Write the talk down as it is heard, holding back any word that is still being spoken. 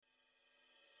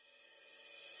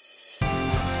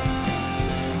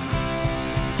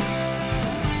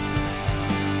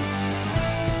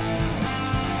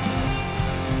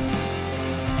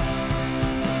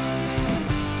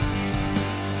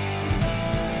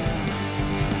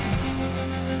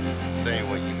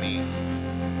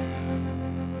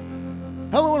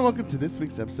welcome to this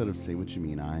week's episode of Say What You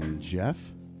Mean. I'm Jeff.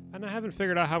 And I haven't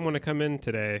figured out how I'm going to come in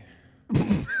today.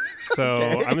 So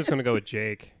Okay. I'm just going to go with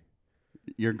Jake.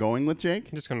 You're going with Jake?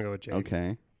 I'm just going to go with Jake.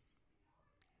 Okay.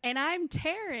 And I'm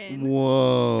Taryn.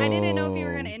 Whoa. I didn't know if you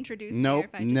were going to introduce me or Nope,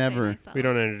 if I just never. say myself. We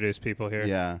don't introduce people here.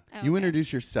 Yeah. Oh, You okay.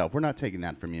 introduce yourself. We're not taking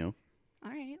that from you.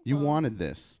 All right. You well, wanted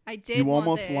this. I did. You want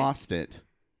almost this. lost it,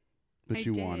 but I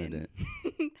you did. wanted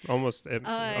it. Almost I'm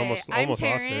lost it.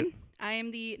 Taryn. I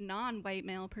am the non-white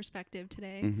male perspective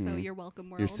today, so Mhm. you're welcome,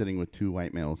 world. You're sitting with two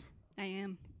white males. I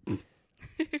am.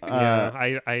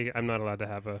 Yeah, I'm not allowed to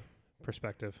have a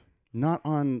perspective. Not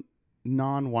on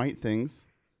non-white things.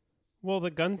 Well, the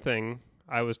gun thing,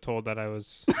 I was told that I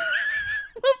was...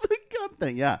 The gun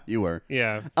thing. Yeah, you were.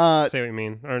 Yeah, Uh, say what you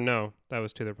mean. Or no, that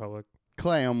was to the public.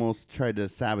 Clay almost tried to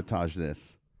sabotage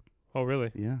this. Oh,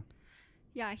 really? Yeah.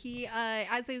 Yeah, he,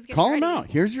 as I was getting Call ready, him out.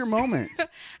 Here's your moment.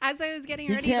 as I was getting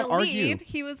He ready can't to argue. leave,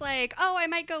 he was like, "Oh, I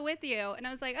might go with you," and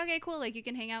I was like, "Okay, cool. Like, you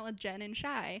can hang out with Jen and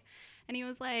Shy." And he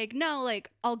was like, "No,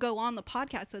 like, I'll go on the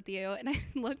podcast with you." And I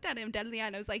looked at him dead in the eye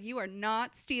and I was like, "You are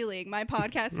not stealing my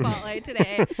podcast spotlight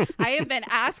today. I have been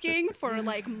asking for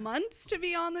like months to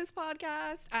be on this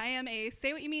podcast. I am a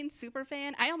Say What You Mean super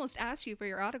fan. I almost asked you for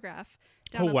your autograph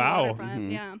down Oh, at wow. the waterfront.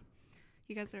 Mhm. Yeah,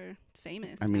 you guys are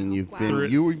famous. I mean, now. you've Wow. been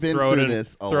you've been throw through it in,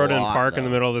 this a throw it in lot, park in the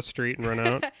though. middle of the street and run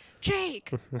out.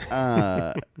 Jake.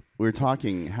 We were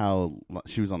talking how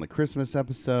she was on the Christmas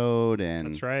episode, and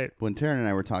That's right. when Taryn and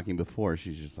I were talking before,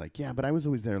 she's just like, "Yeah, but I was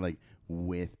always there, like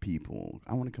with people.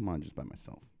 I want to come on just by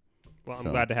myself." Well, I'm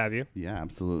So- glad to have you. Yeah,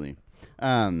 absolutely. It's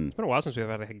been a while since we've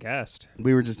had a guest.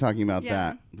 We were just talking about Yeah.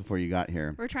 that before you got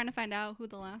here. We're trying to find out who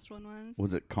the last one was.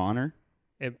 Was it Connor?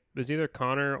 It was either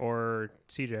Connor or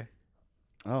CJ.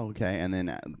 Oh, okay. And then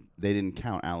they didn't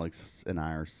count Alex and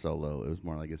I are solo. It was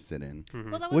more like a sit-in. Mhm.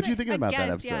 Well, that What'd was you think about that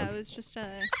guess. Yeah, episode? it was just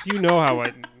a. You know how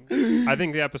I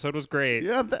think the episode was great.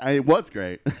 Yeah, it was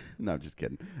great. No, just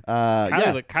kidding.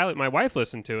 Yeah. Kylie, my wife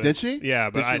listened to it. Did she? Yeah,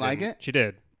 but Did she I like didn't. it? She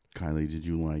did. Kylie, did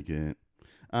you like it?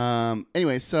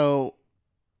 Anyway, so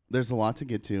there's a lot to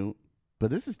get to,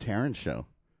 but this is Taryn's show.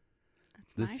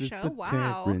 It's This my is show. the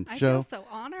Wow, Taryn I show. feel so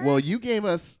honored. Well, you gave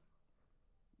us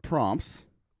prompts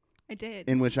I did.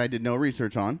 in which I did no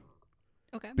research on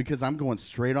Okay. because I'm going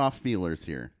straight off feelers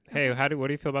here. Hey, what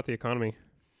do you feel about the economy?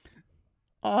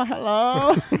 Oh,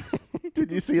 hello.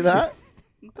 Did you see that?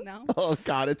 No. Oh,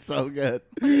 God, it's so good.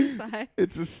 What is that?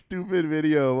 It's a stupid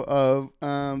video of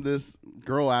this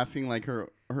girl asking like her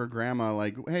grandma,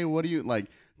 like, "Hey, what do you like?"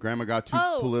 Grandma got too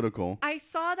Oh, political. I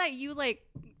saw that you like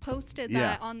posted Yeah.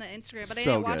 that on the Instagram, but I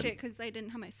So didn't watch good. it because I didn't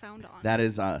have my sound on. That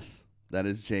is us. That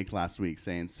is Jake last week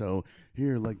saying, "So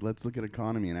here, like, let's look at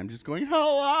economy," and I'm just going,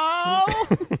 "Hello."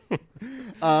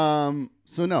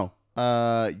 So no,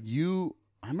 I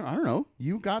don't know.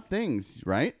 You got things,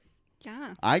 right?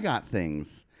 Yeah. I got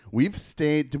things. We've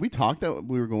stayed. Did we talk that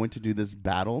we were going to do this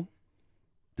battle?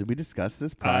 Did we discuss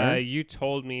this prior? You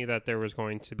told me that there was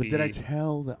going to But be. did I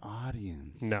tell the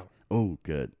audience? No. Oh,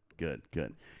 good.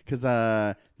 Because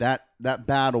that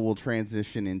battle will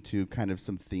transition into kind of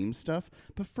some theme stuff.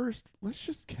 But first, let's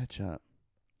just catch up.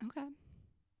 Okay.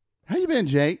 How you been,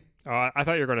 Jake? I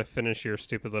thought you were going to finish your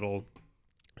stupid little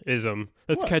ism.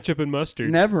 Let's What? ketchup and mustard.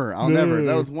 Never. I'll never. That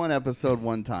No. was one episode,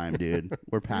 one time, dude.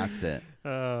 We're past it.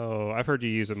 Oh, I've heard you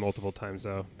use it multiple times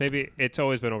though. Maybe it's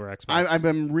always been over Xbox. I've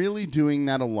been really doing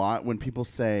that a lot when people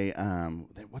say,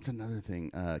 what's another thing?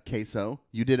 Queso.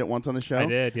 You did it once on the show. I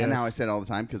did, And now I yes. say it all the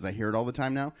time because I hear it all the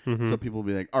time now. Mhm. So people will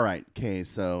be like, all right,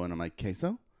 queso. And I'm like,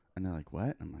 queso? And they're like,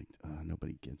 what? I'm like,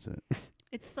 nobody gets it.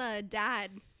 It's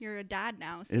dad. You're a dad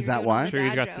now. So Is you're that doing why? all the Sure,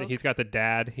 he's dad got he's jokes. got the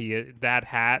dad. That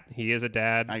hat. He is a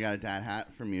dad. I got a dad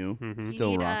hat from you. Mhm. You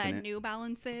Still need, rocking it. New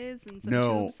Balances and some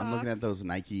No, tube I'm looking at socks.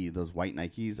 those white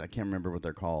Nikes. I can't remember what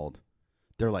they're called.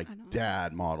 They're like I don't know.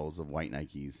 dad models of white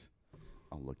Nikes.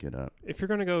 I'll look it up. If you're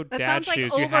gonna go That dad sounds like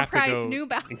shoes, you have to overpriced go New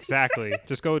Balances. exactly.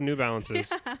 Just go with New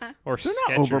Balances Yeah. or They're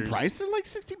not Skechers. overpriced. They're like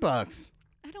 $60.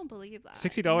 I don't believe that.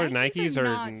 $60 Nikes are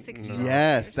not n- $60. no.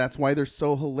 Yes, that's why they're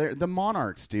so hilarious. The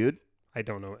Monarchs, dude. I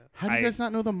don't know. How do you guys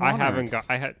not know the Monarchs? I haven't got.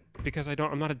 I had because I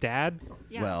don't. I'm not a dad.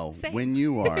 Yeah, Well, same. when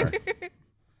you are,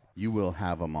 you will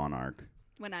have a Monarch.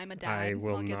 When I'm a dad, I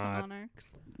will I'll get the not.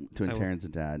 Monarchs. To I will- Taryn's a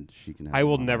dad, she can have I a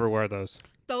will Monarchs. never wear those.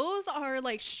 Those are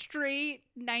like straight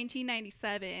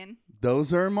 1997.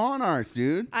 Those are Monarchs,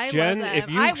 dude. I Jen, love them. if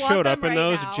you I want showed them up in right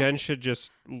those, now. Jen should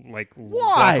just like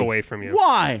Why? walk away from you.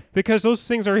 Why? Because those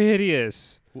things are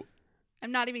hideous.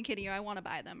 I'm not even kidding you. I want to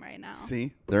buy them right now.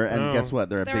 See, they're and No. guess what?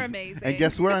 They're a They're big. amazing. And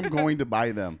guess where I'm going to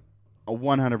buy them? A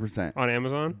 100% On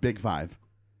Amazon, Big Five.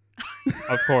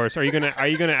 of course. Are you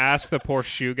gonna ask the poor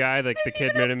shoe guy, like the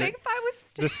kid Even a made him? Big Five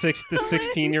the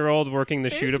 16-year-old working the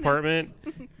shoe department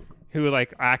who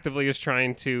like actively is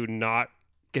trying to not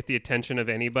get the attention of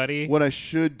anybody. What I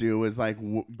should do is like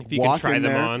if you walk can try in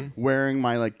them there on wearing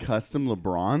my like custom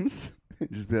LeBrons.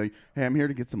 Just be like, hey, I'm here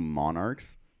to get some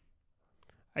Monarchs.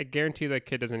 I guarantee that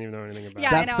kid doesn't even know anything about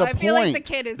Yeah, it. I know. I feel like the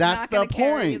kid is That's not going the to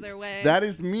care point. either way. That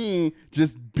is me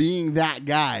just being that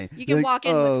guy. You can Like, walk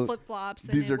in "Oh, with flip flops.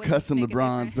 these are custom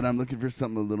LeBrons, but I'm looking for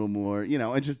something a little more,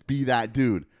 and just be that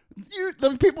dude.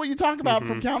 The people you talk about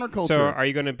from counterculture. So are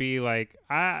you going to be like,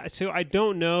 so I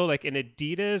don't know, like in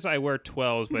Adidas I wear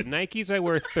 12s, but Nikes I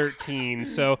wear 13.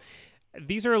 So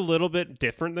these are a little bit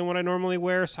different than what I normally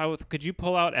wear. So could you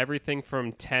pull out everything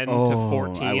from 10 to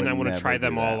 14? I want to try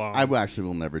them all on. I actually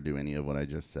will never do any of what I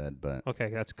just said, but okay,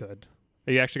 that's good.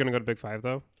 Are you actually going to go to Big Five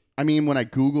though? I mean, when I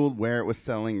Googled where it was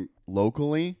selling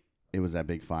locally, it was at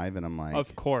Big Five, and I'm like,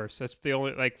 Of course, that's the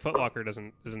only like Foot Locker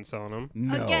isn't selling them.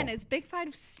 no. Again, is Big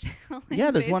Five still in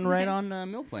Yeah, there's one right business?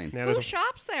 on Mill Plain. Yeah, Who there's,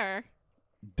 shops there?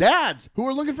 Dads who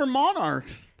are looking for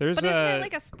Monarchs. there's But isn't it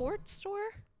like a sports store?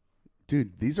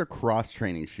 Dude, these are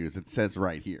cross-training shoes. It says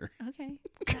right here. Okay.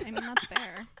 I mean, that's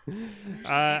fair.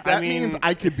 That means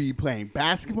I could be playing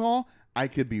basketball. I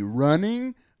could be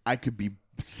running. I could be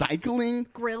cycling,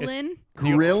 Grilling.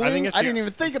 grilling. I didn't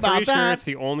even think about pretty sure that. it's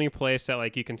the only place that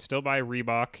like you can still buy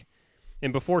Reebok.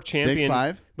 And before Big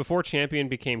Five? Champion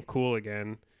became cool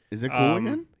again. Is it cool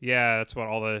again? Yeah, that's what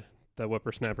all the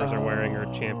whippersnappers are wearing, or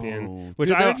Champion. Dude,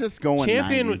 they're just going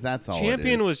Champion 90s. That's all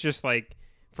Champion it is. was just like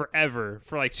forever,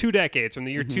 for like 2 decades, from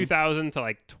the year Mm-hmm. 2000 to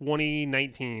like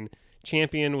 2019.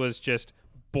 Champion was just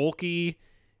bulky,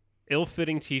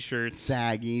 ill-fitting T-shirts.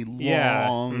 Saggy, Yeah,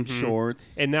 long mhm.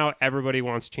 shorts. And now everybody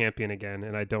wants Champion again,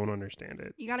 and I don't understand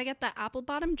it. You got to get the apple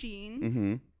bottom jeans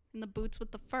Mm-hmm. and the boots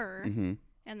with the fur, Mm-hmm.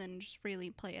 and then just really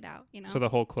play it out. You know. So the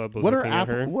whole club was What are looking at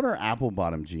her. apple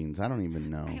bottom jeans? I don't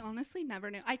even know. I honestly never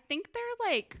knew. I think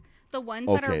they're like the ones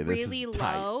that Okay, are this is really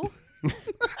tight. low.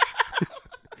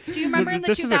 Do you remember in the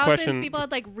This is a 2000s question- people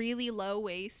had like really low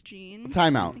waist jeans?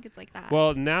 Time I out. think it's like that.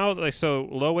 Well, now, like, so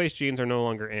low-waist jeans are no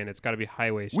longer in. It's got to be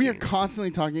high-waist We are jeans.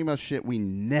 constantly talking about shit we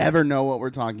never know what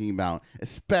we're talking about.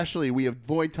 Especially we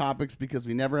avoid topics because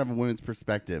we never have a women's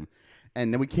perspective.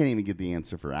 And then we can't even get the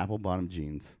answer for apple bottom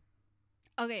jeans.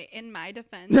 Okay, in my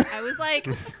defense, I was like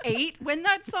 8 when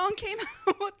that song came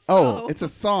out. So. Oh, it's a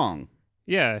song.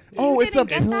 Yeah, Oh, it's a didn't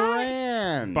get that?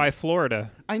 brand. by Florida.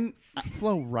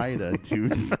 Florida,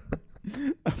 dude.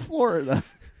 Florida.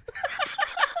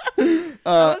 that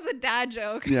was a dad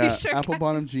joke. You Yeah, sure apple guys?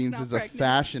 bottom It's jeans not is a pregnant.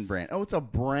 fashion brand. Oh, it's a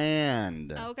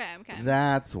brand. Okay.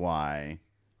 That's why.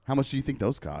 How much do you think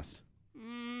those cost?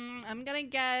 I'm gonna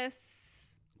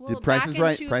guess. Well, Price back is in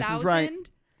Right, 2000, Price is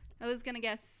Right. I was gonna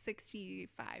guess $65.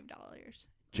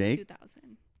 Jake?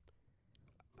 2000.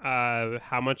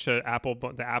 How much the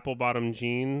apple bottom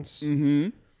jeans? Mm-hmm.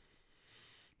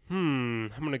 I'm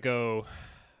gonna go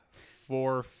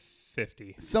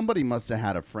 $450. Somebody must have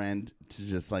had a friend to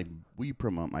just like, will you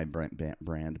promote my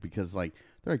brand? Because like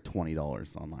they're like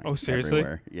 $20 online. Oh, seriously?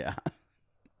 Everywhere. Yeah.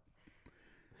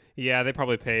 Yeah, they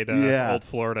probably paid Yeah. old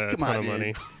Florida a Come ton on, of dude.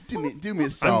 money. Do me a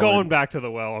solid. I'm going back to the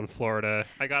well on Florida.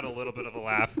 I got a little bit of a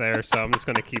laugh there, so I'm just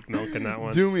gonna keep milking that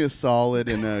one. Do me a solid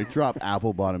and drop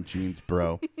apple bottom jeans,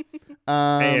 bro.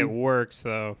 Hey, it works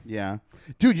though. Yeah,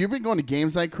 dude, you've been going to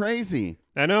games like crazy.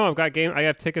 I know. I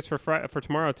have tickets for for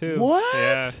tomorrow too. What?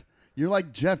 Yeah. You're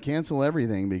like, Jeff, cancel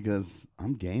everything because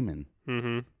I'm gaming.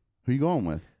 Mm-hmm. Who you going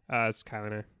with? It's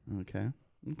Kylie and I.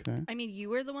 Okay. I mean, you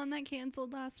were the one that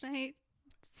canceled last night.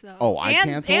 So. Oh, I and,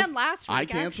 canceled? And last week, I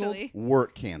canceled. actually.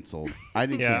 Work canceled. I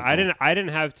didn't. Yeah, cancel. I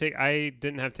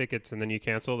didn't have tickets, and then you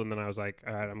canceled, and then I was like,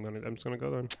 all right, I'm just gonna go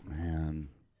then. Man,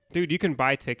 Dude, you can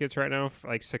buy tickets right now for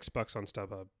like $6 on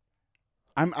StubHub.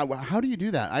 how do you do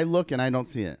that? I look and I don't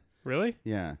see it. Really?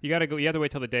 Yeah. You gotta go. You have to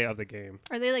wait till the day of the game.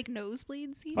 Are they like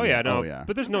nosebleed seats? Oh yeah, no. Oh, yeah.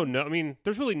 But there's no. I mean,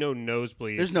 there's really no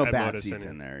nosebleeds. There's no I've bad noticed seats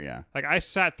in there. Yeah. Like I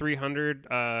sat 300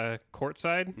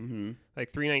 courtside, Mm-hmm.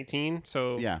 like 319.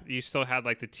 So Yeah. you still had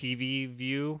like the TV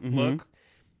view Mhm. look.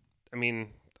 I mean,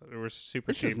 it was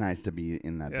super It's cheap. just nice to be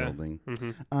in that Yeah. building.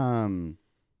 Mm-hmm.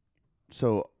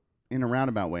 So in a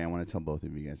roundabout way, I want to tell both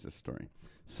of you guys this story.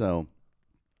 So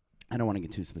I don't want to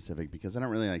get too specific because I don't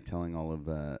really like telling all of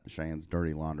Cheyenne's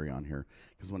dirty laundry on here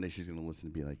because one day she's going to listen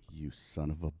and be like, you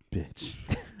son of a bitch.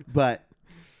 But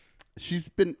she's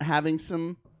been having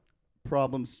some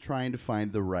problems trying to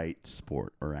find the right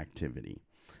sport or activity.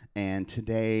 And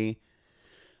today,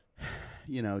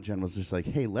 Jen was just like,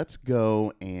 hey, let's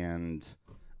go and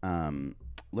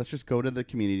let's just go to the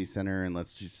community center and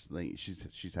let's just like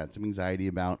she's had some anxiety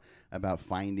about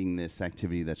finding this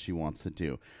activity that she wants to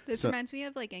do. This reminds me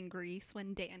of like in Greece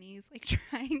when Danny's like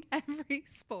trying every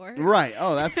sport. Right.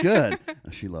 Oh, that's good.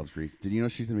 She loves Greece. Did you know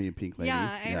she's gonna be a pink lady?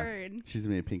 Yeah, I heard. She's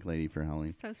gonna be a pink lady for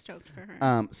Halloween. So stoked for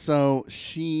her.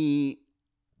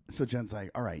 So Jen's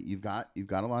like, all right, you've got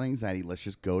a lot of anxiety. Let's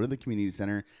just go to the community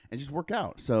center and just work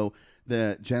out. So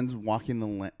Jen's walking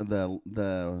the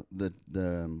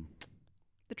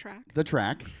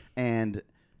track, and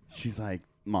she's like,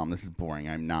 Mom, this is boring.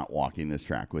 I'm not walking this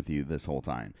track with you this whole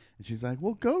time. And she's like,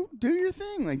 well, go do your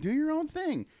thing. Like, do your own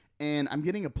thing. And I'm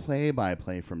getting a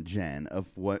play-by-play from Jen of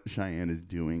what Cheyenne is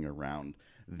doing around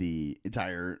the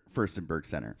entire Furstenberg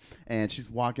Center, and she's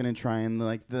walking and trying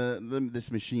like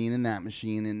this machine and that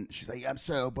machine, and she's like, I'm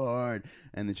so bored.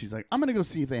 And then she's like, I'm gonna go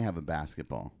see if they have a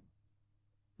basketball.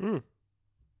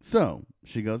 So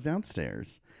she goes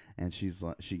downstairs and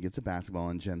she gets a basketball,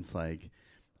 and Jen's like,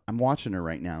 I'm watching her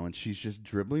right now, and she's just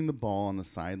dribbling the ball on the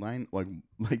sideline,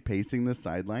 like pacing the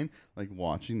sideline, like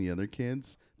watching the other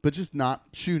kids, but just not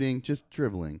shooting, just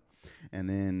dribbling. And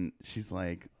then she's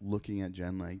like looking at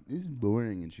Jen like, this is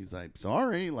boring. And she's like,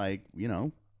 sorry, like,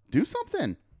 do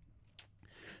something.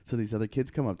 So these other kids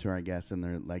come up to her, I guess, and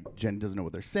they're like, Jen doesn't know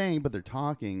what they're saying, but they're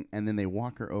talking. And then they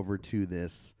walk her over to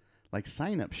this like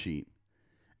sign up sheet.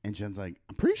 And Jen's like,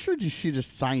 I'm pretty sure she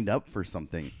just signed up for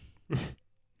something.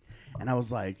 And I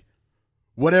was like,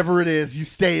 whatever it is, you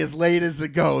stay as late as it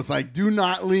goes. Like, do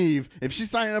not leave. If she's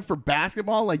signing up for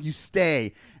basketball, like, you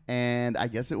stay. And I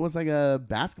guess it was like a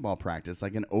basketball practice,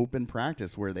 like an open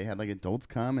practice where they had like adults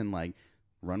come and like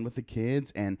run with the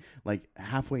kids. And like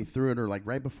halfway through it, or like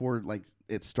right before like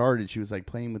it started, she was like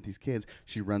playing with these kids.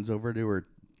 She runs over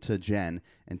to Jen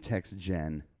and texts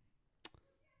Jen,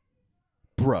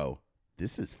 bro,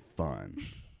 this is fun.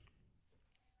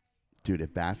 Dude,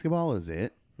 if basketball is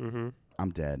it,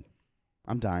 I'm dead.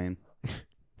 I'm dying.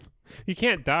 You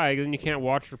can't die, then you can't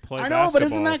watch her play. I know, basketball. but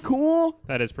isn't that cool?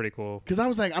 That is pretty cool. Because I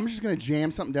was like, I'm just going to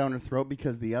jam something down her throat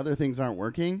because the other things aren't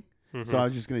working. So I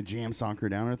was just going to jam soccer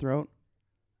down her throat.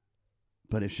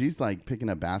 But if she's like picking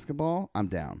up basketball, I'm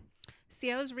down.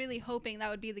 See, I was really hoping that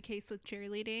would be the case with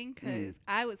cheerleading because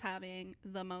I was having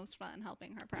the most fun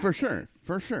helping her practice.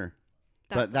 For sure.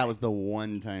 But that was the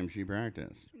one time she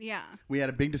practiced. Yeah. We had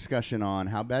a big discussion on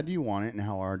how bad do you want it and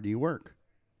how hard do you work.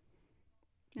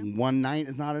 Yep. One night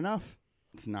is not enough.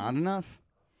 It's not enough.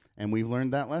 And we've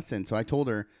learned that lesson. So I told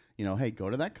her, hey, go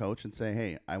to that coach and say,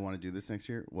 hey, I want to do this next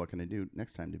year. What can I do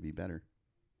next time to be better?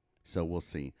 So we'll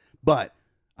see. But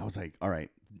I was like, all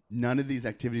right, none of these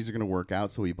activities are going to work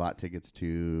out. So we bought tickets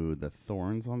to the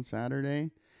Thorns on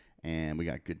Saturday. And we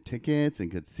got good tickets and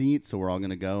good seats. So we're all going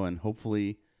to go. And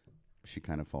hopefully she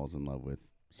kind of falls in love with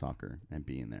soccer and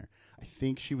being there. I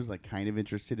think she was like kind of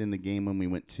interested in the game when we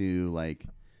went to like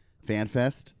Fan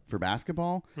Fest for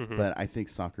basketball, but I think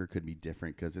soccer could be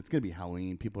different because it's going to be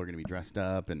Halloween. People are going to be dressed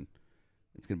up, and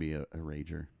it's going to be a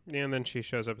rager. Yeah, and then she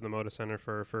shows up in the Moda Center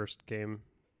for her first game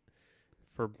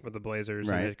for the Blazers,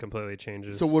 right. And it completely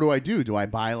changes. So what do I do? Do I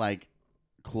buy like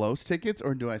close tickets,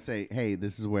 or do I say, hey,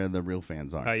 this is where the real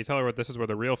fans are? You tell her this is where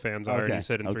the real fans are, and you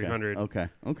sit in 300.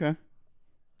 Okay.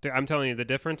 Dude, I'm telling you, the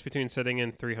difference between sitting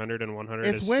in 300 and 100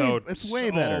 is way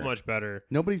better. So much better.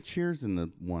 Nobody cheers in the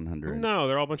 100. No,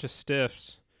 they're all a bunch of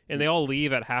stiffs. And they all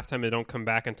leave at halftime. They don't come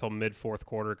back until mid-fourth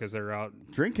quarter because they're out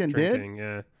drinking.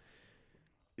 Yeah.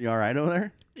 You all right over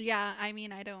there? Yeah, I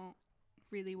mean, I don't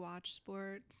really watch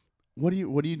sports. What do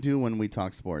you do when we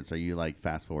talk sports? Are you like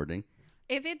fast forwarding?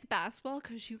 If it's basketball,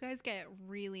 because you guys get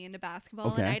really into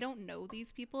basketball, and I don't know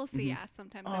these people, so yeah,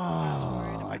 sometimes I will fast forward.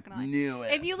 I'm not gonna lie. Knew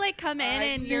it. If you like come in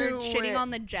and you're shitting on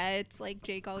the Jets, like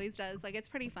Jake always does, like it's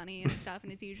pretty funny and stuff,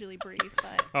 and it's usually brief.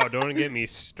 But don't get me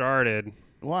started.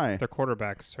 Why? Their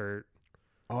quarterback's hurt.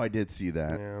 Oh, I did see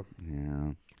that.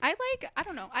 Yeah. I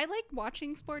don't know. I like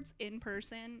watching sports in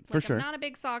person. Like, for sure. I'm not a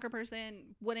big soccer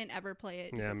person. Wouldn't ever play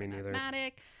it because I'm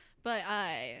asthmatic. But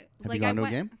have you gone to a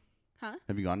game? Huh?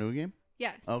 Have you gone to a game?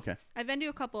 Yes. Okay. I've been to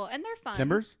a couple, and they're fun.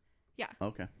 Timbers? Yeah.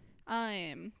 Okay.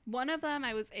 One of them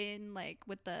I was in like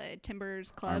with the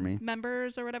Timbers Club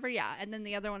members or whatever. Yeah, and then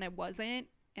the other one I wasn't.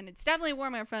 And it's definitely way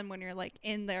more fun when you're like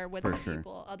in there with the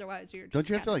people. Otherwise, you're just don't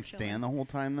you have to like chilling. stand the whole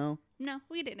time though? No,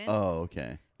 we didn't. Oh,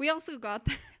 okay. We also got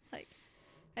there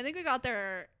I think we got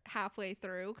there halfway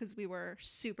through because we were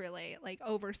super late, like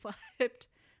overslept,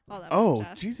 all that fun stuff.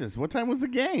 Oh, Jesus. What time was the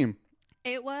game?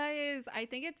 It was, I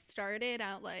think it started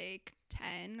at like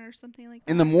 10 or something like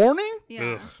that. In the morning?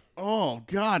 Yeah. Ugh. Oh,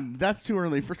 God. That's too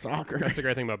early for soccer. That's the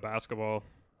great thing about basketball.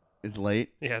 It's late.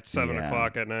 Yeah, it's 7 Yeah.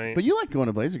 o'clock at night. But you like going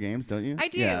to Blazer games, don't you? I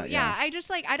do. Yeah. I just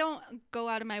I don't go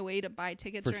out of my way to buy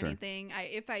tickets For or sure. anything.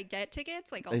 If I get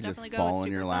tickets, I'll They just definitely go. fall It's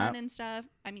in super your fun lap? and stuff.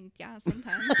 I mean, yeah,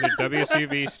 sometimes.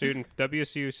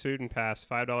 WSU student pass,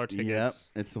 $5 tickets. Yep,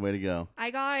 it's the way to go.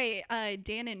 I got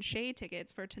Dan and Shay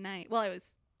tickets for tonight. Well, I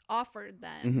was offered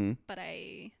them, Mhm. but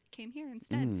I came here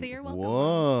instead. So you're welcome.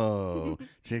 Whoa.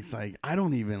 Chick's like, I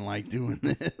don't even like doing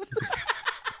this.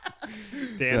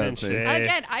 Dan and That's it. Shay.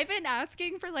 Again, I've been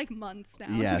asking for like months now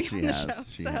Yeah, to be she on the has. show.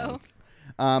 She so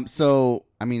has. So,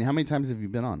 I mean, how many times have you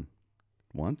been on?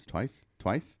 Once? Twice?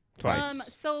 Twice.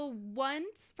 so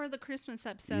once for the Christmas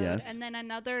episode, Yes. and then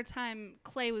another time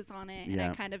Clay was on it, and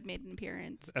Yeah. I kind of made an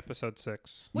appearance. Episode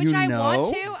 6. Which You I know?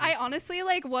 want to. I honestly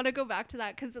want to go back to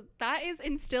that because that is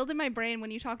instilled in my brain when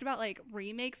you talked about like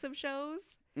remakes of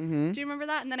shows. Mm-hmm. Do you remember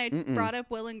that? And then I brought up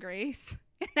Will and Grace,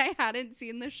 and I hadn't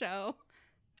seen the show.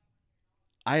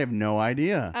 I have no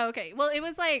idea. Oh, okay. Well, it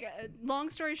was like, long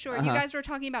story short, you Uh-huh. guys were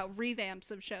talking about revamps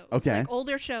of shows. Okay. Like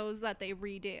older shows that they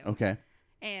redo. Okay.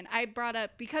 And I brought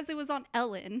up, because it was on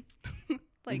Ellen,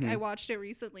 Mm-hmm. I watched it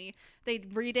recently, they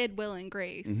redid Will and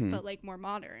Grace, Mm-hmm. but like more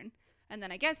modern. And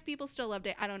then I guess people still loved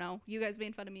it. I don't know. You guys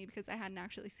made fun of me because I hadn't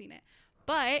actually seen it.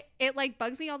 But it like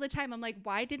bugs me all the time. I'm like,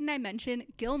 why didn't I mention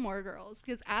Gilmore Girls?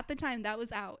 Because at the time that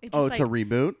was out. It just, Oh, it's a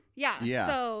reboot? yeah. Yeah.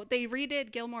 So they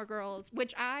redid Gilmore Girls,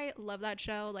 which I love that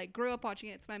show. Like, grew up watching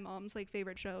it. It's my mom's like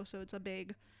favorite show, so it's a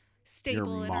big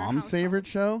staple Your in our mom's household. favorite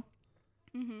show?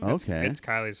 Mhm. Okay. It's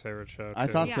Kylie's favorite show. I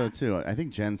too. thought so Yeah. too. I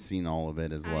think Jen's seen all of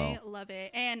it as well. I love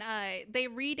it. And they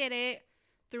redid it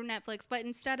through Netflix, but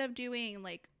instead of doing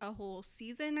like a whole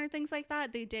season or things like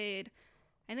that, they did,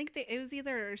 I think it was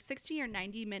either 60 or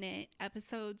 90-minute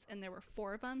episodes, and there were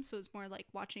 4 of them. So it was more like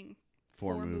watching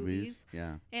 4 movies.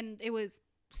 Yeah. And it was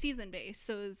season based.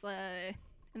 So it was, I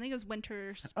think it was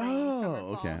winter, spring, summer,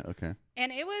 Oh, fall. okay, okay.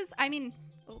 And it was, I mean,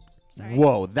 oh, sorry.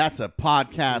 Whoa, that's a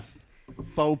podcast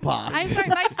faux pas. I'm sorry,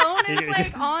 my phone is You-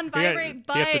 like on vibrate,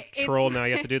 but you have to troll it's now.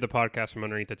 You have to do the podcast from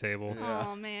underneath the table.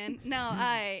 Oh man, no,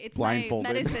 it's Blindfolded.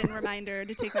 my medicine reminder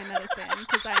to take my medicine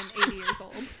because I'm 80 years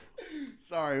old.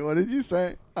 Sorry, what did you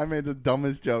say? I made the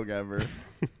dumbest joke ever.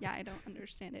 Yeah, I don't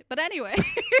understand it, but anyway,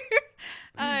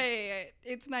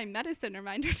 it's my medicine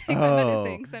reminder to take my Oh.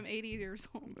 medicine because I'm 80 years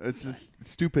old. It's just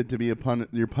stupid to be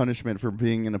your punishment for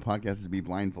being in a podcast is to be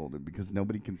blindfolded because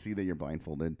nobody can see that you're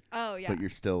blindfolded, Oh yeah, but you're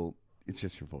still. It's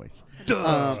just your voice.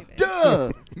 Duh.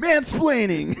 Duh!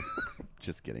 Mansplaining.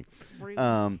 Just kidding. Rude.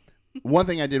 One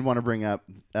thing I did want to bring up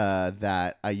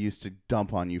that I used to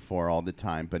dump on you for all the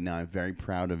time, but now I'm very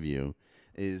proud of you,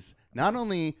 is not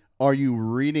only are you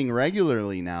reading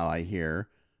regularly now, I hear,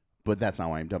 but that's not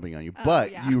why I'm dumping on you, Oh,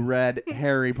 but yeah. you read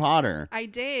Harry Potter. I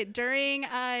did during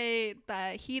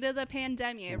the heat of the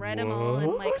pandemic. I read them all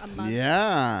in like a month.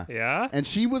 Yeah. Yeah? And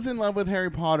she was in love with Harry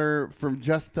Potter from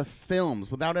just the films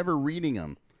without ever reading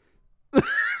them.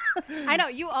 I know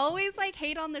you always like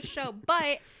hate on the show,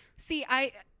 but see,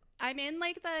 I'm in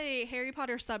like the Harry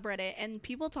Potter subreddit, and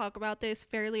people talk about this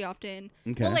fairly often.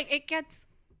 Okay. Well, like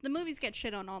the movies get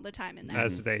shit on all the time in there.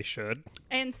 As they should.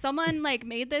 And someone like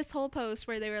made this whole post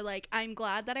where they were like, "I'm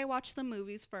glad that I watched the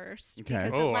movies first Okay.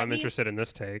 because Oh, it let I'm me interested in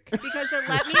this take. because it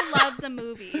let me love the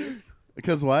movies.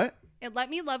 Because what? It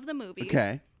let me love the movies.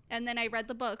 Okay. And then I read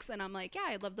the books, and I'm like, yeah,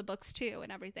 I love the books too, and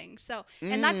everything. So,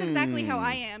 and that's exactly how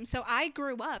I am. So I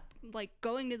grew up like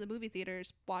going to the movie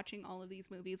theaters, watching all of these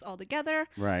movies all together.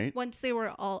 Right. Once they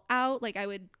were all out, like I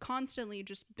would constantly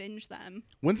just binge them.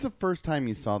 When's the first time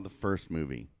you saw the first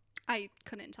movie? I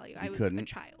couldn't tell you. I You was a couldn't?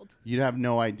 child. You'd have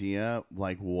no idea,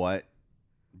 like, what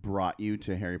brought you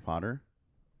to Harry Potter?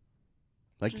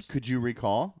 Like, Just- could you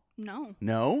recall? No.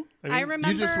 No? I remember.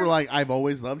 You just were like, I've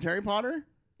always loved Harry Potter?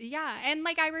 Yeah, and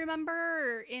like I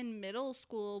remember in middle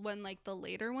school when like the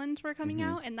later ones were coming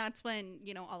out, and that's when,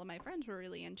 you know, all of my friends were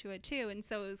really into it too. And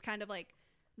so it was kind of like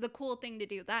the cool thing to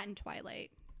do, that and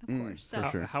Twilight, of course. So for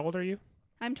sure. How old are you?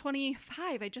 I'm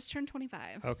 25. I just turned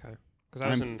 25. Okay.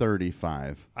 Because I'm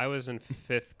 35. I was in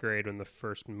 5th grade when the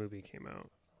first movie came out.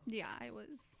 Yeah, I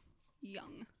was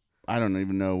young. I don't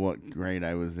even know what grade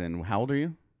I was in. How old are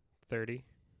you? 30.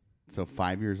 So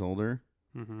 5 years older.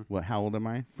 Mm-hmm. What? How old am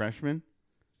I? Freshman?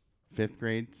 5th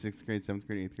grade, 6th grade, 7th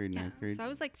grade, 8th grade, Yeah, 9th grade. so I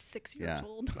was like 6 years Yeah.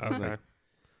 old. I was Okay. like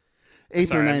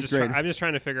 8th or 9th grade. I'm just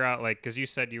trying to figure out, like, because you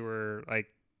said you were like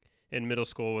in middle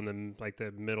school when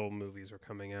the middle movies were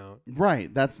coming out.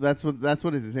 Right. That's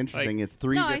what is interesting. It's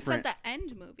three No, different. I said the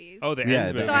end movies. Oh, the Yeah, end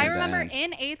the movies. So I end. remember end.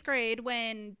 in 8th grade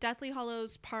when Deathly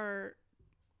Hallows Part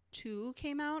 2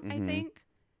 came out, I Mhm. think.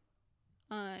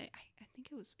 I think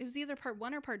it was either part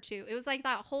 1 or part 2. It was like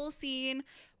that whole scene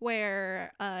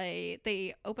where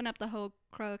they open up the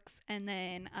Horcrux and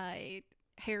then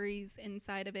Harry's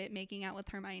inside of it making out with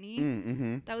Hermione.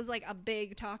 Mm-hmm. That was like a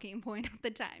big talking point at the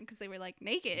time because they were like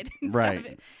naked. And Right.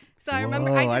 Stuff. So I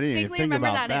remember, Whoa, I didn't even distinctly think remember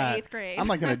about that in 8th grade. I'm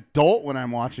like an adult when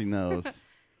I'm watching those. But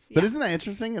Yeah. isn't that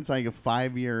interesting? It's like a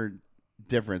 5-year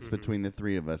difference Mhm. between the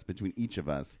three of us, between each of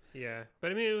us. Yeah,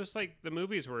 but I mean, it was like the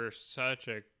movies were such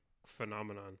a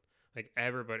phenomenon. Like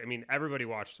everybody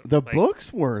watched them. The Like,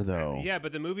 books were, though. Yeah,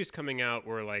 but the movies coming out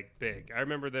were like big. I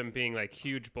remember them being like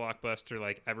huge blockbuster,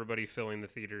 like everybody filling the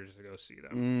theaters to go see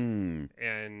them.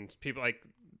 And people like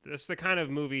that's the kind of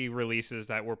movie releases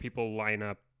that where people line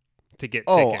up to get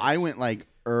tickets. I went like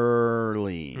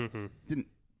early. Mhm. Didn't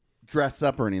dress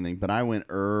up or anything, but I went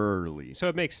early. So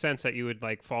it makes sense that you would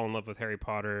like fall in love with Harry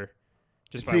Potter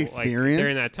just It's by the like experience?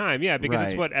 during that time. Yeah, because it's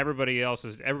Right. what everybody else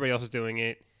is doing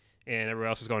it, and everybody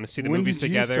else is going to see the When movies did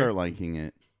together. you start liking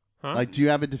it? Huh? Like, do you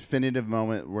have a definitive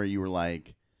moment where you were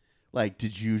like,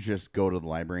 did you just go to the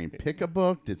library and pick a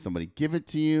book? Did somebody give it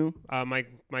to you?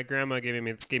 My grandma gave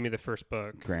me the first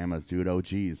book. Grandmas, dude. Oh,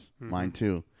 geez. Mhm. Mine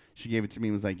too. She gave it to me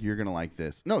and was like, you're going to like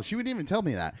this. No, she wouldn't even tell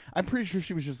me that. I'm pretty sure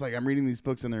she was just like, I'm reading these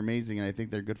books and they're amazing and I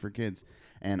think they're good for kids.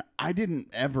 And I didn't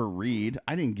ever read.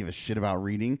 I didn't give a shit about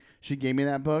reading. She gave me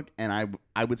that book and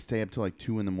I would stay up till like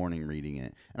 2 a.m. reading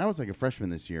it. And I was like a freshman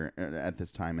this year at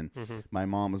this time. And my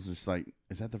mom was just like,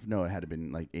 no, it had to have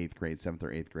been like 8th grade, 7th or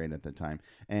 8th grade at the time.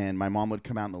 And my mom would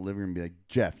come out in the living room and be like,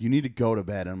 Jeff, you need to go to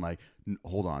bed. And I'm like,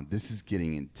 hold on, this is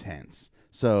getting intense.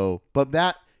 So, but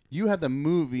that... You had the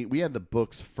movie. We had the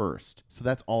books first, so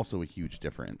that's also a huge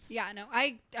difference. Yeah, no,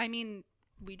 I mean,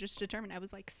 we just determined I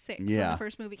was like 6 when Yeah. the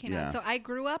first movie came Yeah. out. So I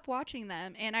grew up watching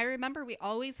them, and I remember we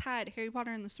always had Harry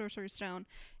Potter and the Sorcerer's Stone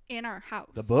in our house.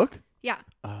 The book. Yeah.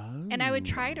 Oh. And I would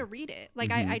try to read it.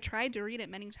 Like Mhm. I tried to read it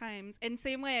many times. And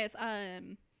same with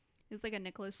it was like a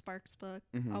Nicholas Sparks book,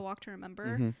 Mhm. A Walk to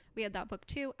Remember. Mhm. We had that book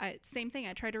too. Same thing.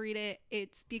 I tried to read it.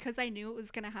 It's because I knew it was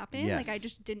gonna happen. Like I Yes.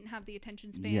 just didn't have the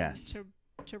attention span Yes.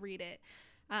 to read it.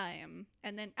 And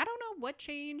then I don't know what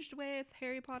changed with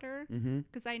Harry Potter Mm-hmm.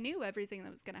 because I knew everything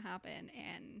that was gonna happen,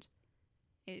 and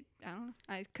I don't know.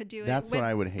 I could do it. That's what With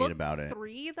I would hate book about it.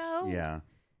 3 though. Yeah.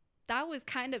 That was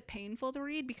kind of painful to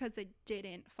read because it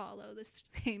didn't follow the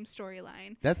same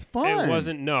storyline. That's fun. It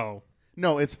wasn't. No.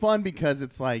 No, it's fun because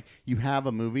it's like you have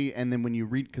a movie, and then when you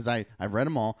read, because I've read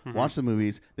them all, watched the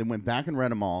movies, then went back and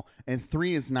read them all, and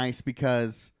 3 is nice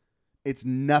because it's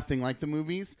nothing like the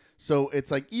movies. So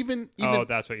it's like even Oh,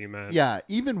 that's what you meant. yeah,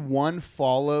 even 1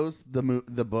 follows the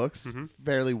books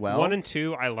fairly well. 1 and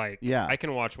 2, I like. Yeah. I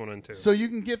can watch 1 and 2. So you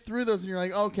can get through those and you're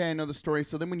like, okay, I know the story.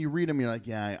 So then when you read them, you're like,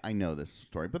 yeah, I know this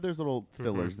story. But there's little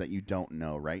fillers that you don't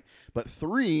know, right? But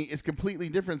 3 is completely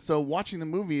different. So watching the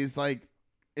movie is like,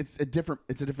 it's a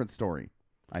different story,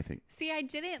 I think. See, I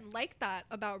didn't like that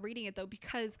about reading it though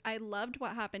because I loved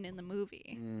what happened in the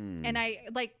movie. Mm. And I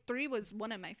 3 was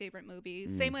one of my favorite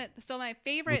movies. Same with my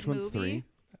favorite Which one's movie 3?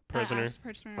 Prisoner.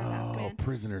 Prisoner of Oh, Azkaban.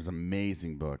 Prisoner's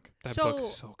amazing book. That So- book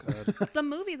is so good. The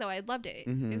movie though, I loved it.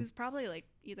 Mhm. It was probably like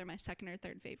either my second or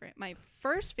third favorite. My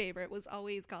first favorite was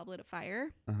always Goblet of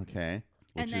Fire. Okay.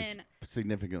 And Which then- is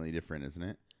significantly different, isn't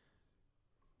it?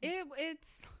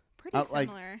 It's pretty Like,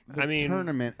 similar. the I mean-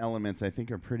 tournament elements, I think,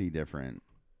 are pretty different.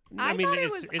 I mean, thought it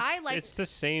it's, was- It's, I liked- it's the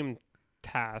same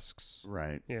tasks.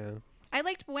 Right. Yeah. I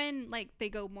liked when they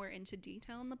go more into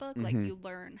detail in the book. Like Mhm. you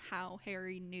learn how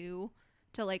Harry knew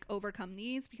to overcome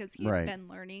these because he Right. had been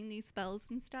learning these spells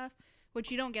and stuff,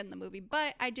 which you don't get in the movie.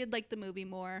 But I did like the movie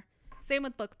more. Same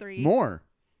with book 3. More.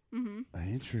 hmm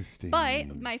Interesting.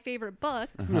 But my favorite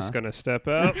books I'm just gonna step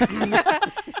out.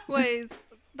 was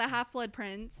The Half-Blood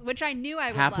Prince, which I knew I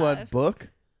would Half-Blood love. book?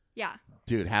 Yeah.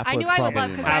 Dude, Half-Blood's knew I would probably love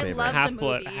my 'cause I favorite. love the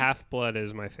Half-Blood. movie. Half-Blood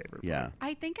is my favorite. Yeah. book.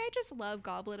 I think I just love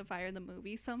Goblet of Fire, the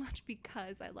movie, so much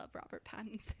because I love Robert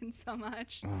Pattinson so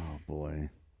much. Oh, boy.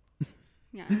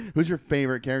 Yeah. Who's your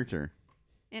favorite character?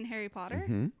 In Harry Potter?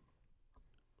 Hmm?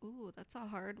 Ooh, that's a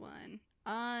hard one.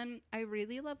 I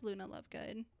really love Luna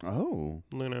Lovegood. Oh.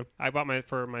 Luna. I bought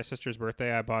for my sister's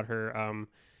birthday. I bought her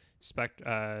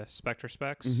Spectre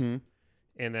specs, Mm-hmm.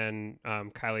 and then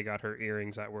Kylie got her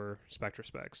earrings that were Spectre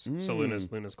specs. So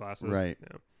Mm. Luna's glasses. Right.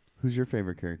 Who's your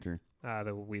favorite character? Yeah.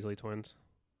 The Weasley twins.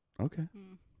 Okay.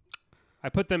 Mm. I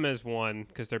put them as one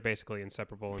because they're basically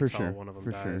inseparable For until sure, one of them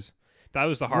for sure. dies. That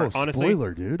was the hard. Whoa, Honestly,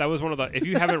 spoiler, dude. that was one of the. If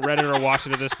you haven't read it or watched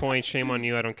it at this point, shame on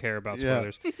you. I don't care about Yeah.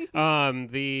 spoilers.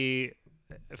 The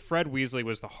Fred Weasley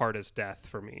was the hardest death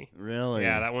for me. Really?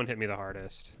 Yeah, that one hit me the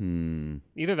hardest. Hmm.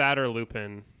 Either that or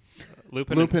Lupin.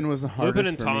 Lupin was the hardest Lupin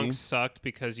and for Tonks me. sucked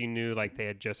because you knew like they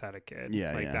had just had a kid.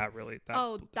 Yeah, like yeah. that really. That,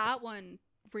 Oh, that one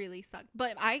really sucked.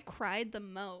 But I cried the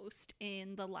most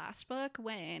in the last book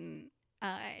when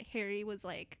Harry was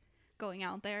like going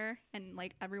out there and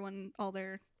like everyone, all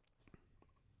their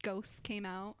ghosts came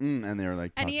out. And they were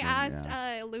like, And he talking, asked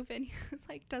yeah. Lupin, he was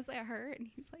like, "Does it hurt?" And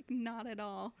he's like, "Not at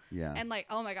all." Yeah. And like,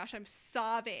 oh my gosh, I'm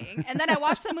sobbing. And then I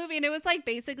watched the movie and it was like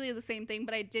basically the same thing,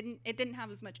 but it didn't have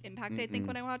as much impact, I think,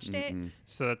 when I watched it.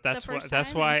 So that's the why first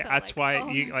that's time, why and so, that's like, why oh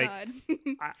you my like.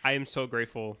 God. I am so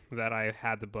grateful that I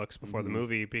had the books before the Mhm.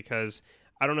 movie because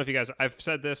I don't know if you guys. I've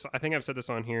said this. I think I've said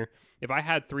this on here. If I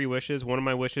had 3 wishes, one of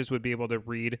my wishes would be able to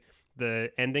read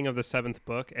the ending of the 7th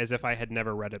book as if I had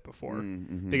never read it before,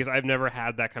 because I've never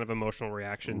had that kind of emotional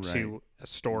reaction to a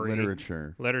story,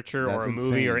 literature or That's a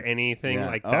movie or insane. anything Yeah.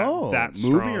 like that. Oh, that movie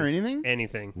strong. or anything?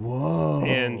 anything. Whoa.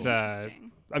 And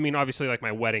Interesting. I mean, obviously, like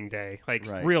my wedding day, like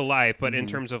Right. real life, but in Mhm.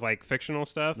 terms of like fictional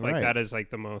stuff, like Right. that is like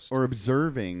the most. or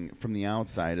observing from the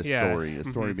outside a Yeah.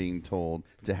 story Mhm. being told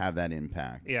to have that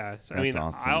impact. Yeah, so, I That's mean,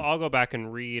 awesome. I'll go back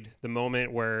and read the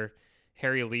moment where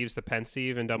Harry leaves the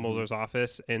Pensieve in Dumbledore's Mm-hmm.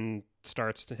 office and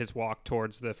starts his walk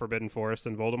towards the Forbidden Forest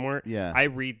and Voldemort. Yeah. I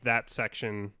read that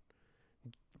section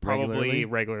probably Regularly?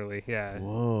 regularly. Yeah.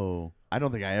 Whoa. I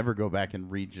don't think I ever go back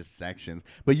and read just sections.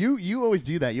 But you always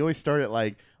do that. You always start at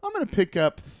like, I'm going to pick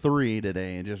up 3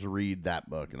 today and just read that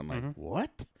book. And I'm like, Mhm.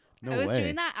 what? No I was way.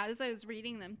 doing that as I was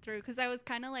reading them through because I was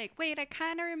kind of like, wait, I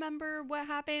kind of remember what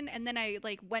happened, and then I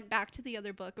like went back to the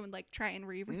other book and would like try and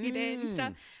reread it and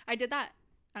stuff. I did that.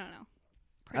 I don't know.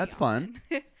 pretty That's fun.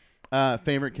 often.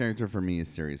 Favorite character for me is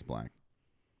Sirius Black.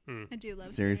 I do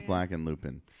love Sirius Black and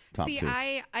Lupin. Top See, 2.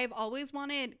 I've always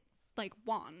wanted like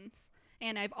wands,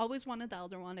 and I've always wanted the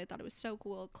Elder Wand. I thought it was so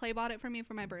cool. Clay bought it for me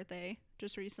for my birthday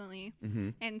just recently,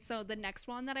 and so the next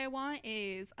one that I want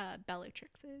is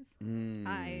Bellatrix's.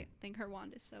 I think her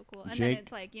wand is so cool, and then Jake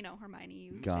it's like Hermione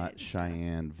used got it. So.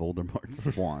 Cheyenne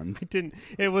Voldemort's wand. I didn't.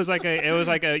 It was like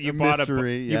a you A bought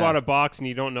mystery, you yeah. bought a box and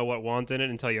you don't know what wand's in it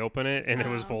until you open it, and it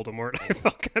was Oh. Voldemort. I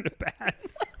felt kind of bad.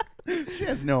 She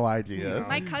has no idea. No.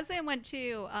 My cousin went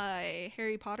to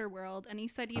Harry Potter World, and he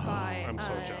said you buy I'm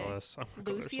so jealous. Oh my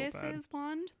God, they're so bad. Lucius's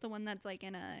wand, the one that's like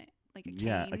in a cane.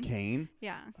 Yeah, a cane.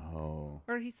 Yeah. Oh,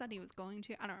 Or he said he was going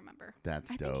to. I don't remember.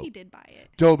 that's I dope. think he did buy it.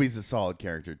 Dobby's a solid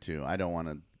character too. I don't want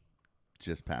to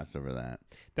just pass over that.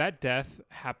 That death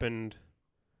happened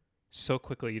so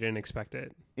quickly you didn't expect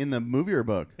it In the movie or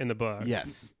book? in the book.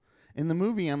 Yes. In the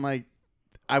movie, I'm like,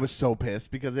 I was so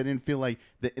pissed because I didn't feel like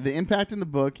the impact in the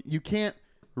book. You can't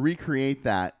recreate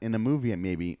that in a movie.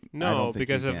 Maybe I No, don't think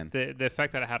because you of can. the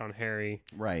effect that it had on Harry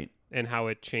Right. and how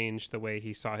it changed the way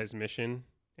he saw his mission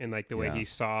and like the way Yeah. he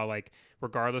saw like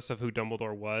regardless of who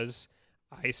Dumbledore was,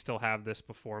 I still have this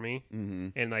before me. Mm-hmm.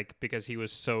 And like because he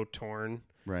was so torn,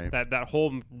 Right. that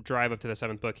whole drive up to the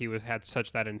 7th book, he had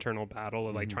such that internal battle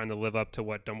of like Mhm. trying to live up to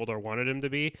what Dumbledore wanted him to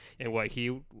be and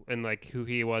like who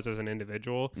he was as an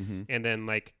individual, Mm-hmm. and then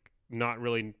like not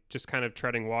really just kind of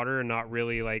treading water and not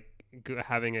really like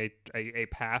having a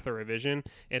path or a vision,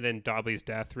 and then Dobby's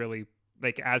death really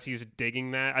like as he's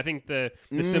digging that. I think the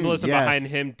symbolism yes. behind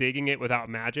him digging it without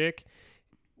magic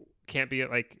can't be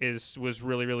like was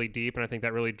really really deep, and I think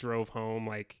that really drove home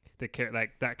like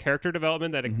that character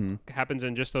development that Mhm. happens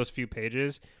in just those few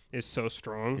pages is so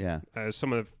strong. Yeah.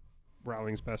 Some of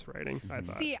Rowling's best writing, I thought.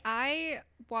 See, I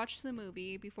watched the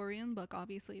movie before reading the book,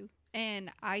 obviously,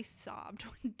 and I sobbed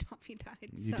when Dobby died.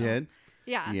 You so, did?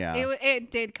 Yeah. Yeah.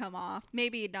 It did come off.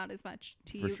 Maybe not as much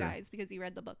to For you sure. guys because you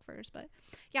read the book first. But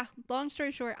yeah, long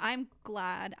story short, I'm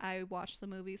glad I watched the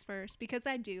movies first because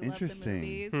I do love the Interesting.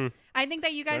 movies. Hmm. I think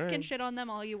that you guys can Alright. shit on them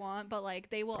all you want, but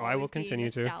like they will I always will be continue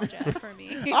to. nostalgia for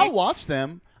me. I'll watch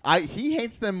them. He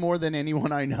hates them more than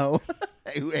anyone I know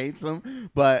who hates them.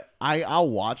 But I'll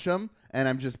watch them, and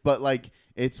I'm just. But like,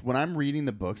 it's when I'm reading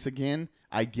the books again,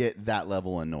 I get that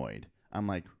level annoyed. I'm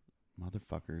like,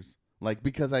 motherfuckers, like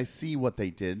because I see what they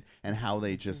did and how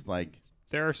they just like.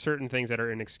 There are certain things that are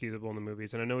inexcusable in the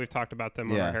movies, and I know we've talked about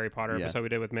them on Yeah. our Harry Potter Yeah. episode we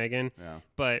did with Megan. Yeah.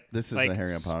 But This is like, the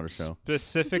Harry Potter show.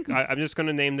 Specific. I'm just going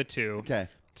to name the 2. Okay.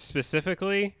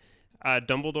 Specifically,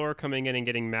 Dumbledore coming in and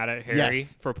getting mad at Harry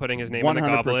Yes. for putting his name on the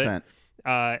goblet.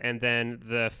 100%. And then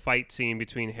the fight scene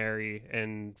between Harry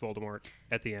and Voldemort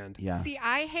at the end. Yeah. See,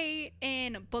 I hate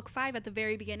in book 5 at the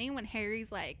very beginning when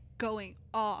Harry's like going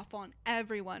off on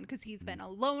everyone because he's been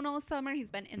alone all summer.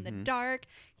 He's been in the dark.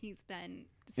 He's been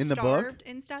In the book? starved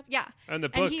and stuff. Yeah. In the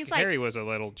And book, he's like- Harry was a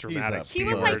little dramatic. He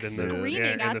was Lord like in the- screaming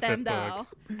in the at them 5th book.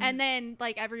 though. And then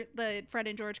like the Fred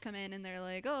and George come in and they're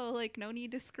like, "Oh, like no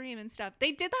need to scream and stuff."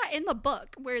 They did that in the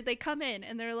book where they come in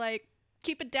and they're like,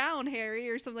 keep it down, Harry,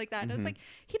 or something like that. And I was Mhm. like,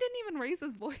 he didn't even raise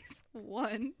his voice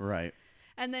once. Right.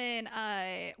 And then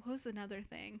what was another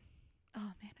thing? Oh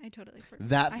man, I totally forgot.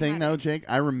 That I thing had though, it. Jake,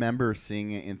 I remember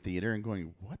seeing it in theater and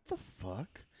going, "What the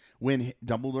fuck?" When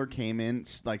Dumbledore came in,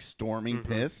 like storming, Mhm.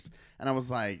 pissed, and I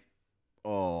was like,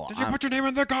 "Oh, Did you put your name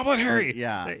in the goblet, Harry?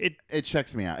 Yeah, It it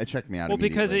checks me out. It checked me out. well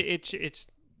because immediately. it's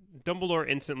Dumbledore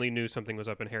instantly knew something was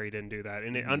up and Harry didn't do that,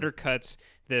 and it Mhm. undercuts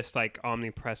this like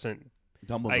omnipresent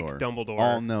Dumbledore, like Dumbledore.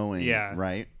 all knowing. Yeah.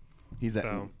 right. He's at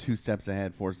So. 2 steps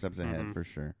ahead, 4 steps ahead Mhm. for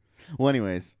sure. Well,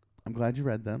 anyways, I'm glad you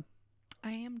read them.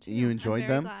 I am too. You enjoyed I'm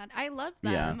very them? Glad. I love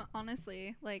them. Yeah.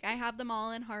 Honestly, like I have them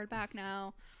all in hardback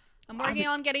now. I'm I working mean-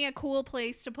 on getting a cool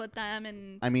place to put them.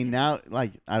 And I mean, now,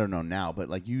 like, I don't know now, but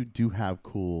like, you do have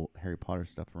cool Harry Potter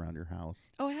stuff around your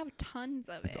house. oh, I have tons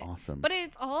of It's it. awesome. But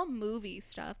it's all movie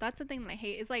stuff. That's the thing that I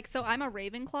hate. Is like, so I'm a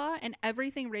Ravenclaw, and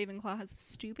everything Ravenclaw has a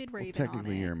stupid Well, raven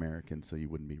technically, on it. you're American, so you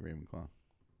wouldn't be Ravenclaw.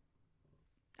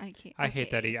 I can't. I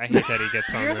hate that okay. he gets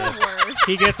on You're the this. worst.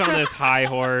 He gets on this high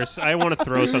horse. I want to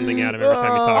throw something at him every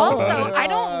time he talks Also, about it. I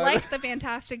don't like the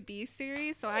Fantastic Beasts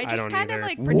series, so I just don't kind of either.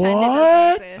 like pretend What? it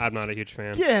doesn't exist. I'm not a huge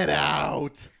fan. Get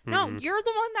out! No, Mhm. you're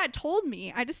the one that told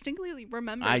me. I distinctly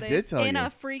remember I this did tell in you. a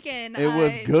freaking It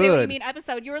was Say What good. You Mean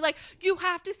episode. You were like, you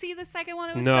have to see the second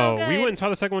one. It was No, so good. we went and saw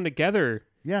the second one together,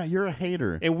 Yeah, you're a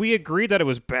hater. and we agreed that it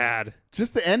was bad.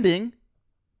 Just the ending.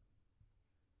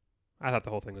 I thought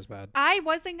the whole thing was bad. I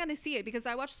wasn't going to see it because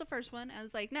I watched the first one. I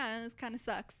was like, nah, this kind of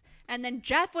sucks. And then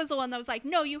Jeff was the one that was like,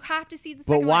 no, you have to see the But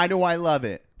second why one. do I love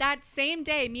it? That same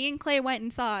day, me and Clay went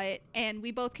and saw it, and we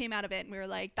both came out of it, and we were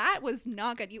like, that was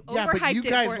not good. You Yeah, overhyped but you it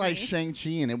guys for like me. Shang-Chi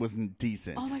and it wasn't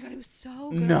decent. Oh my God, it was so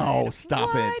good. No,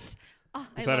 stop What? it. Oh,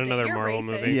 I Is that loved it. another You're Marvel racist.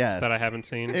 movie Yes. that I haven't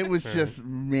seen? It was All just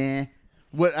meh.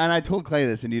 What? And I told Clay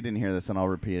this, and you didn't hear this, and I'll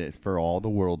repeat it for all the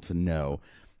world to know.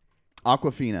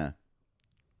 Aquafina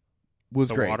was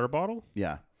the great. water bottle.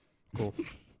 Yeah, Cool.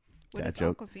 What Dad is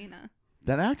joke. Aquafina?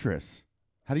 that actress.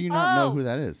 How do you not know Oh. who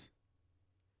that is?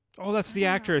 Oh, that's the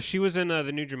Ah. actress. She was in the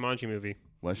new Jumanji movie.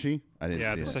 Was she? I didn't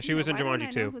Yeah, see so it. she was in Why don't Jumanji I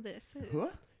know too. who this is?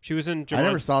 What? She was in Jumanji. I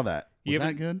never saw that. You Was that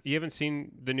haven't- good? You haven't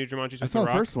seen the new Jumanji? I with saw The the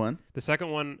Rock? first one. The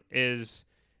second one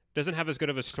doesn't have as good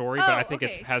of a story, but Oh, I think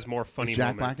okay. it has more funny Is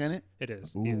Jack moments. Black in it? It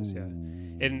is. He is, yeah.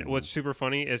 Ooh. And what's super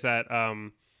funny is that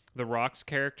the Rock's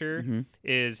character Mhm.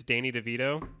 is Danny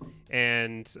DeVito,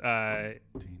 and Danny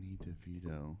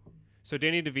DeVito. so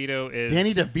Danny DeVito is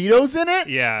Danny DeVito's in it?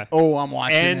 yeah, Oh, I'm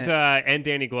watching it. and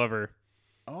Danny Glover,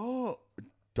 Oh,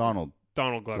 Donald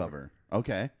Donald Glover. Glover.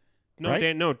 Okay. No, Right?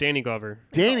 Danny Glover.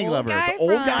 Danny old Glover. guy The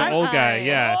old from- guy? The old guy,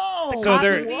 yeah. Oh, So cop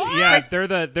they're movie? yeah, What?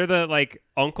 they're the like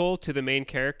uncle to the main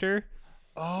character.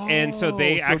 Oh, And so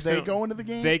they they accident- go into the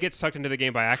game? They get sucked into the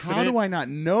game by accident. How do I not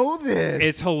know this?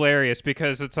 It's hilarious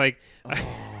because it's like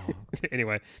Oh.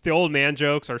 anyway, the old man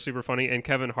jokes are super funny, and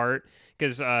Kevin Hart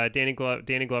because Danny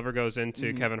Glover goes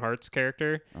into Mhm. Kevin Hart's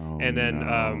character, Oh, and then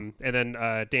no.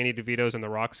 Danny DeVito's in the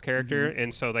Rock's character, Mm-hmm.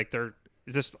 and so like they're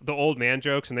just the old man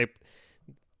jokes, and they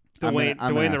I'm gonna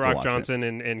Dwayne have the to Rock watch it. Johnson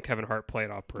and Kevin Hart play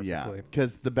it off perfectly. Yeah,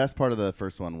 because the best part of the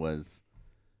first one was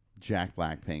Jack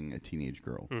Black paying a teenage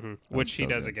girl. hmm That Which was he so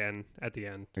does good. again at the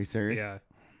end. Are you serious? Yeah,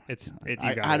 it's it. I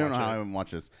You gotta don't know watch how I it. would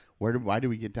watch this. Why do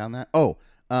we get down that? Oh,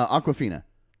 Aquafina.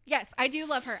 Yes, I do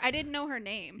love her. I didn't know her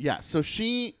name. Yeah, so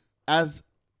she, as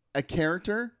a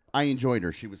character, I enjoyed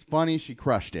her. She was funny. She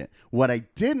crushed it. What I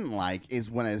didn't like is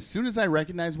when, as soon as I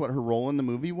recognized what her role in the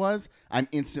movie was, I'm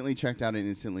instantly checked out and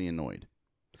instantly annoyed.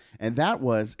 And that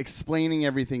was explaining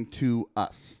everything to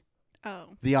us,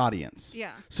 Oh, the audience.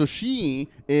 yeah. So she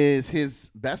is his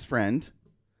best friend,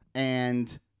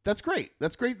 and that's great.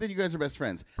 That's great that you guys are best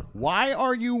friends. Why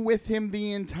are you with him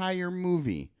the entire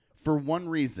movie? For one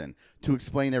reason, to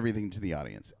explain everything to the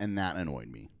audience, and that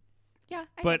annoyed me. Yeah,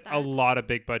 I But get a that. lot of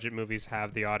big budget movies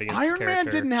have the audience. Iron Man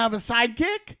character. didn't have a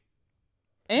sidekick.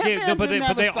 Ant-Man Yeah, no, but didn't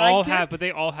have a they all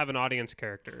sidekick. have an audience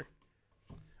character.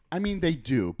 I mean, they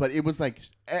do, but it was like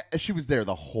she was there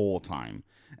the whole time,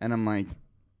 and I'm like,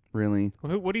 really?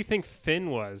 What do you think Finn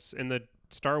was in the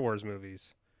Star Wars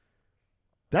movies?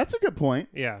 That's a good point.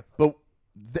 Yeah, But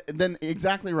then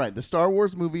exactly right. The Star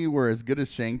Wars movie were as good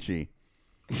as Shang-Chi.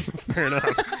 fair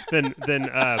enough. then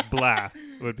blah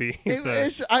would be.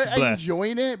 I blah.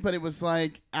 enjoyed it, but it was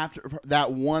like after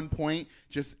that one point,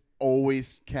 just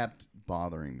always kept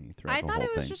bothering me throughout I the thought whole it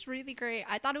was thing. just really great.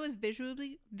 I thought it was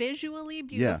visually Yeah,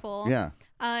 beautiful. yeah.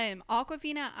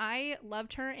 Aquafina, I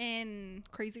loved her in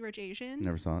Crazy Rich Asians.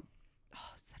 Never saw it. Oh,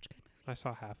 such a good movie. I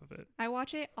saw half of it. I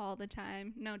watch it all the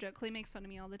time. No joke. Clay makes fun of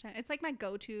me all the time. It's like my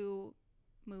go-to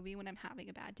movie when I'm having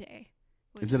a bad day.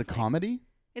 Is it a like- comedy?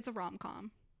 It's a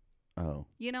rom-com. Oh.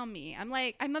 You know me.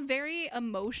 I'm a very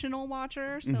emotional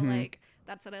watcher, so Mhm. like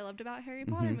that's what I loved about Harry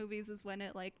Potter Mhm. movies is when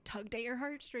it like tugged at your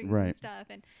heartstrings Right. and stuff.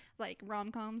 And like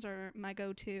rom-coms are my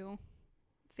go-to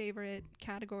favorite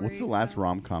category. What's the last so.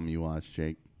 rom-com you watched,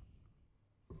 Jake?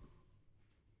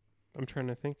 I'm trying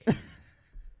to think.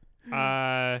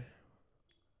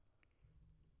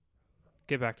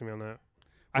 Get back to me on that.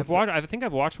 I think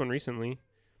I've watched one recently.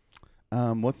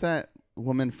 What's that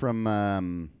woman from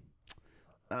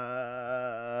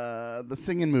the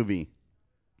singing movie?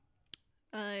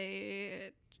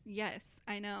 Yes,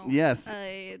 I know. Yes.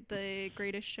 The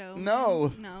Greatest Show.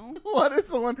 No. No. What is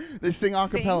the one they sing a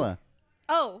cappella?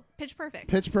 Oh, Pitch Perfect.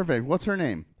 Pitch Perfect. What's her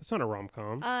name? It's not a rom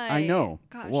com. I know.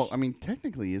 Gosh. Well, I mean,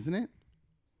 technically, isn't it?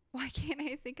 Why can't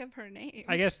I think of her name?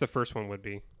 I guess the first one would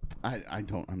be.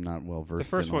 I'm not well The versed.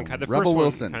 first in one, all the that. first Rebel one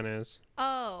Wilson. kind of is.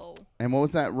 Oh, And what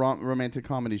was that romantic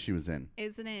comedy she was in?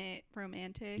 isn't it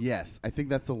romantic? Yes, I think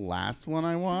that's the last one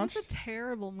I watched. It's a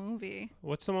terrible movie.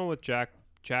 What's the one with Jack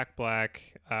Black?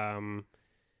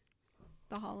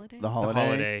 The Holiday. The Holiday.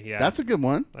 Holiday, yeah. That's a good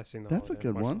one. I've seen the That's a Holiday.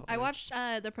 good Watched one. The I Holiday.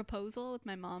 watched The Proposal with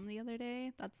my mom the other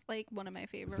day. That's like one of my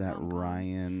favorite. Is that rom-coms.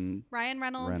 Ryan? Ryan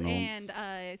Reynolds, Reynolds.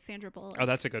 and Sandra Bullock. Oh,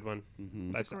 that's a good one.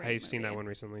 Mhm. It's a great I've seen that movie. one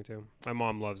recently too. My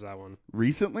mom loves that one.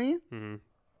 Recently? Hmm.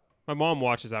 My mom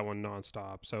watches that one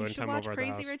nonstop. So you should anytime watch over at the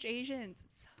Crazy house. Rich Asians.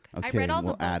 It's so good. Okay, I read all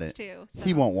we'll the add books it. too. So.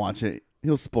 He won't watch it.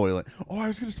 He'll spoil it. Oh, I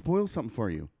was gonna spoil something for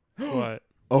you. What?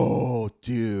 Oh,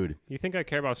 dude. You think I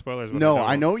care about spoilers? But No, don't.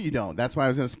 I know you don't. That's why I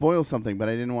was gonna spoil something, but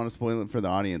I didn't want to spoil it for the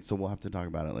audience, so we'll have to talk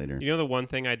about it later. You know the one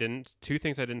thing I didn't, two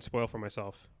things I didn't spoil for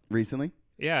myself. Recently?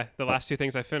 Yeah, the last two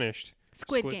things I finished.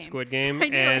 Squid Game. Squid Game, I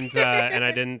knew it. and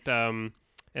I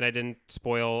didn't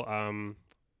spoil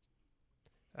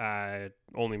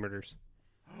Only Murders.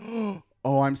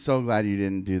 Oh, I'm so glad you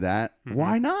didn't do that. Mhm.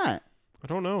 Why not? I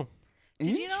don't know.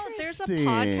 Did you know there's a Interesting.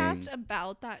 podcast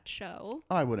about that show?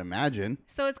 I would imagine.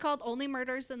 So it's called Only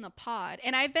Murders in the Pod.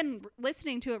 And I've been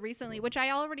listening to it recently, which I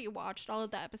already watched all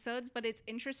of the episodes, but it's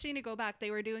interesting to go back.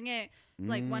 They were doing it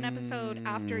like one episode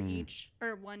after each,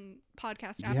 or one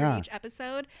podcast after Yeah. each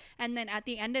episode. And then at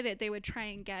the end of it, they would try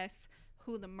and guess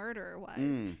who the murderer was.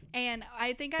 Mm. And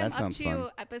I think I'm That up sounds to fun.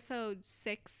 episode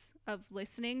 6 of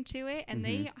listening to it, and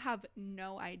Mm-hmm. they have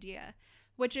no idea,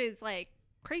 which is like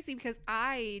crazy because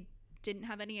I didn't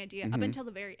have any idea up Mhm. until the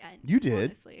very end. You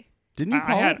did? Honestly. Didn't you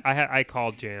call it? I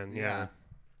called Jan. Yeah.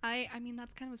 I mean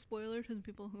that's kind of a spoiler to the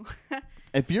people who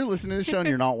If you're listening to the show and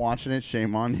you're not watching it,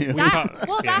 shame on you. that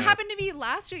well Yeah. that happened to me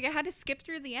last week. I had to skip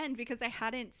through the end because I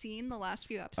hadn't seen the last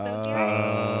few episodes yet.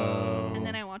 Oh. And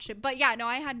then I watched it. But yeah, no,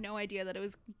 I had no idea that it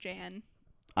was Jan.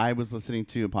 I was listening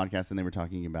to a podcast and they were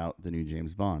talking about the new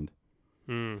James Bond.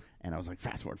 Hmm. And I was like,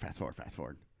 fast forward, fast forward, fast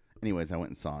forward. Anyways, I went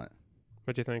and saw it.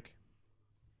 What'd you think?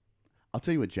 I'll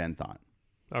tell you what Jen thought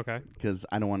Okay. because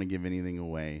I don't want to give anything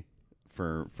away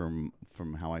from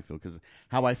how I feel. Because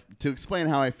to explain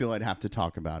how I feel, I'd have to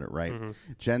talk about it, right? Mhm.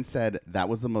 Jen said that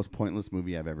was the most pointless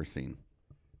movie I've ever seen.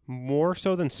 More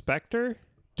so than Spectre?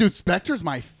 Dude, Spectre's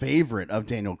my favorite of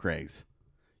Daniel Craig's.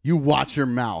 You watch your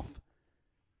mouth.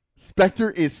 Spectre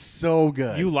is so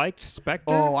good. You liked Spectre?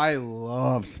 Oh, I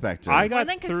love Spectre. I More got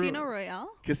than through. Casino Royale.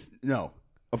 No,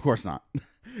 of course not.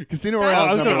 Casino That Royale.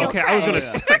 I was is gonna. number Daniel Okay, I was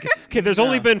gonna. Craig. Say, okay, there's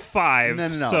only No. been 5. No.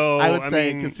 So I would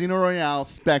say mean, Casino Royale,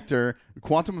 Spectre,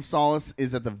 Quantum of Solace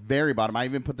is at the very bottom. I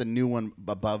even put the new one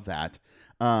above that.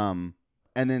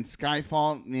 And then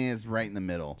Skyfall is right in the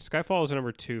middle. Skyfall is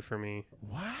number 2 for me.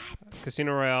 What?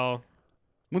 Casino Royale.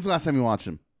 When's the last time you watched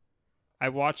them? I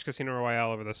watched Casino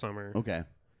Royale over the summer. Okay.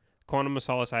 Quantum of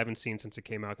Solace I haven't seen since it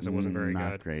came out because it wasn't very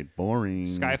Not good. great. Boring.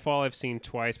 Skyfall I've seen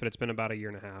twice, but it's been about a year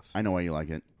and a half. I know why you like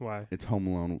it. Why? It's Home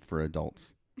Alone for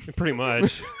adults. Pretty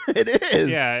much. It is.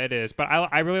 Yeah, it is. But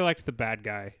I really liked the bad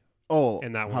guy. Oh,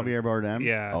 In that one. Javier Bardem.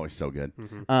 Yeah. Oh, he's so good.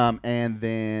 Mhm. And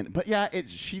then, but yeah,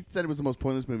 she said it was the most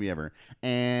pointless movie ever,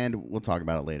 and we'll talk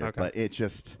about it later. Okay. But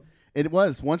it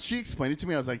was. Once she explained it to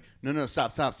me, I was like, no,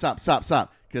 stop,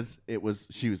 because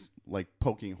she was like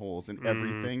poking holes in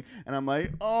everything, and I'm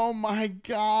like, oh my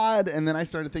god. And then I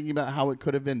started thinking about how it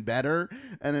could have been better,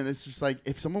 and then it's just like,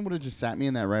 if someone would have just sat me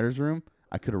in that writer's room,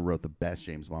 I could have wrote the best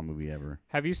James Bond movie ever.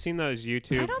 Have you seen those I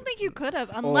YouTube? don't think you could have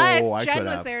unless I Jen could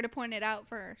was have. there to point it out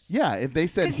first. Yeah, if they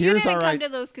said, Because you here's didn't all come right. to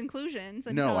those conclusions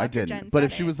until No, I after didn't. Jen But said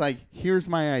if she it. was like, here's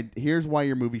why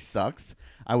your movie sucks,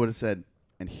 I would have said,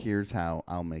 and here's how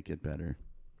I'll make it better.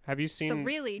 Have you seen? So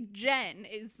really, Jen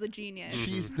is the genius.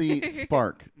 She's the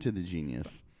spark to the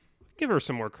genius. Give her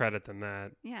some more credit than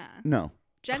that. Yeah. No.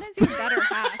 Jen is your better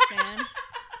half, man.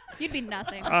 You'd be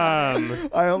nothing without her.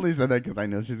 I only said that because I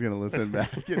know she's going to listen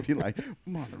back and be like,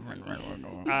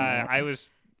 I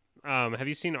Have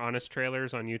you seen honest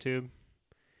trailers on YouTube?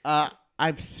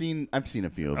 I've seen a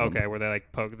few of them. Okay, where they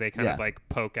like poke, they kind Yeah. of like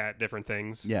poke at different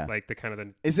things. Yeah. Like the kind of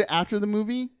the Is it after the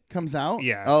movie comes out?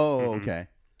 Yeah. Oh, Mhm. okay.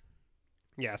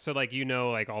 yeah. So like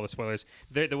like all the spoilers.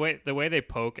 The way they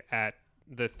poke at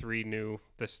the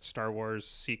Star Wars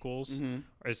sequels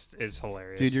is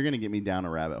hilarious. Dude, you're gonna get me down a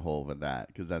rabbit hole with that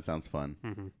because that sounds fun.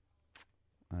 hmm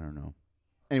I don't know.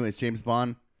 Anyways, James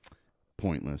Bond,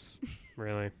 pointless.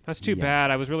 Really, that's too Yeah.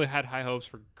 bad. I was really had high hopes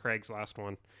for Craig's last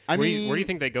one. I where mean, do you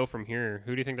think they go from here?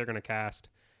 Who do you think they're gonna cast?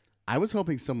 I was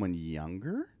hoping someone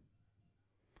younger,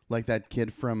 like that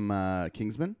kid from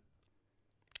Kingsman,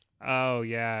 Oh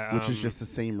yeah, which is just the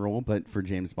same role but for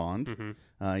James Bond.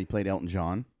 mhm. He played Elton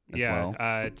John as yeah.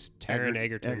 well. It's Taron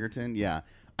Egerton. Egerton, yeah.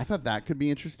 I thought that could be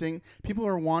interesting. People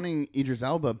are wanting Idris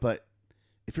Elba, but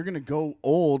if you're gonna go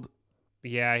old,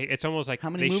 Yeah, it's almost like how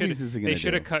many they movies should is it gonna they do?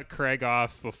 should have cut Craig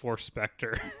off before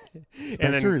Spectre,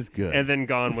 Spectre is good. and then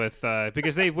gone with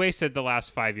because they wasted the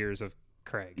last 5 years of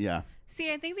Craig. Yeah.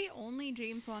 See, I think the only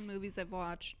James Bond movies I've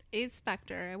watched is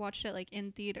Spectre. I watched it like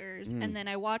in theaters, and then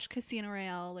I watched Casino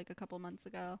Royale like a couple months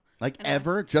ago. Like And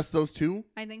ever? Just those two?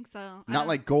 I think so. I Not don't-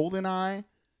 like GoldenEye?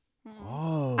 Mm.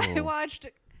 Oh. I watched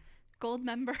Gold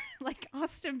Member like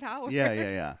Austin Powers.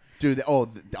 Yeah. Dude,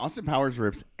 Austin Powers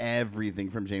rips everything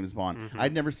from James Bond. Mhm.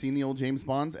 I'd never seen the old James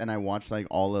Bonds, and I watched like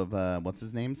all of what's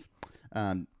his name's,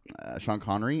 Sean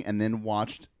Connery, and then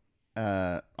watched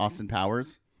Austin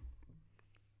Powers.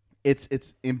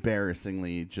 It's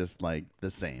embarrassingly just like the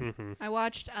same. hmm I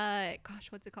watched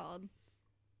what's it called?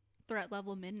 Threat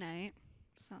Level Midnight.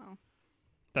 So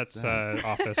That's that?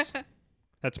 Office.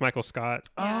 That's Michael Scott.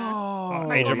 Yeah. Oh,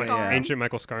 Michael Ancient, Scarn. Ancient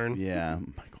Michael Scarn. Yeah,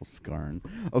 Michael Scarn.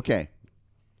 Okay,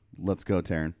 let's go,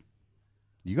 Taryn.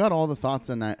 You got all the thoughts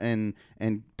and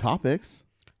topics.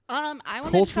 I want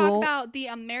to Cultural- talk about the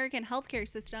American healthcare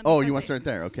system. Oh, you because wanna it start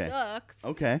there? Okay. Sucks.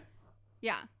 Okay,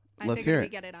 Yeah. I Let's figured hear we'd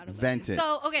it. get it out of the Vent way. it.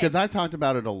 So okay. because I've talked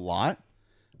about it a lot.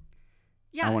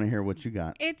 Yeah. I want to hear what you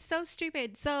got. It's so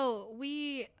stupid. So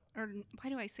why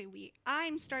do I say we?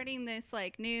 I'm starting this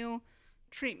like new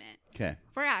treatment Okay,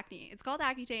 for acne. It's called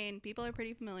Accutane. People are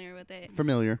pretty familiar with it.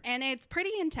 familiar, And it's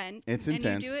pretty intense. It's And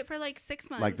intense. you do it for like 6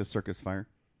 months. like the circus fire.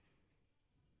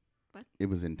 What? It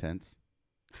was intense.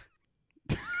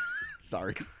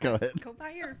 Sorry, go ahead. Go buy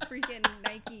your freaking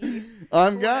Nike.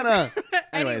 I'm gonna.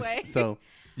 Anyways, Anyway. so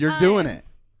you're doing it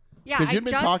Yeah, because I you've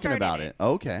been just talking started about it.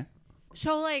 Okay,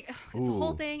 So like it's a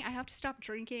whole Ooh. thing. I have to stop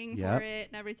drinking Yep. for it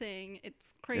and everything.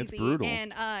 It's crazy. brutal.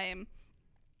 And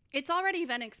it's already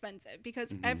been expensive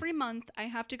because Mhm. every month I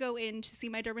have to go in to see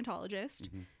my dermatologist,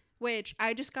 Mhm. which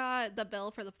I just got the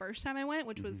bill for the first time I went,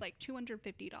 which was Mhm. like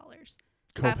 $250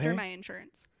 Copay? after my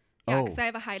insurance. Yeah, Oh, because I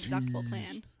have a high deductible jeez.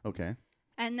 plan. Okay.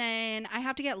 And then I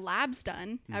have to get labs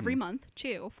done every Mhm. month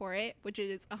too for it, which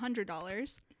is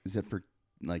 $100. Is it for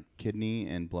like kidney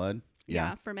and blood?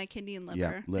 Yeah, for my kidney and liver.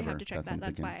 Yeah, They liver. have to check That's what I'm that.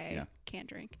 That's thinking. why I Yeah. can't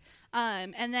drink.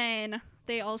 And then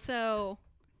they also,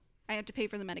 I have to pay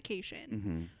for the medication,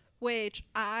 Mm-hmm. which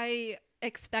I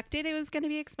expected it was going to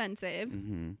be expensive.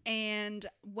 Mm-hmm. And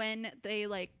when they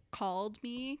like called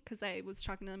me, because I was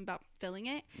talking to them about filling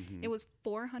it, Mm-hmm. it was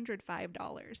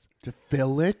 $405 To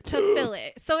fill it. to fill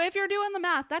it. So if you're doing the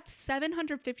math, that's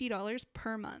 $750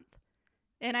 per month.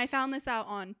 And I found this out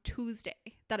on Tuesday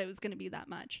that it was going to be that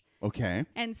much. Okay.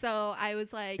 And so I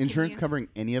was like, can Insurance you- covering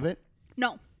any of it?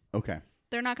 No, Okay.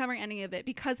 they're not covering any of it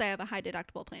because I have a high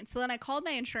deductible plan. So then I called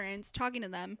my insurance, talking to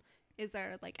them. Is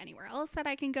there like anywhere else that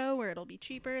I can go where it'll be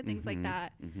cheaper? Things like Mhm.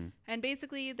 that. Mm-hmm. And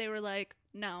basically they were like,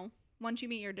 no, once you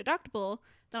meet your deductible,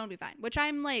 then it'll be fine. Which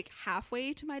I'm like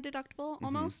halfway to my deductible Mm-hmm.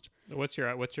 almost. What's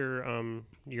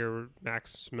your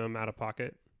maximum out of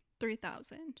pocket?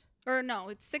 3,000. Or no,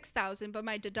 it's 6,000, but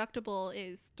my deductible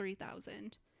is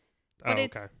 3,000. Oh, But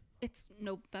okay, it's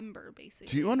November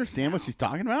basically. Do you understand what now. she's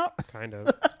talking about? kind of.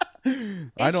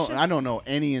 I don't just- know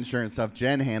any insurance stuff.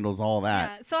 Jen handles all that.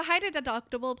 Yeah, so a high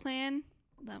deductible plan,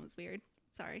 that was weird.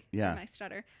 Sorry. Yeah. My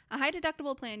stutter. A high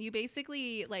deductible plan, you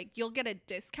basically like you'll get a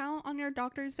discount on your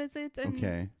doctor's visits and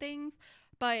Okay. things,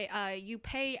 but you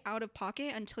pay out of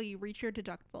pocket until you reach your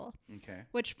deductible, Okay.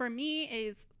 which for me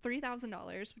is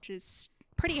 $3,000, which is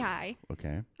pretty high.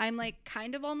 Okay. I'm like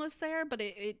kind of almost there, but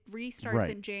it restarts Right.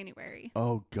 in January.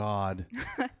 Oh God.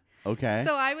 Okay.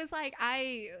 So I was like,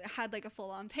 I had like a full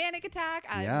on panic attack.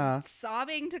 I'm Yeah.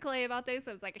 sobbing to Clay about this.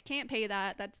 I was like, I can't pay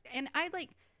that. And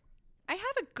I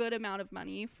have a good amount of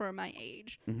money for my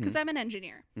age because I'm an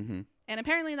engineer. mm-hmm. And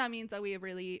apparently that means that we have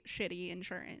really shitty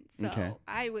insurance. So Okay.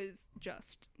 I was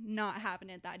just not having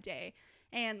it that day.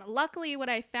 And luckily what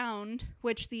I found,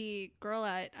 which the girl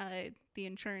at the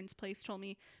insurance place told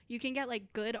me, you can get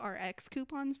like good RX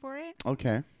coupons for it.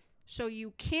 Okay. So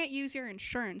you can't use your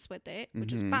insurance with it,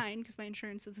 which is fine because my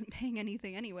insurance isn't paying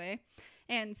anything anyway.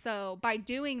 And so by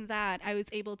doing that, I was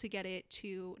able to get it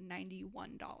to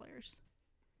 $91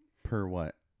 Per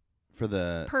what? For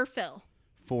per fill.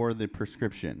 For the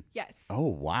prescription. Yes. Oh,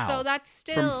 wow. So that's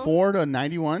still From 4 to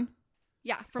 91?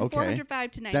 yeah, from Okay.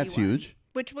 405 to 91. That's huge.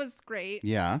 Which was great.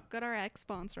 Yeah. GoodRx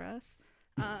sponsor us.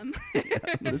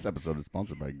 This episode is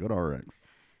sponsored by GoodRx.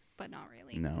 But not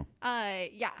really. No.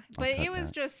 Yeah. But cut it was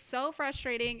that. just so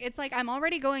frustrating. It's like I'm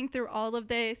already going through all of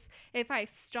this. If I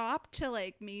stop to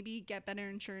like maybe get better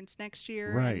insurance next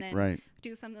year Right, and then right.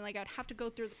 do something, like I'd have to go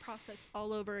through the process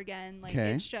all over again. Like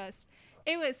 'Kay. it's just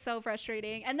it was so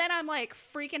frustrating. And then I'm like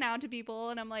freaking out to people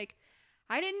and I'm like,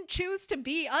 I didn't choose to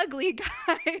be ugly,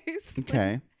 guys.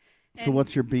 Okay. So and-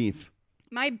 what's your beef?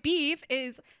 My beef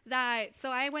is that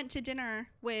so I went to dinner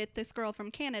with this girl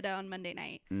from Canada on Monday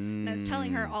night. And I was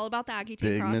telling her all about the Accutane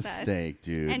Big process. mistake,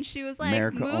 dude. And she was like,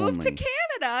 America move to only.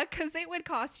 Canada because it would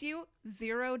cost you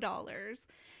 $0.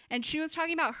 And she was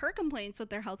talking about her complaints with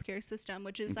their healthcare system,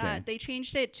 which is Okay. that they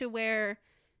changed it to where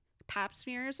pap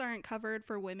smears aren't covered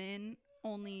for women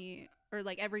only, or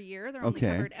like every year. They're only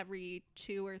Okay. covered every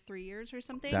 2 or 3 years or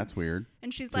something. That's weird.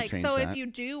 And she's to like, change so if that. you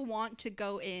do want to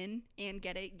go in and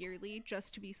get it yearly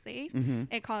just to be safe, Mm-hmm.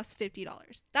 it costs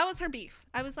 $50. That was her beef.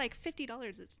 I was like,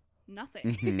 $50 is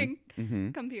nothing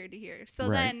Mm-hmm. compared to here. So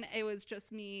Right. then it was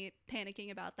just me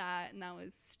panicking about that, and that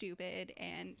was stupid.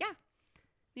 And yeah,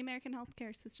 the American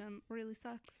healthcare system really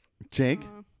sucks. Jake,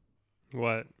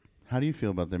 What? how do you feel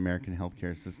about the American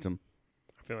healthcare system?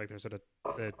 I feel like there's an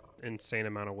insane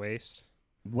amount of waste.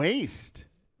 Waste.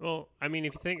 Well, I mean,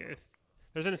 if you think if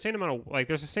there's an insane amount of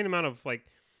there's an insane amount of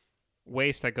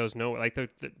waste that goes nowhere. Like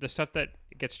the stuff that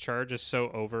gets charged is so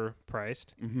overpriced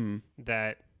Mm-hmm.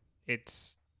 that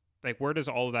it's like, where does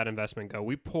all of that investment go?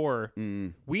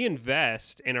 Mm. We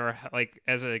invest in our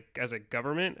as a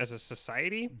government, as a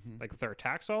society, Mm-hmm. like with our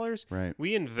tax dollars, Right.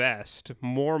 we invest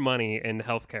more money in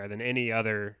healthcare than any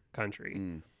other country.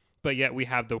 Mm. But yet we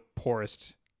have the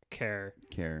poorest care.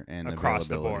 Care and Across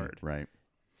the availability. board. Right.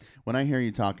 When I hear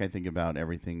you talk, I think about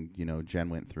everything, Jen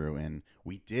went through, and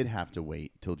we did have to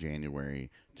wait till January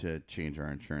to change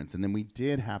our insurance. And then we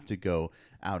did have to go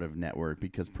out of network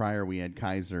because prior we had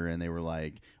Kaiser, and they were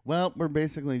like, well, we're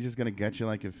basically just going to gut you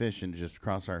like a fish and just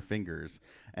cross our fingers.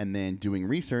 And then doing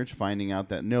research, finding out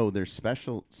that no, they're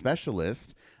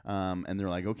specialists. And they're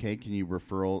like, okay, can you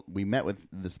referral? We met with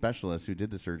the specialist who did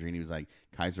the surgery, and he was like,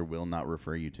 Kaiser will not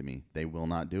refer you to me. They will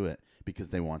not do it because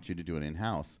they want you to do it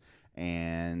in-house.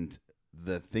 And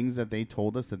the things that they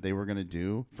told us that they were going to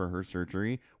do for her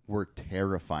surgery were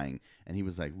terrifying. And he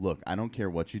was like, look, I don't care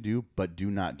what you do, but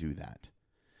do not do that.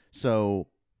 So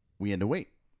we had to wait,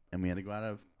 and we had to go out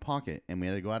of pocket, and we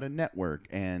had to go out of network.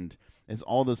 And it's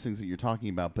all those things that you're talking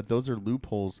about. But those are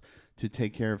loopholes to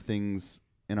take care of things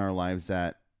in our lives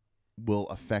that will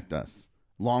affect us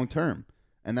long term.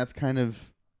 And that's kind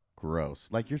of gross.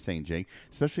 Like you're saying, Jake,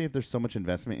 especially if there's so much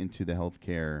investment into the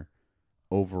healthcare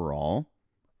overall,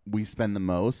 we spend the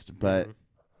most, but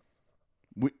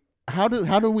how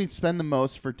do we spend the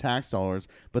most for tax dollars,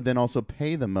 but then also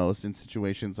pay the most in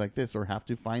situations like this, or have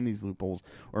to find these loopholes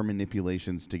or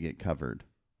manipulations to get covered?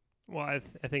 Well,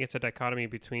 I think it's a dichotomy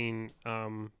between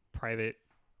private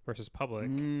versus public. I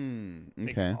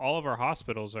think Okay. all of our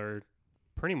hospitals are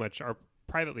pretty much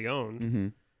privately owned Mm-hmm.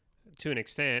 to an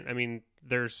extent. I mean,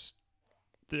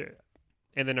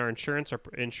 and then our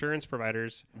insurance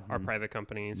providers are private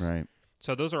companies. Right.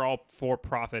 So those are all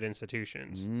for-profit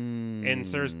institutions, and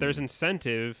so there's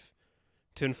incentive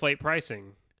to inflate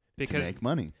pricing to because make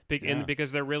money. and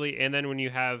because they're really, and then when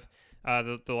you have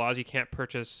the laws, you can't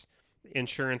purchase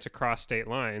insurance across state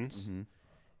lines. Mm-hmm.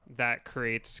 That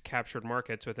creates captured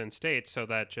markets within states, so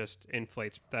that just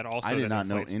inflates. That also I did then not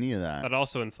know inflates- any of that. That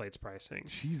also inflates pricing.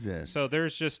 Jesus. So there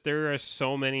are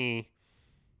so many.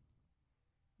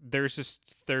 There's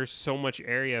so much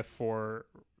area for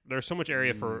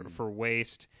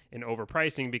waste and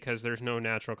overpricing because there's no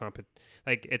natural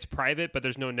like it's private, but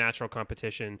there's no natural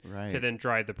competition Right. to then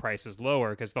drive the prices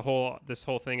lower. Because this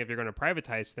whole thing, if you're going to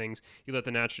privatize things, you let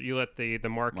the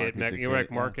market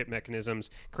dictate, market mechanisms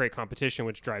create competition,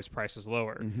 which drives prices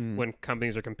lower. Mm-hmm. When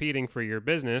companies are competing for your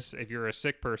business, if you're a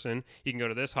sick person, you can go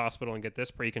to this hospital and get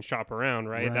this, you can shop around,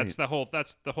 right? That's the whole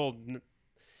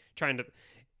trying to.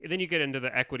 Then you get into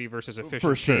the equity versus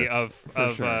efficiency of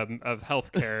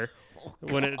healthcare.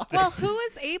 Well, who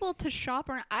is able to shop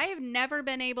around? I have never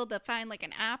been able to find like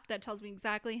an app that tells me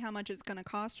exactly how much it's going to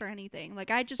cost or anything. Like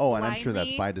I just and I'm sure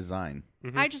that's by design.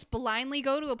 I just blindly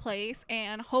go to a place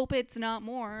and hope it's not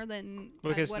more than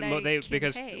because what I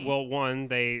can pay.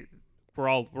 we're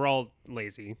all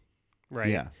lazy. right?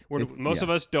 Yeah. Most of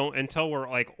us don't until we're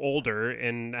like older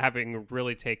and having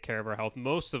really take care of our health.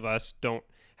 Most of us don't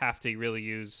have to really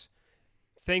use.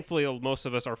 Thankfully, most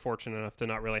of us are fortunate enough to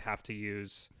not really have to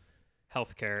use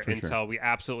healthcare For until sure. we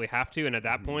absolutely have to. And at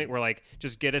that point, we're like,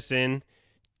 just get us in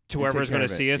to And whoever's take care going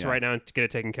to of see it, us yeah. right now and get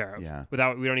it taken care of. Yeah. We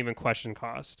don't even question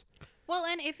cost. Well,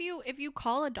 and if you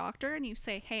call a doctor and you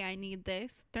say, "Hey, I need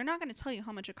this," they're not going to tell you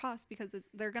how much it costs because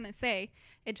they're going to say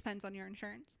it depends on your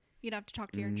insurance. You'd have to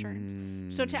talk to your insurance.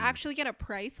 So to actually get a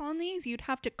price on these, you'd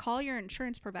have to call your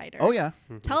insurance provider. Oh yeah.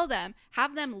 Tell them,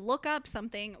 have them look up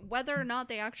something. Whether or not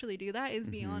they actually do that is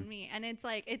beyond me. And it's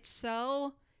like, it's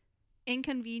so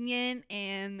inconvenient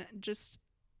and just,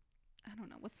 I don't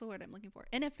know, what's the word I'm looking for?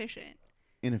 Inefficient.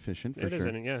 Inefficient for It sure.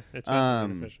 isn't, yeah. It's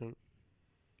definitely inefficient.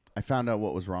 I found out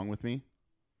what was wrong with me.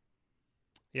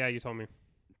 Yeah, you told me.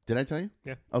 Did I tell you?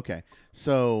 Yeah. Okay.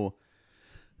 So,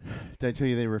 did I tell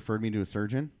you they referred me to a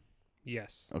surgeon?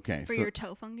 Yes. Okay. For so, your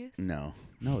toe fungus? no,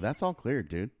 that's all cleared,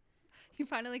 dude. You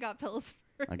finally got pills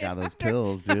for I it got those after-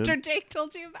 pills, dude. After Jake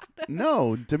told you about it.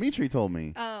 No, Dimitri told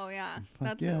me. Oh, yeah. Fuck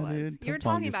That's yeah, what it was. dude. You were Toe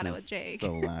talking fungus about it is with Jake.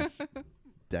 So last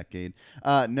decade.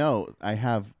 No, I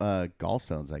have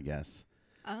gallstones, I guess.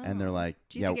 Oh. And they're like,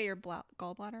 Do you yeah, have to get your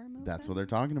gallbladder removed? that's then? what they're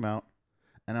talking about.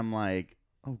 And I'm like,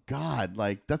 oh God,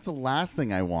 like that's the last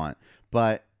thing I want.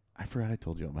 But I forgot I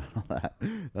told you about all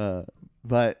that.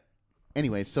 But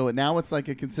anyway, so now it's like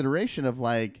a consideration of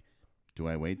like, do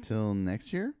I wait till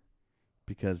next year?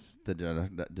 Because the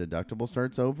deductible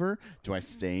starts over? Do I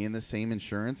stay in the same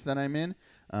insurance that I'm in?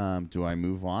 Do I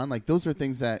move on? Like those are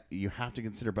things that you have to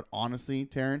consider. But honestly,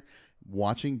 Taryn,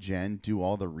 watching Jen do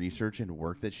all the research and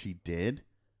work that she did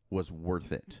was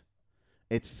worth it.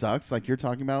 It sucks, like you're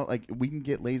talking about. Like we can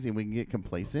get lazy and we can get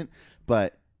complacent,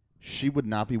 but she would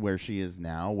not be where she is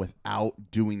now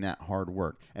without doing that hard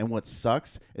work. And what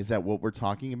sucks is that what we're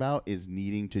talking about is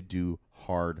needing to do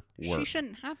hard work. She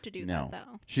shouldn't have to do No. that,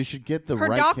 though. She should get the Her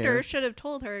right doctor care. should have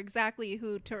told her exactly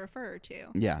who to refer to.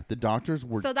 Yeah, the doctors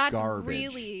were So that's garbage.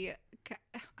 really,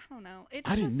 I don't know. It's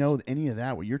I didn't just- know any of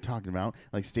that. What you're talking about,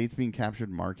 like states being captured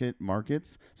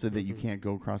markets so that you can't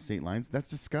go across state lines. That's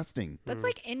disgusting. That's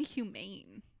like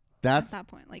inhumane That's at that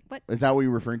point. Like, what? is that what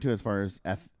you're referring to as far as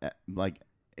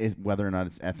whether or not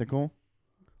it's ethical,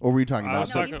 or were you talking I about was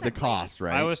talking- the cost? race.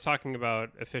 Right. I was talking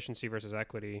about efficiency versus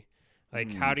equity.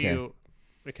 Like, how do okay. you,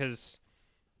 because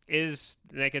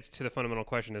that gets to the fundamental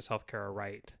question, is healthcare a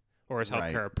right or is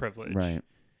Right. healthcare a privilege? Right.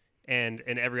 And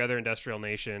in every other industrial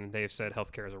nation, they've said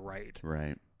healthcare is a right.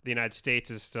 Right. The United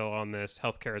States is still on this,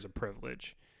 healthcare is a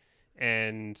privilege.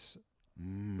 And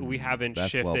we haven't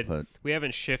That's shifted well put. we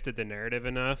haven't shifted the narrative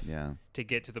enough Yeah. to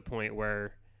get to the point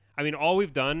where, I mean, all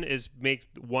we've done is make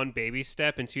one baby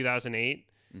step in 2008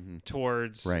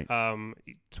 towards Right.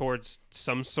 towards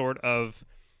some sort of,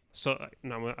 so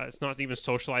no, it's not even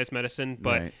socialized medicine,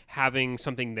 but Right. having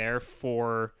something there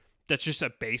for that's just a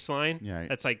baseline. Yeah.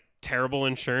 That's like terrible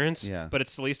insurance, Yeah. but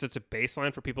it's at least it's a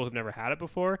baseline for people who've never had it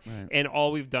before. Right. And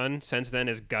all we've done since then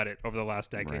is gut it over the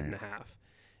last decade Right. and a half.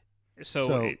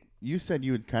 So, You said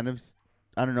you would kind of,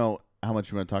 I don't know how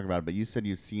much you want to talk about it, but you said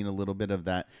you've seen a little bit of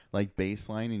that like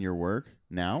baseline in your work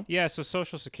now. yeah, so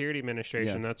Social Security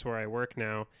Administration, that's where I work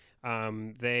now.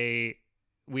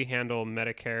 We handle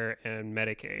Medicare and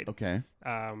Medicaid. Okay.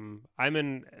 I'm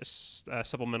in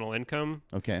supplemental income,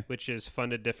 Okay. which is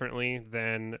funded differently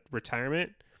than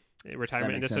retirement and makes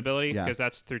sense. disability, Yeah. because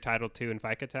that's through Title II and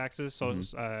FICA taxes. So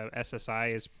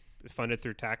SSI is funded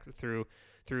through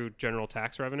general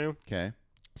tax revenue. Okay.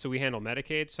 So we handle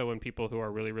Medicaid. So when people who are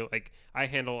really like, I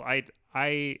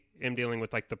am dealing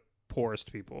with like the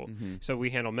poorest people. So we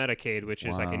handle Medicaid, which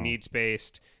is like a Wow.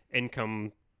 needs-based,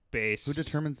 income-based. Who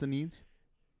determines the needs?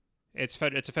 It's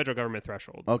a federal government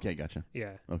threshold. Okay. Gotcha.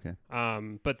 Yeah. Okay.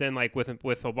 But then like with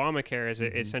Obamacare, is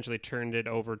it essentially turned it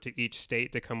over to each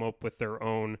state to come up with their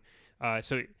own.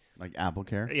 So Like Apple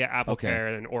Care. yeah, Apple Okay. Care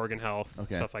and Oregon Health,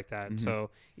 Okay. stuff like that.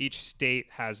 So each state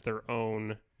has their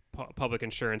own public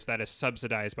insurance that is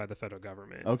subsidized by the federal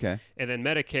government. Okay. And then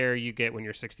Medicare you get when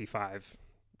you're 65.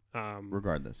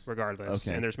 Regardless. Regardless,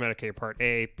 Okay. and there's Medicare Part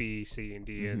A, B, C, and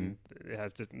D, and it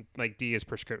has to, like D is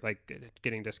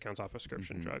getting discounts off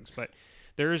prescription drugs. But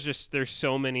there's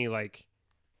so many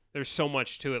there's so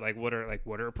much to it. Like what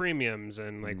are premiums,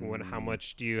 and like how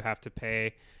much do you have to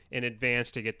pay in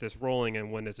advance to get this rolling,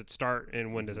 and when does it start,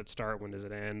 and when does it start, when does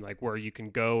it end? Like where you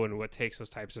can go and what takes those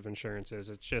types of insurances.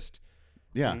 It's just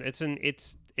Yeah. it's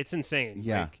insane.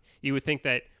 Yeah. Like, you would think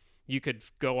that you could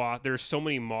go off. There's so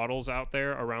many models out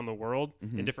there around the world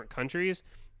in different countries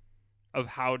of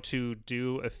how to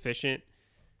do efficient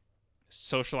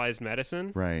socialized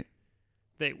medicine. Right.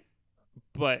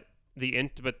 But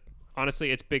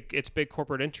honestly, it's big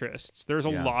corporate interests. There's a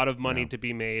lot of money to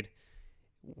be made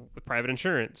with private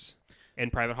insurance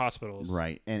and private hospitals.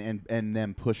 Right. And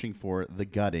them pushing for the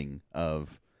gutting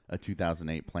of a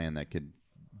 2008 plan that could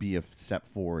be a step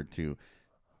forward to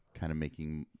kind of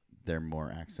making there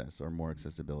more access or more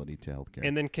accessibility to healthcare.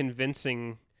 And then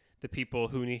convincing the people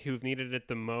who've needed it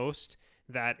the most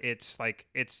that it's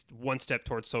one step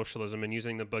towards socialism, and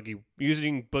using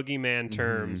boogeyman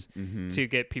terms to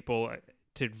get people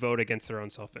to vote against their own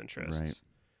self-interests. Right.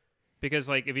 Because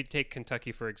like if you take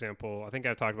Kentucky for example, I think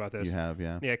I've talked about this. You have,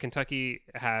 yeah. Yeah, Kentucky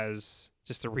has,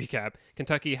 just to recap,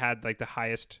 Kentucky had like the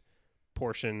highest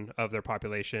portion of their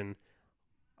population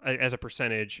as a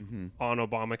percentage on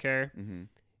Obamacare. Mm-hmm.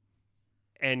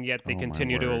 And yet they Oh,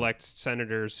 continue my to word. elect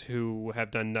senators who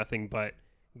have done nothing but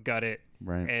gut it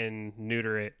Right. and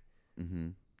neuter it Mm-hmm.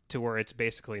 to where it's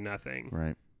basically nothing.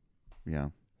 Right. Yeah.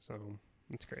 So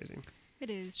it's crazy. It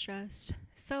is just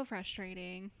so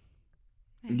frustrating.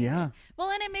 I hate Yeah. it. Well,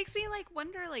 and it makes me like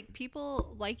wonder, like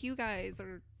people like you guys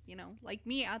or like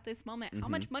me at this moment, how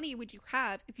much money would you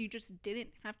have if you just didn't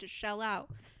have to shell out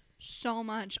so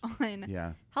much on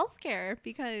Yeah. healthcare?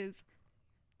 Because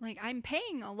like I'm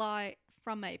paying a lot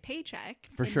from my paycheck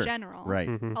For in sure. general. Right.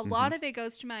 Mhm. A lot of it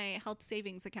goes to my health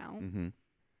savings account. Mm-hmm.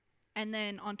 And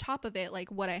then on top of it,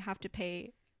 like what I have to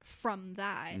pay from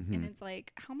that. Mhm. And it's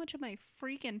like, how much of my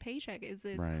freaking paycheck is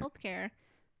this Right. healthcare?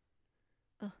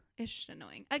 Ugh, it's just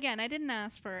annoying. Again, I didn't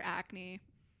ask for acne.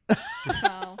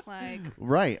 So, like,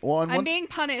 Right. Well, and I'm one being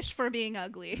punished for being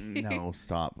ugly. no,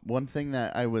 stop. One thing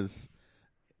that I was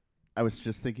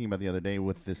just thinking about the other day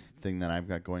with this thing that I've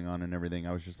got going on and everything,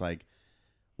 I was just like,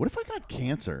 what if I got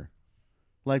cancer?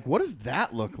 Like, what does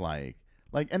that look like?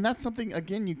 Like, and that's something,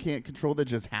 again, you can't control, that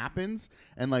just happens.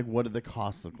 And like, what do the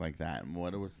costs look like that? And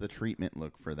what was the treatment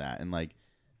look for that? And like,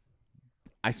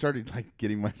 I started like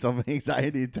getting myself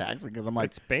anxiety attacks because I'm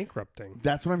like, It's bankrupting.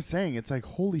 that's what I'm saying. It's like,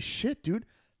 holy shit, dude.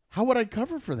 How would I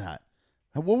cover for that?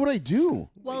 What would I do?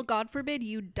 Well, God forbid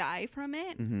you die from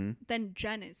it, Mm-hmm. then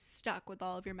Jen is stuck with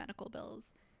all of your medical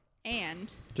bills.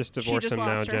 And Just she divorce just him now,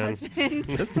 lost her Jen. husband.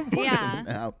 Just divorce Yeah. him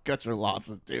now. Cut your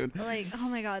losses, dude. Like, oh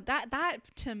my God, that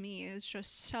to me is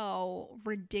just so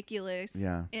ridiculous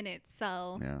Yeah. in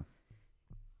itself. Yeah.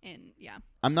 And yeah.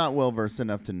 I'm not well versed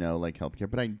enough to know like healthcare,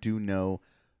 but I do know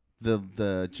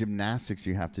the gymnastics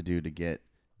you have to do to get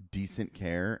decent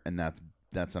care, and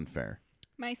that's unfair.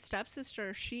 My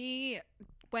stepsister,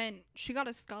 when she got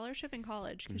a scholarship in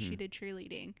college because she did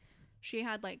cheerleading, she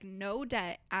had like no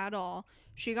debt at all.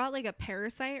 She got like a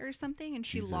parasite or something, and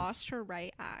she Jesus. lost her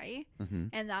right eye, Mm-hmm.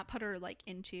 and that put her like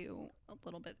into a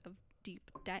little bit of deep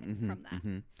debt Mm-hmm. from that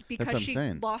Mm-hmm. because what I'm she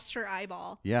saying. lost her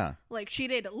eyeball. Yeah. Like she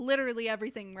did literally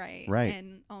everything right. Right.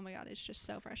 And oh my God, it's just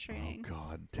so Oh frustrating.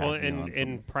 God. Well, Tag me on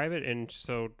in private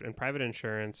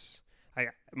insurance,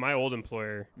 my old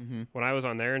employer, mm-hmm. when I was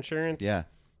on their insurance, Yeah.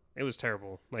 it was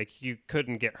terrible. Like you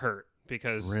couldn't get hurt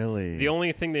because Really. the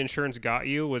only thing the insurance got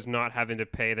you was not having to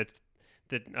pay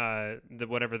the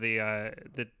whatever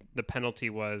the penalty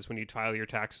was when you file your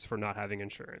taxes for not having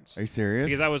insurance. Are you serious?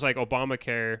 Because that was like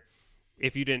Obamacare.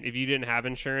 If you didn't have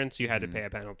insurance, you had to pay a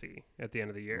penalty at the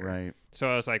end of the year. right. So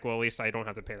I was like, well, at least I don't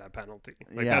have to pay that penalty.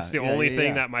 Like Yeah, that's the yeah, only yeah, thing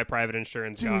yeah. that my private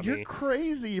insurance Dude, got you're me.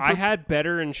 crazy. I had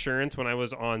better insurance when I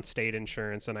was on state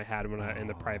insurance than I had when in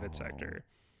the private Oh. sector.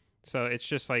 So it's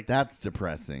just like, That's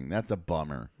depressing. That's a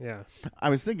bummer. yeah, I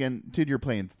was thinking, dude, you're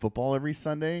playing football every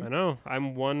Sunday. I know.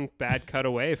 I'm one bad cut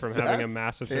away from having a That's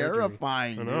massive surgery.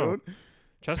 terrifying, I know. dude.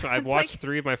 Trust me, I've It's watched like-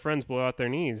 3 of my friends blow out their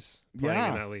knees playing in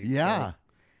Yeah. that league. Yeah.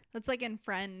 That's like in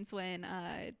Friends when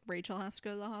Rachel has to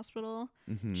go to the hospital.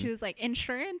 Mhm. She was like,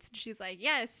 insurance? And she's like,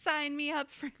 yes, sign me up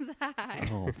for that.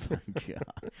 Oh my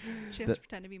God. She has to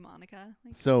pretend to be Monica.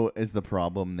 Like, So is the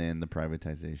problem then the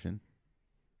privatization?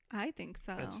 I think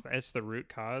so. It's the root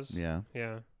cause. Yeah.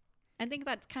 Yeah. I think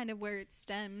that's kind of where it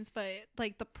stems. But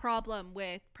like the problem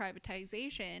with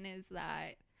privatization is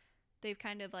that they've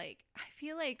kind of like, I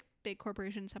feel like big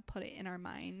corporations have put it in our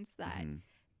minds that Mhm.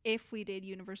 if we did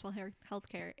universal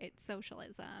healthcare, it's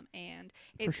socialism, and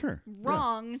For it's sure. Yeah.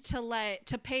 wrong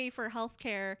to pay for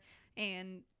healthcare,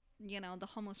 and the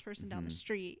homeless person down the Mhm.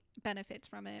 street benefits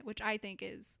from it, which I think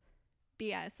is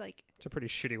BS. Like, It's a pretty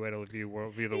shitty way to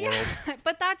view the yeah, world.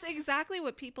 but that's exactly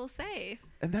what people say.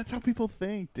 And that's how people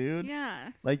think, dude.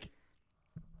 Yeah, Like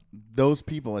those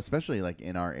people, especially like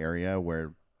in our area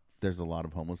where there's a lot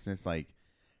of homelessness, like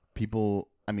people,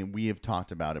 I mean, we have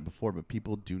talked about it before, but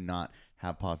people do not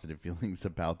have positive feelings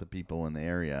about the people in the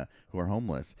area who are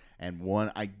homeless. And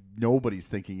nobody's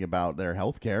thinking about their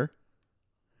health care.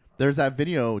 There's that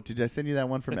video. Did I send you that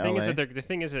one from The LA? thing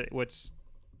is that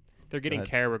they're getting ahead.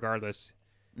 care regardless.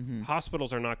 Mhm.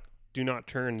 Hospitals are not do not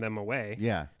turn them away.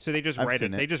 Yeah. So they just I've write it.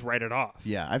 seen it. They just write it off.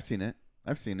 Yeah, I've seen it.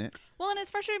 Well, and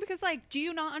it's frustrating because, like, do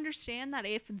you not understand that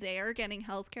if they're getting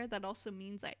healthcare, that also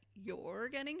means that you're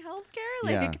getting healthcare?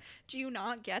 Like, Yeah. do you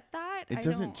not get that? It I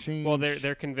doesn't don't. change. Well,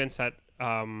 they're convinced that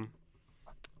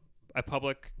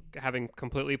having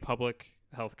completely public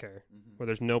healthcare where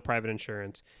there's no private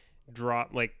insurance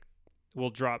will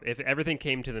drop if everything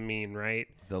came to the mean, right?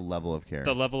 the level of care.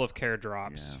 The level of care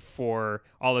drops Yeah. for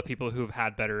all the people who've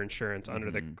had better insurance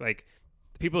under the Mhm.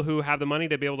 the people who have the money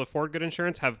to be able to afford good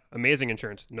insurance have amazing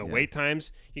insurance. No Yeah. wait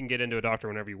times. You can get into a doctor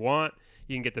whenever you want.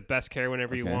 You can get the best care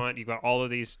whenever you Okay. want. You've got all of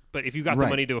these. But if you got the Right.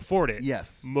 money to afford it,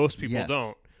 Yes. most people Yes.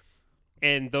 don't.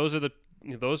 And those are the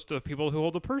people who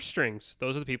hold the purse strings.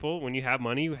 Those are the people, when you have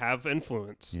money, you have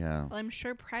influence. Yeah. Well, I'm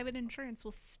sure private insurance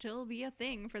will still be a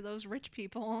thing for those rich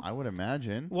people. I would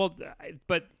imagine. Well,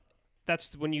 but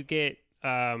that's when you get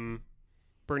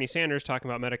Bernie Sanders talking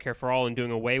about Medicare for all and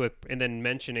doing away with, and then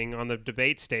mentioning on the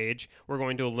debate stage, we're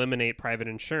going to eliminate private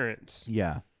insurance.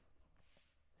 Yeah.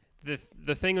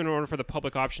 The thing in order for the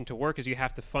public option to work is you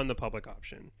have to fund the public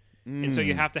option. And so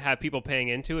you have to have people paying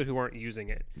into it who aren't using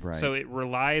it. Right. So it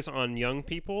relies on young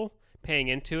people paying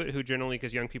into it who generally,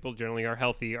 because young people generally are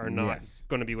healthy, are not Yes.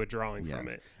 going to be withdrawing from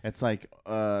Yes. it. It's like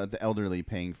the elderly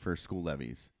paying for school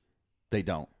levies. They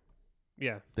don't.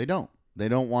 Yeah. They don't. They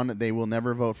don't want it. They will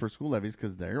never vote for school levies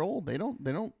because they're old. They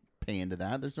don't pay into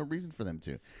that. There's no reason for them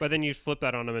to. But then you flip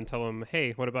that on them and tell them,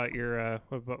 hey, what about your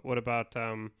what about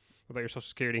your Social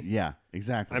Security? Yeah,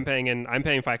 exactly. I'm paying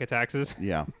FICA taxes,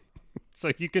 yeah.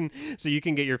 so you can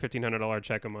get your $1,500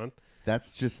 check a month.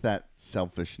 That's just that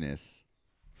selfishness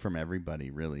from everybody,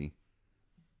 really.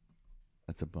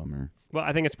 That's a bummer. Well,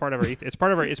 I think it's part of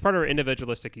our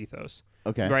individualistic ethos,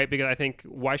 Okay. right? Because I think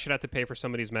why should I have to pay for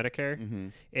somebody's Medicare Mm-hmm.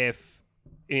 if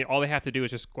all they have to do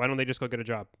is why don't they just go get a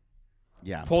job,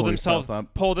 Yeah. pull yourself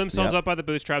themselves Yep. up by the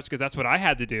bootstraps, because that's what I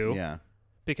had to do. Yeah.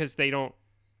 Because they don't.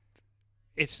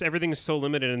 It's everything is so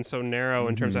limited and so narrow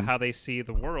in terms of Mhm. how they see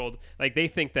the world. Like they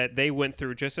think that they went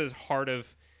through just as hard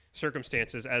of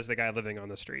circumstances as the guy living on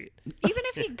the street. Even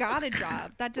if he got a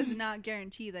job, that does not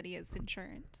guarantee that he has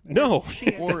insurance. No, She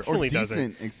is. Or- definitely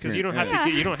doesn't. decent Because you don't have Yeah.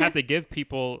 to. You don't have to give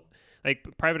people like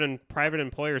private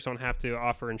employers don't have to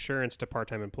offer insurance to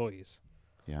part-time employees.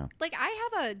 Yeah. Like, I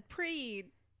have a pretty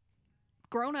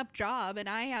grown-up job, and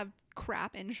I have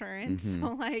crap insurance. Mhm.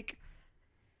 So, like,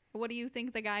 what do you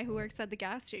think the guy who works at the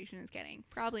gas station is getting?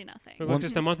 Probably nothing. But Well-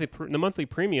 just the monthly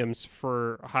premiums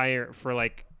for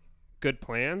like good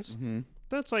plans. Mm-hmm.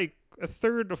 That's like a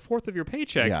fourth of your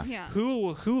paycheck. Yeah. Yeah.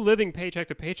 Who living paycheck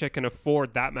to paycheck can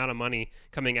afford that amount of money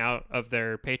coming out of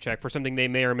their paycheck for something they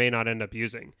may or may not end up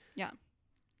using? Yeah.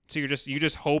 So you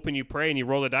just hope and you pray and you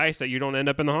roll the dice that you don't end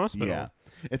up in the hospital. Yeah.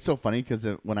 It's so funny because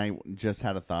when I just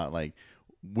had a thought, like,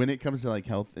 when it comes to like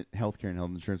healthcare and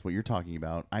health insurance, what you're talking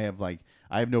about, I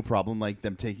have no problem like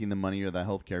them taking the money or the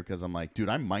healthcare because I'm like, dude,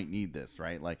 I might need this,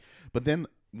 right? Like, but then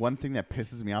one thing that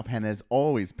pisses me off and has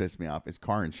always pissed me off is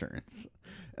car insurance,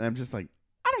 and I'm just like,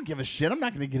 I don't give a shit. I'm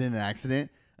not going to get in an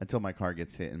accident until my car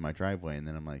gets hit in my driveway, and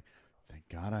then I'm like, thank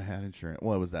God I had insurance.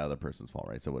 Well, it was the other person's fault,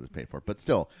 right? So it was paid for, but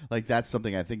still, like that's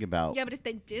something I think about. Yeah, but if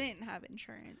they didn't have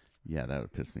insurance. Yeah, that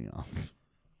would piss me off.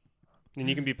 And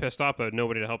you can be pissed off, but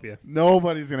nobody to help you.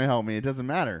 Nobody's gonna help me. It doesn't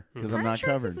matter because Car I'm not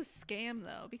insurance covered. is a scam,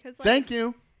 though, because, like, Thank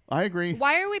you. I agree.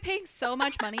 why are we paying so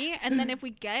much money, and then if we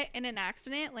get in an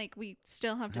accident, like, we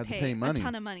still have to pay money. a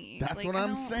ton of money? That's Like, what I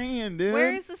I'm don't- saying, dude.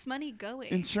 Where is this money going?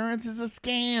 Insurance is a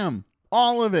scam.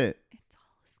 All of it. It's all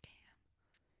a scam.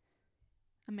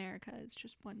 America is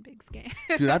just one big scam.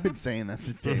 Dude, I've been saying that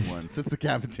since day one, since the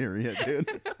cafeteria,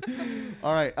 dude.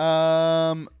 All right.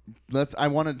 I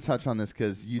wanted to touch on this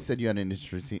because you said you had an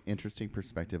interesting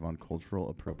perspective on cultural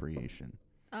appropriation.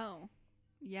 Oh,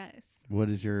 yes. What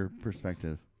is your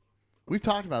perspective? We've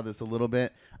talked about this a little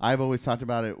bit. I've always talked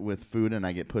about it with food, and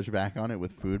I get pushed back on it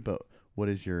with food. But what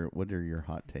are your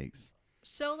hot takes?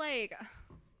 So, like,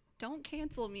 don't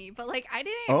cancel me, but, like, I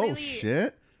didn't Oh really.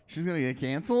 shit! She's gonna get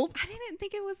canceled. I didn't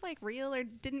think it was, like, real, or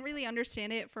didn't really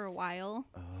understand it for a while.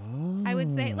 Oh. I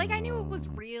would say, like, I knew it was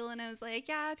real, and I was like,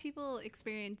 yeah, people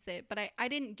experience it, but I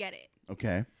didn't get it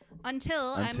Okay.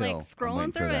 until I'm, Until. like, I'm scrolling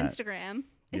waiting for through that. Instagram.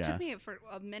 It Yeah. took me for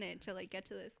a minute to, like, get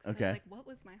to this. 'Cause I Okay. was like, what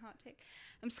was my hot take?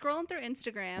 I'm scrolling through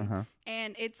Instagram, Uh-huh.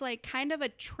 and it's, like, kind of a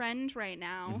trend right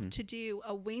now to do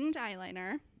a winged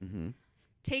eyeliner, Mm-hmm.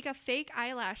 take a fake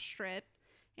eyelash strip,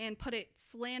 and put it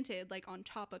slanted, like, on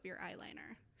top of your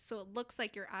eyeliner. So it looks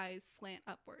like your eyes slant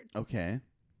upward, Okay.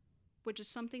 which is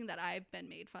something that I've been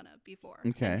made fun of before.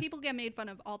 Okay. And people get made fun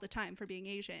of all the time for being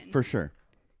Asian. For sure.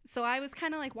 So I was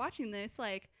kind of, like, watching this,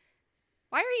 like,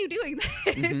 why are you doing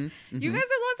this? Mhm, You mhm. guys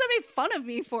are the ones that made fun of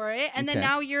me for it. And then Okay.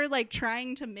 now you're like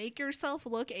trying to make yourself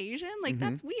look Asian. Like, Mhm.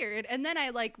 that's weird. And then I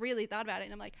like really thought about it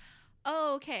and I'm like,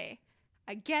 oh, okay.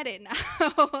 I get it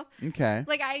now. Okay.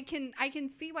 Like I can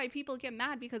see why people get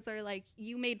mad because they're like,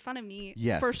 you made fun of me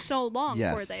Yes. for so long for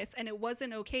Yes. this and it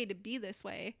wasn't okay to be this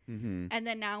way. Mm-hmm. And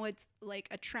then now it's like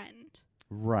a trend.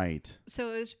 Right.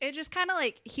 So it just kind of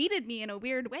like heated me in a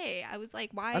weird way. I was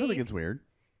like, why? I don't think it's weird.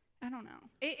 I don't know.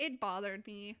 It bothered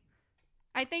me.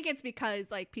 I think it's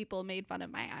because like people made fun of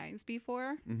my eyes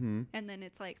before, Mm-hmm. and then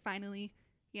it's like finally,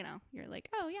 you're like,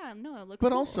 oh yeah, no, it looks. But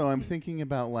cool. also, I'm thinking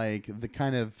about like the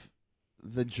kind of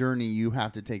the journey you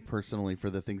have to take personally for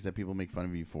the things that people make fun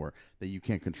of you for that you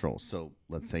can't control. So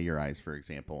let's say your eyes, for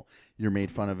example, you're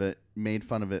made fun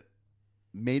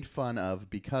of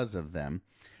because of them.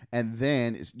 And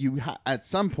then you at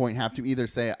some point have to either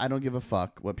say, I don't give a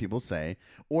fuck what people say,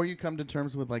 or you come to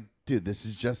terms with like, dude, this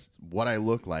is just what I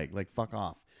look like. Like, fuck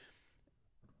off.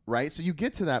 Right? So you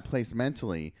get to that place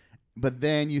mentally, but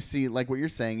then you see, like what you're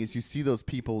saying is you see those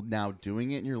people now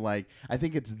doing it, and you're like, I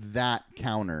think it's that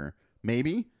counter,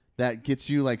 maybe, that gets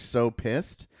you like so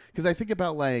pissed. Because I think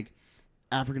about like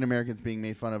African Americans being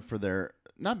made fun of for their,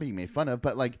 not being made fun of,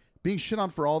 but like being shit on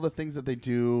for all the things that they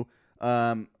do,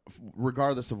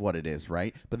 regardless of what it is,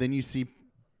 right? But then you see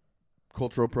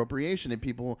cultural appropriation and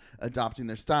people adopting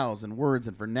their styles and words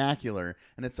and vernacular,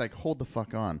 and it's like, hold the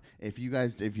fuck on. If you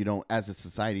don't, as a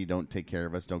society, don't take care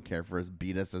of us, don't care for us,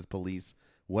 beat us as police,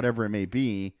 whatever it may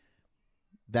be,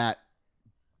 that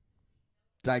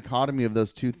dichotomy of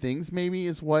those two things maybe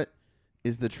is what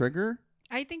is the trigger.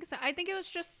 I think so. I think it was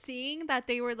just seeing that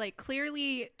they were like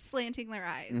clearly slanting their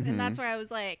eyes, Mhm. and that's where I was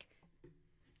like,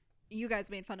 you guys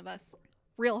made fun of us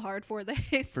real hard for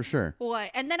this. For sure.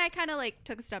 What? And then I kind of like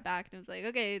took a step back and was like,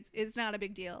 okay, it's not a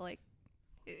big deal. Like,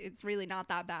 it's really not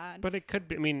that bad. But it could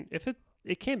be. I mean, if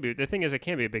it can be. The thing is, it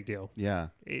can be a big deal. Yeah.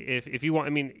 If you want,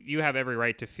 I mean, you have every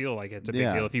right to feel like it's a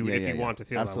big deal if you want to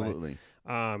feel absolutely.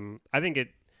 that way. I think it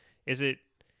is it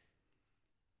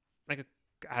like a.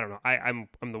 I don't know. I'm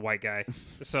the white guy,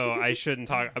 so I shouldn't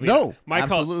talk. I mean, No, my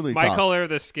absolutely my talk. color of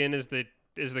the skin is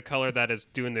the color that is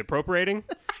doing the appropriating.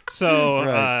 So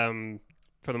Right.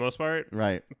 for the most part,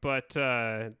 Right. but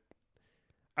I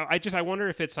wonder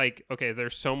if it's like, okay,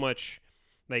 there's so much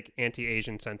like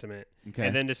anti-Asian sentiment, Okay.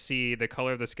 and then to see the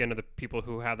color of the skin of the people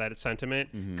who have that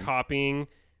sentiment Mhm. copying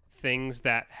things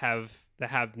that have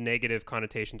negative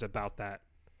connotations about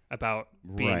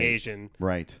being Right. Asian.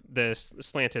 Right. The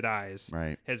slanted eyes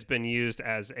Right. has been used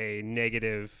as a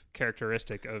negative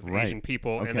characteristic of Right. Asian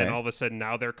people, and then Okay. all of a sudden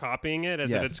now they're copying it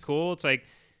as if Yes. it's cool. It's like,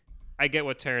 I get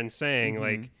what Taryn's saying. Mhm.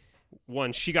 Like,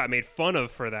 one, she got made fun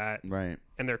of for that, Right.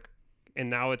 and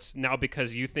now it's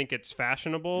because you think it's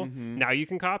fashionable. Mhm. Now you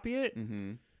can copy it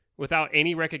Mm-hmm. without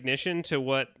any recognition to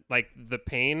what like the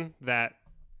pain that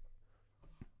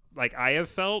like I have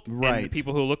felt, and the Right.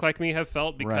 people who look like me have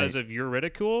felt because Right. of your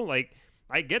ridicule. Like,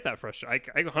 I get that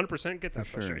frustration. I 100% get that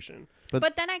For sure. frustration.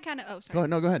 but then I kind of Go ahead.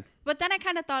 No, go ahead. But then I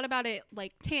kind of thought about it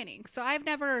like tanning. So I've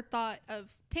never thought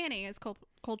of tanning as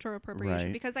cultural appropriation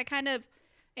Right. because I kind of,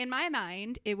 in my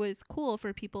mind, it was cool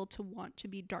for people to want to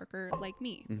be darker like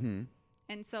me. Mm-hmm.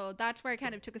 And so that's where I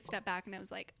kind of took a step back and I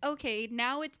was like, okay,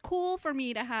 now it's cool for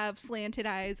me to have slanted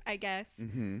eyes, I guess.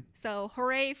 Mm-hmm. So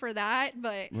hooray for that.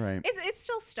 But Right. it's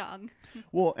still stung.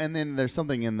 Well, and then there's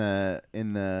something in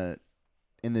the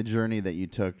journey that you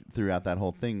took throughout that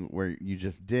whole thing where you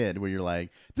just did, where you're like,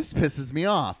 this pisses me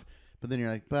off. But then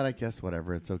you're like, but I guess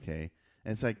whatever, it's okay.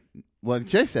 And it's like, well,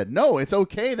 Jake said, no, it's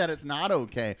okay that it's not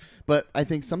okay. But I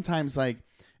think sometimes like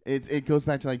it goes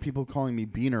back to like people calling me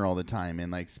Beaner all the time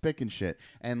and like spick and shit.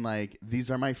 And like,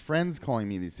 these are my friends calling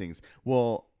me these things.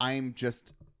 Well, I'm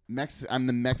just I'm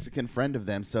the Mexican friend of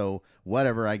them, so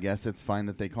whatever, I guess it's fine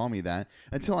that they call me that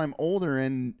until I'm older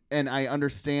and I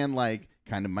understand like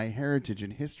kind of my heritage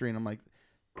and history, and I'm like,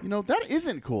 that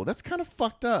isn't cool. That's kind of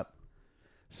fucked up.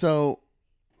 So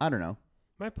I don't know.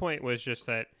 My point was just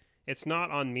that it's not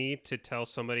on me to tell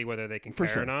somebody whether they can For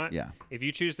care sure. or not. Yeah. If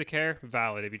you choose to care,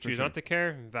 valid. If you choose sure. not to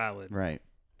care, valid. Right.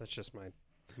 That's just my.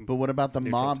 But what about the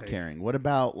Neutral mob take. caring? What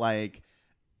about like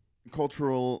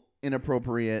cultural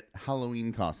inappropriate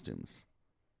Halloween costumes?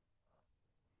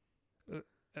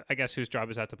 I guess whose job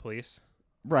is that to police?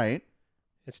 Right.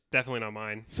 It's definitely not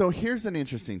mine. So here's an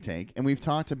interesting take, and we've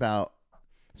talked about.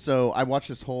 So I watched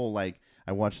this whole I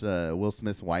watched Will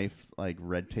Smith's wife's like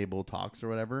Red Table Talks or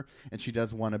whatever, and she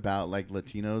does one about like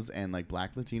Latinos and like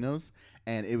Black Latinos,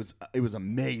 and it was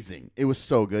amazing. It was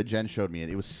so good. Jen showed me it.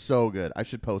 It was so good. I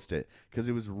should post it because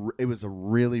it was a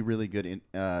really really good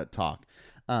talk.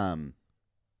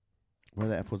 Where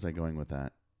the f was I going with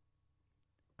that?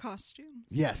 Costumes.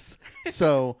 Yes.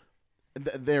 So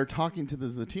they're talking to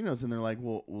those Latinos, and they're like,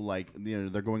 well, like, you know,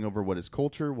 they're going over what is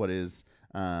culture, what is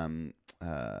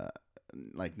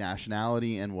like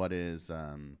nationality, and what is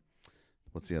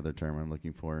what's the other term I'm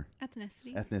looking for?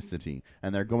 Ethnicity.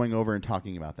 And they're going over and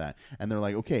talking about that, and they're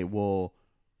like, okay, well,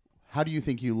 how do you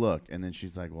think you look? And then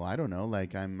she's like, well, I don't know,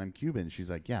 like I'm Cuban. She's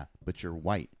like, yeah, but you're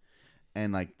white.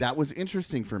 And like that was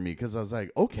interesting for me because I was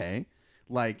like, okay,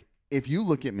 like if you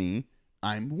look at me,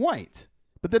 I'm white,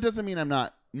 but that doesn't mean I'm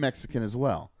not Mexican as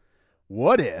well.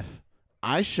 What if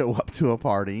I show up to a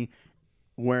party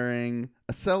wearing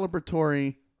a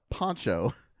celebratory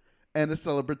poncho and a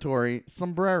celebratory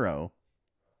sombrero,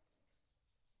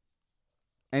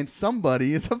 and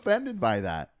somebody is offended by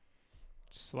that?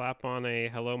 Slap on a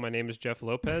hello, my name is Jeff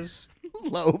Lopez.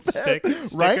 Lopez,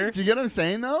 sticker. Right? Do you get what I'm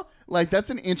saying though? Like that's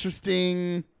an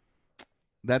interesting.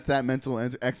 That's that mental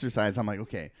exercise. I'm like,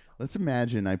 okay, let's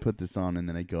imagine I put this on and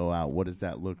then I go out. What does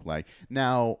that look like?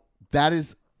 Now that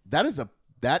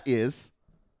is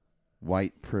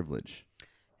white privilege.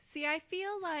 See, I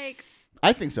feel like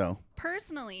I think so.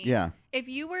 personally, Yeah. if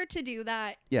you were to do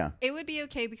that, Yeah. it would be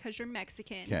okay because you're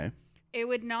Mexican. Okay. It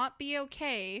would not be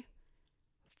okay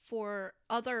for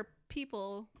other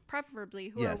people, preferably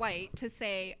who are Yes. white, to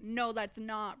say, no, that's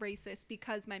not racist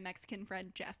because my Mexican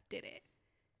friend Jeff did it.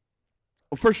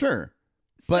 For sure.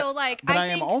 But, so, like, but I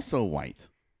think, am also white.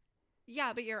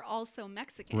 Yeah, but you're also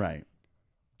Mexican. Right.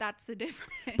 That's the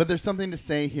difference. But there's something to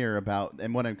say here about,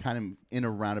 and what I'm kind of in a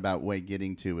roundabout way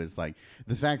getting to is like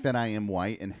the fact that I am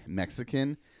white and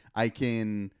Mexican. I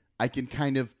can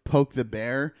kind of poke the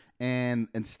bear and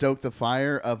stoke the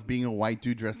fire of being a white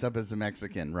dude dressed up as a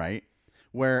Mexican, right?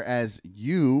 Whereas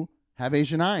you have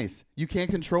Asian eyes. You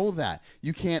can't control that.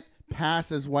 You can't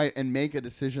pass as white and make a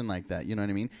decision like that. You know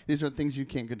what I mean? These are things you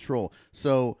can't control.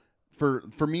 So for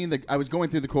me, I was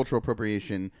going through the cultural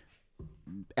appropriation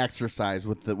exercise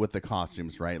with the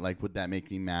costumes, right? Like, would that make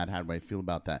me mad? How do I feel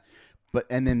about that? But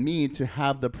and then me to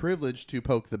have the privilege to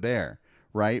poke the bear,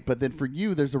 right? But then for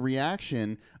you, there's a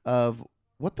reaction of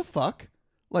what the fuck?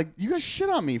 Like, you guys shit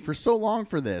on me for so long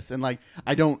for this, and like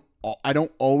I don't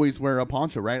always wear a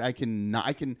poncho, right? I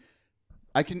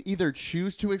can either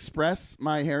choose to express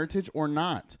my heritage or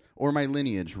not, or my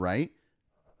lineage, right?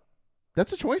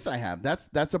 That's a choice I have.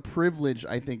 That's a privilege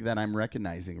I think that I'm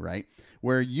recognizing, right?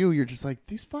 Where you're just like,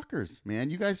 these fuckers, man.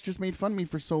 You guys just made fun of me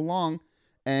for so long,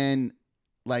 and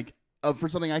like for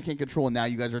something I can't control, and now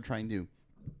you guys are trying to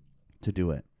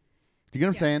do it. Do you get what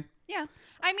I'm saying? Yeah.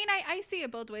 I mean, I see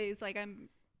it both ways. Like, I'm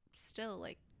still,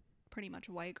 like, pretty much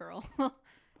a white girl.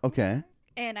 Okay.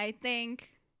 And I think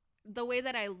the way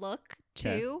that I look,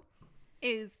 too,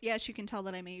 is, yes, you can tell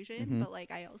that I'm Asian, but,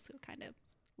 like, I also kind of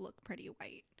look pretty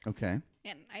white. Okay.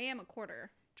 And I am a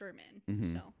quarter German,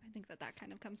 so I think that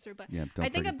kind of comes through. But Yeah, I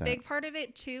think a big part of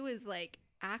it, too, is, like,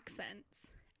 accents.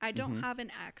 I don't have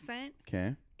an accent.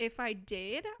 Okay. If I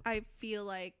did, I feel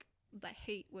like the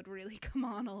hate would really come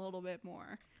on a little bit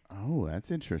more. Oh,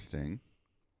 that's interesting.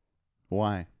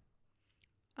 Why?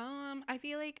 I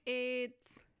feel like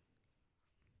it's,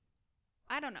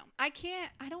 I don't know. I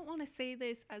don't want to say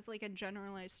this as like a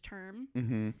generalized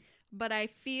term, but I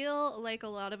feel like a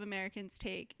lot of Americans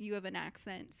take, you have an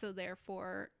accent, so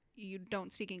therefore you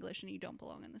don't speak English and you don't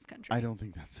belong in this country. I don't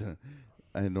think that's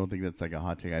like a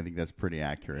hot take. I think that's pretty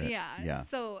accurate. Yeah.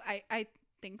 So I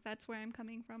think that's where I'm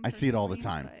coming from. I see it all the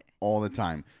personally, time. but- All the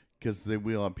time. Because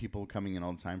we'll have people coming in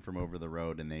all the time from over the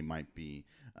road, and they might be,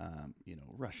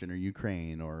 Russian or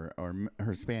Ukraine or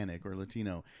Hispanic or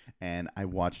Latino. And I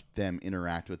watch them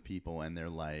interact with people, and they're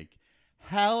like,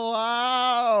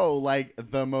 hello! Like,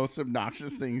 the most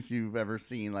obnoxious things you've ever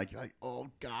seen. Like, you're like, oh,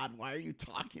 God, why are you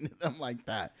talking to them like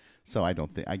that? So I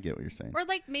don't think, I get what you're saying. Or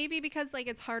like maybe because like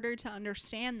it's harder to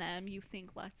understand them, you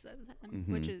think less of them,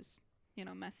 which is,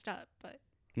 messed up, but.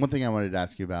 One thing I wanted to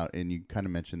ask you about, and you kind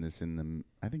of mentioned this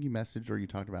I think you messaged or you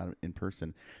talked about it in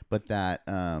person, but that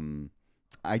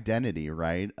identity,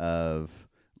 right, of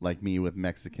like me with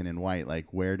Mexican and white,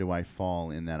 like where do I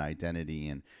fall in that identity,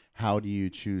 and how do you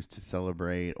choose to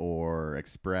celebrate or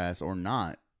express or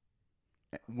not,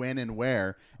 when and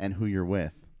where, and who you're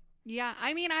with? Yeah,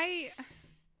 I mean,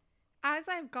 as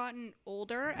I've gotten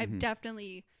older, I've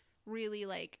definitely really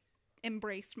like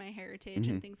embraced my heritage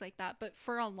and things like that, but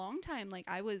for a long time, like,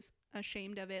 I was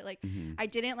ashamed of it. Like, I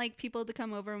didn't like people to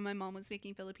come over when my mom was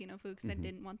making Filipino food because I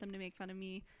didn't want them to make fun of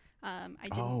me. I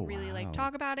didn't really like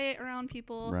talk about it around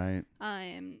people, Right.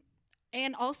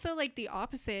 And also like the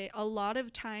opposite, a lot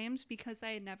of times, because I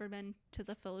had never been to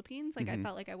the Philippines, like I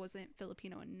felt like I wasn't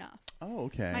Filipino enough. Oh,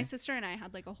 okay. My sister and I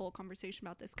had like a whole conversation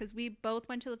about this because we both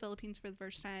went to the Philippines for the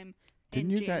first time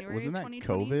Didn't in you guys? January Wasn't of that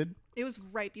 2020. COVID? It was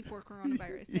right before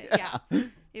coronavirus hit. Yeah. Yeah.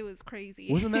 It was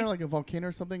crazy. Wasn't there like a volcano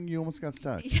or something? You almost got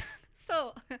stuck. Yeah.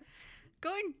 So,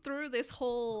 going through this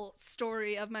whole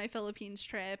story of my Philippines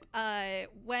trip,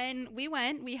 when we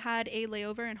went, we had a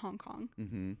layover in Hong Kong.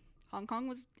 Mm-hmm. Hong Kong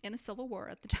was in a civil war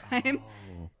at the time.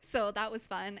 Oh. So that was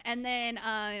fun. And then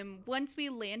once we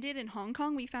landed in Hong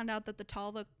Kong, we found out that the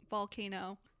Talva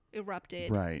volcano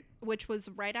erupted, Right. which was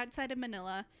right outside of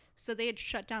Manila. So they had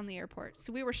shut down the airport.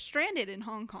 So we were stranded in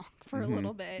Hong Kong for a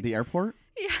little bit. The airport?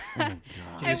 Yeah. Oh my Did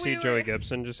god. you And see we Joey were-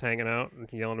 Gibson just hanging out and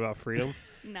yelling about freedom?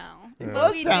 No. Yeah. But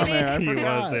Was we down there, I didn't, He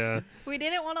forgot. was, yeah. we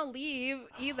didn't want to leave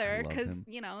either love because, him.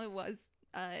 you know, it was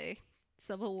a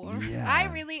civil war. Yeah. I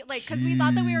really, like, because we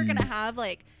thought that we were going to Jeez. have,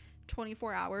 like,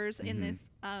 24 hours in Mhm. this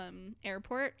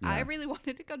airport. Yeah. I really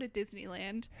wanted to go to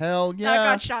Disneyland. Hell That yeah.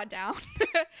 got shot down.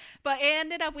 But it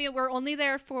ended up, we were only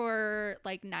there for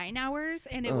like 9 hours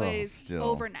and it Oh, was still.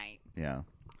 overnight. Yeah.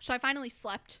 So I finally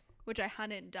slept, which I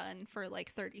hadn't done for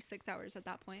like 36 hours at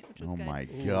that point, which was Oh good. my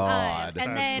Ooh. god.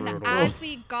 And That's then brutal. as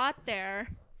we got there,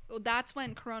 well, that's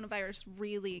when coronavirus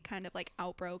really kind of like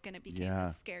outbroke and it became Yeah.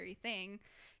 this scary thing.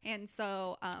 And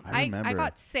so I I remember.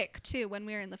 got sick too when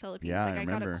we were in the Philippines. Yeah, like I I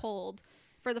got a remember. cold.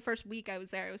 For the first week I was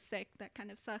there, I was sick. That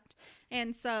kind of sucked.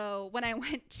 And so when I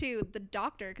went to the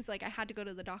doctor, because like I had to go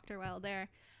to the doctor while there,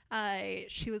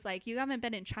 she was like, "You haven't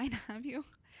been in China, have you?"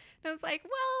 And I was like,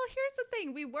 "Well, here's the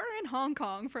thing. We were in Hong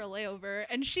Kong for a layover."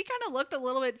 And she kind of looked a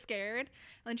little bit scared.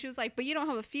 And she was like, "But you don't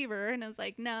have a fever?" And I was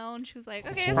like, "No." And she was like,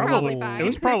 "Okay, it's probably fine." It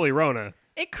was probably Rona.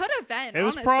 It could have been. It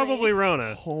was honestly. probably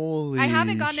Rona. Holy I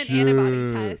haven't gotten an shit.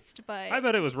 antibody test, but I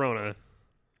bet it was Rona.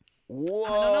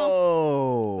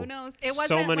 Whoa. who knows? It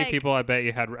wasn't So many like, people, I bet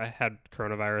you had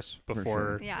coronavirus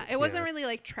before. Yeah, it wasn't Yeah. really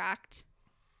like tracked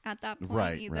at that point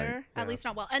Right, either. right. At Yeah. least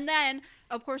not well. And then,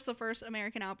 of course, the first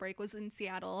American outbreak was in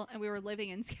Seattle, and we were living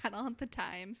in Seattle at the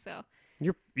time. So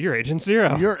You're Agent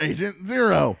Zero. You're Agent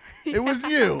Zero. It was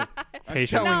you.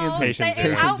 Patient. telling no, it's Patient it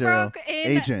Zero. outbroke in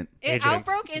Agent. it Agent.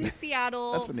 outbroke in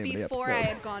Seattle That's the name of the before I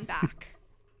episode. had gone back,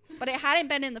 but it hadn't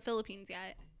been in the Philippines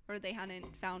yet, or they hadn't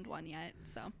found one yet.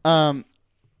 So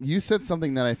You said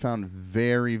something that I found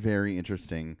very, very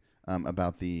interesting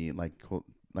about the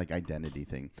like identity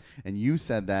thing, and you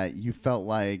said that you felt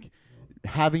like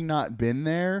having not been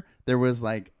there, there was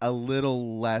like a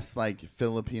little less like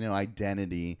Filipino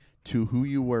identity to who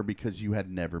you were because you had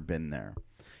never been there.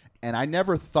 And I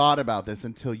never thought about this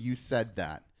until you said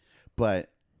that,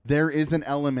 but there is an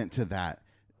element to that.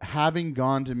 Having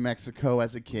gone to Mexico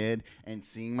as a kid and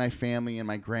seeing my family and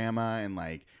my grandma and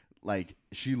like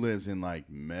she lives in like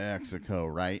Mexico,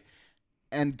 right?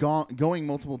 And going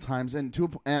multiple times and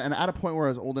and at a point where I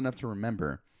was old enough to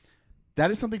remember, that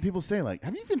is something people say like,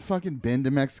 "Have you even fucking been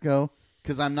to Mexico?"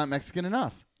 Because I'm not Mexican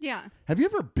enough. yeah, Have you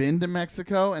ever been to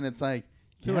Mexico? And it's like,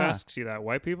 Who yeah. asks you that?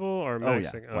 White people or Oh, yeah.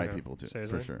 Mexican? White Okay. people, too, for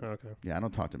Seriously? sure. Okay. Yeah, I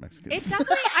don't talk to Mexicans. it's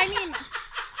definitely. I mean,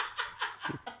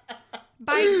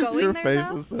 by going Your there face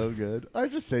though, is so good. I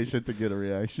just say shit to get a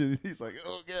reaction. He's like,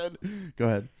 "Oh, good." Go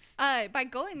ahead. by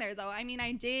going there though, I mean,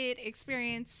 I did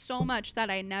experience so much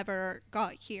that I never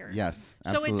got here. Yes, So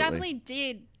absolutely. it definitely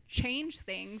did change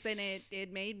things, and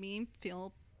it made me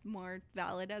feel more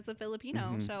valid as a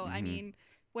Filipino. Mhm, So I mhm. mean,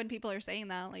 when people are saying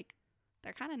that, like,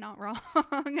 they're kind of not wrong,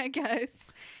 I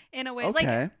guess, in a way.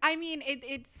 Okay. Like, I mean,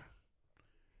 it's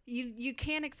you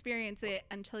can't experience it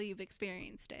until you've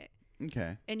experienced it,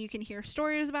 Okay. and you can hear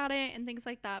stories about it and things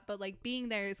like that. But like being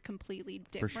there is completely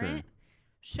For different. sure.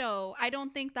 So I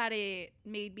don't think that it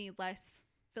made me less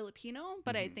Filipino,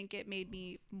 but I Mhm. think it made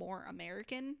me more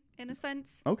American in a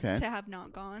sense Okay. to have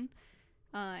not gone.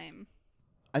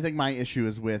 I think my issue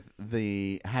is with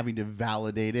the having to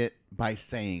validate it by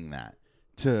saying that.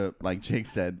 To, like Jake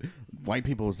said, white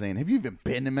people were saying, "Have you even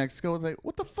been to Mexico?" It's like,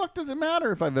 what the fuck does it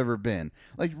matter if I've ever been?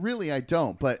 Like, really, I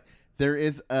don't. But there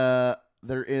is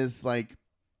like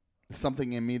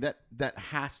something in me that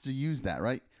has to use that,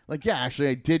 right? Like, yeah, actually,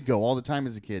 I did go all the time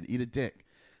as a kid, eat a dick.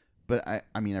 But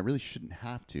I mean, I really shouldn't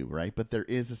have to, right? But there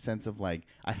is a sense of like,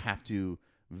 I have to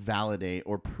validate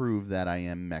or prove that I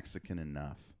am Mexican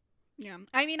enough. Yeah.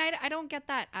 I mean, I don't get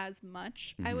that as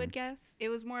much, I Mhm. would guess. It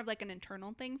was more of like an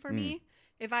internal thing for Mm. me.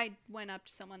 If I went up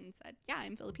to someone and said, "Yeah,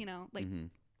 I'm Filipino," like, Mhm.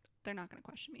 they're not going to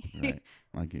question me. Right.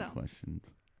 I get So. questions.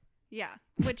 Yeah.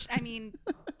 Which, I mean,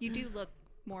 you do look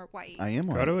more white. I am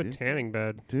Go white, to a dude. tanning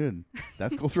bed. Dude,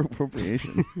 that's cultural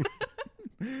appropriation.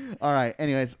 All right.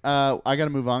 Anyways, I got to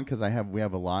move on because we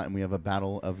have a lot, and we have a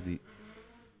battle of the.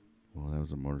 Well, that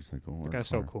was a motorcycle. or That a guy's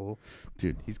so car. cool.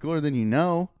 Dude, he's cooler than you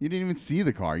know. You didn't even see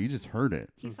the car. You just heard it.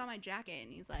 He saw my jacket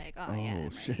and he's like, "Oh, Oh, yeah, I'm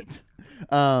ready." shit.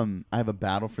 I have a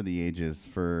battle for the ages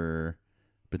for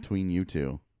between you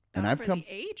two. And Not I've for come. the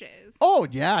ages. Oh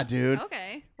yeah, dude.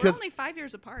 Okay. We're 'Cause- only 5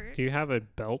 years apart. Do you have a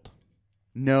belt?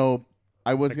 No,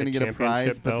 I was Like gonna a get a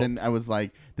prize, championship but belt? then I was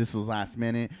like, this was last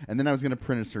minute, and then I was gonna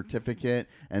print a certificate,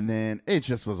 and then it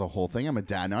just was a whole thing. I'm a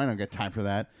dad now; I don't got time for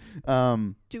that.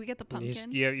 Do we get the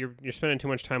pumpkin? You're spending too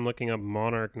much time looking up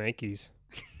Monarch Nikes.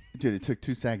 Dude, it took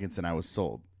 2 seconds, and I was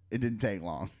sold. It didn't take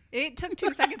long. It took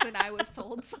 2 seconds and I was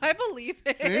told, so I believe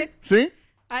it. See, see,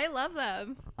 I love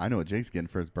them. I know what Jake's getting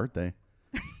for his birthday.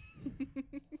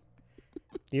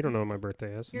 You don't know what my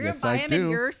birthday is. You're Yes, gonna buy I him do. in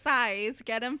your size.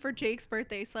 Get him for Jake's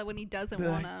birthday, so that when he doesn't Be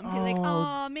want like, him, he's like,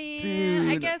 "Oh, "Oh man,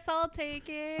 I dude. guess I'll take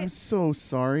it." I'm so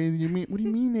sorry. You mean? What do you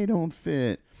mean they don't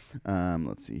fit?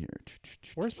 Let's see here.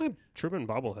 Where's my Truman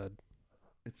bobblehead?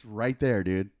 It's right there,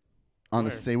 dude. On the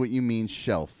Where? Say What You Mean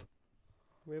shelf.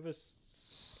 We have a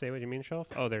say what you mean shelf.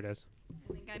 Oh, there it is.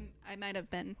 I think I might have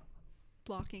been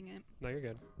blocking it. No, you're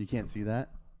good. You can't see that?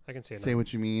 I can see it. Say now.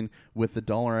 What You Mean with the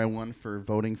dollar I won for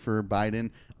voting for Biden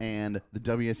and the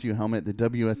WSU helmet, the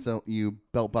WSLU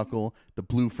belt buckle, the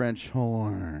blue French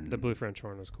horn. The blue French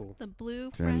horn was cool. The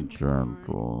blue French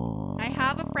horn. I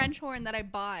have a French horn that I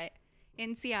bought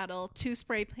in Seattle to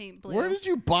spray paint blue. Where did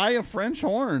you buy a French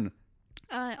horn?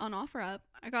 On OfferUp.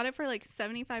 I got it for like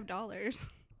 $75.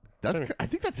 I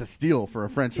think that's a steal for a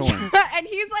French horn. And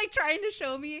he's like trying to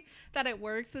show me that it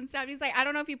works and stuff. He's like, I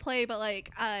don't know if you play, but like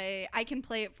I can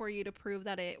play it for you to prove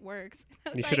that it works. I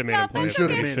was You like, should have made "No, him play that's it.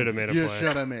 okay." You should have made him You play.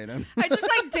 should have made him. I just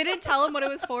like didn't tell him what it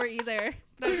was for either.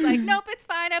 But I was like, nope, it's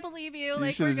fine. I believe you. You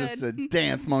Like should we're have good. just said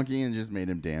dance monkey and just made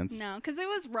him dance. No, because it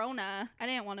was Rona. I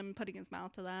didn't want him putting his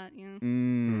mouth to that. You know.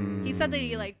 Mm. He said that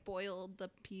he like boiled the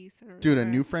piece. Or Dude, a whatever.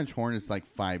 new French horn is like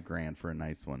 $5,000 for a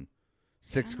nice one.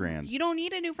 $6,000. You don't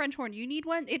need a new French horn. You need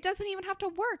one. It doesn't even have to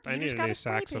work. You I just need a gotta new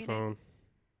spray paint it. saxophone.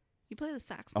 You play the A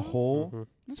saxophone. whole Mhm. That's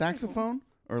pretty saxophone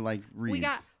or like reeds?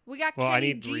 We got Well, I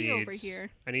Kenny need G reeds. over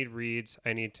here. I need reeds.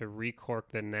 I need to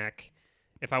recork the neck.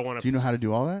 If I want to. Do you know how to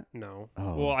do all that? No.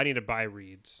 Oh. Well, I need to buy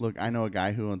reeds. Look, I know a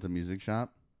guy who owns a music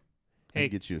shop. Hey. He'll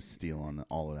get you a steal on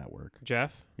all of that work.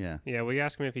 Jeff. Yeah. Yeah. Will you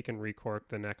ask him if he can recork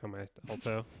the neck on my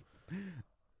alto?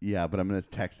 Yeah, but I'm going to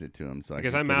text it to him so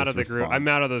Because I can I'm get out his of the group. response. I'm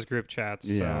out of those group chats.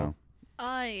 Yeah.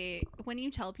 When you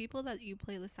tell people that you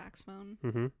play the saxophone, So.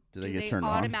 Mm-hmm. Do they get turned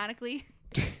on? automatically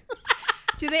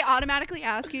do they automatically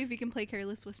ask you if you can play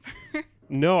Careless Whisper?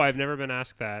 No, I've never been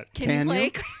asked that. Can Can you play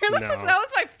you? Careless No. Whisper? That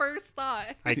was my first thought.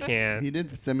 I can't. He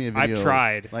did send me a video. I've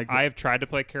tried. Like, I've tried to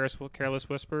play Careless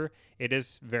Whisper. It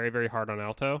is very, very hard on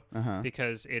alto uh-huh.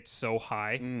 because it's so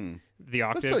high. Mm. The But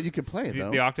octave. still, you could play it, the,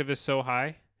 though. the octave is so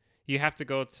high. You have to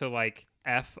go to like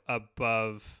F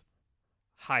above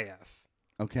high F.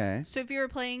 Okay. So if you were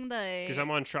playing the Because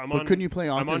I'm on. But couldn't you play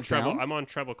I'm on octaves treble. down? I'm on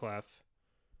treble clef.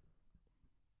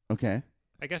 Okay.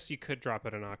 I guess you could drop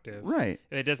it an octave. Right.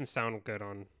 It doesn't sound good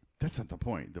on. That's not the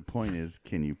point. The point is,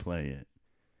 can you play it?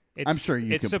 It's, I'm sure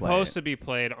you It's can play supposed it. to be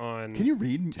played on. Can you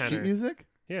read sheet tenor. music?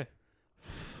 Yeah.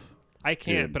 I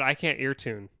can't, Dude. but I can't ear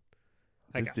tune.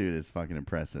 Like This dude is fucking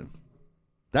impressive.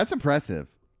 That's impressive.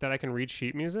 that, I can read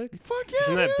sheet music. Fuck yeah.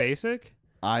 Isn't that dude. basic?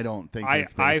 I don't think I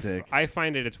it's basic. I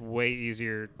find it's way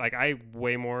easier. Like I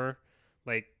way more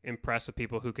like impressed with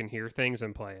people who can hear things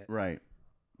and play it. Right.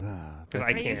 Because I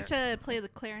I can't. used to play the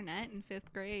clarinet in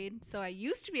 5th grade, so I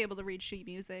used to be able to read sheet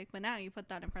music, but now you put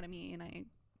that in front of me, and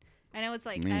I know it's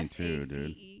like Me F too, A C dude.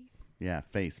 E. Yeah,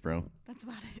 face, bro. That's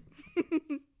about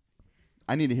it.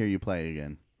 I need to hear you play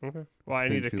again. Okay. Well, I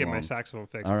been need to too get my long. saxophone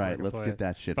fixed. All before I right, can let's play get it.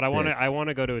 that shit But I fixed. want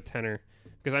to go to a tenor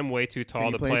because I'm way too tall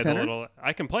you to play a play the tenor? little.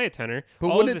 I can play a tenor. But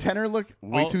All wouldn't of a tenor look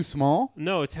way all- too small?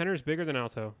 No, a tenor is bigger than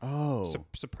alto. Oh.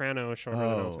 Soprano is shorter than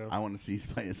alto. I want to see you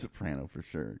play a soprano for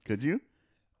sure. Could you?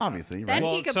 Obviously, Then right?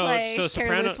 Well, he could so- play so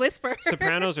Careless Whisper.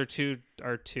 Sopranos are two.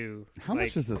 How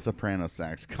much does a soprano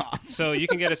sax cost? So you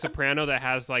can get a soprano that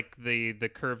has like the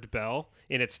curved bell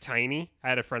and it's tiny. I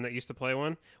had a friend that used to play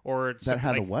one, or that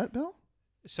had a like, what, Bill?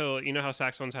 So you know how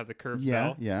saxophones have the curved Yeah,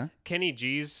 bell. yeah. Kenny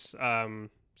G's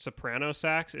soprano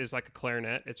sax is like a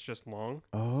clarinet. It's just long.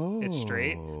 Oh, It's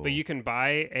straight, but you can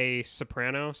buy a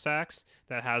soprano sax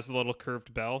that has a little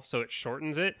curved bell, so it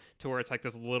shortens it to where it's like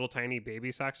this little tiny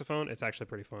baby saxophone. It's actually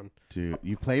pretty fun. Dude,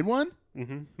 you played one?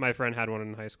 My friend had one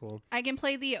in high school. I can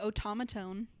play the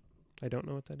automaton. I don't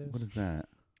know what that is. What is that?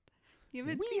 You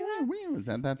haven't seen that? Is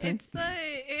that thing?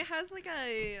 It has like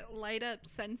a light up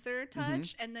sensor Mm-hmm.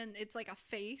 touch, and then it's like a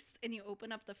face, and you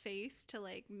open up the face to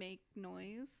like make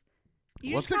noise.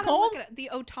 You What's just it gotta look called? at the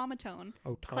automaton.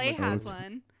 Oh, Clay has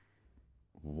one.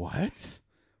 What?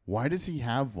 Why does he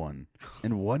have one?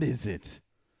 And what is it?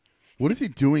 What is he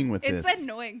doing with It's this?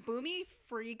 annoying. Boomy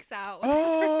freaks out.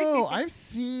 Oh, I've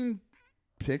seen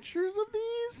pictures of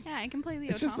these. Yeah, I can play the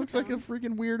It automaton. just looks like a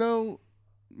freaking weirdo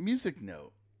music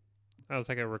note. That was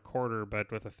like a recorder,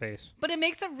 but with a face. But it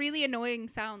makes a really annoying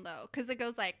sound though, because it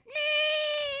goes like,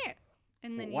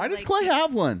 and then Why you, does like, Clay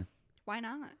have one? Why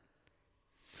not?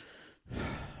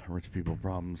 Rich people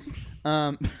problems.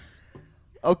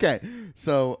 Okay,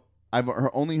 so I've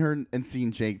only heard and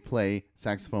seen Jake play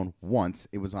saxophone once.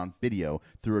 It was on video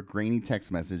through a grainy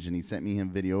text message, and he sent me a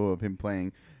video of him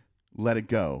playing "Let It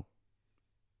Go."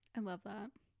 I love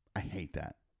that. I hate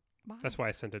that. Why? That's why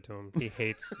I sent it to him. He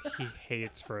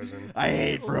hates Frozen. I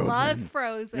hate Frozen. Love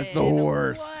Frozen. It's the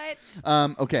worst.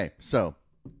 What? Okay, so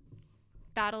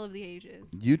Battle of the Ages.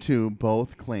 you two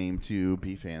both claim to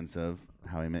be fans of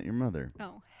How I Met Your Mother,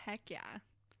 Oh heck yeah!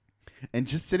 and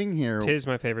just sitting here. Tis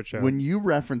my favorite show. When you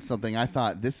referenced something, I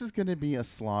thought this is going to be a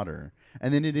slaughter,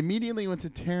 and then it immediately went to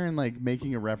Taryn like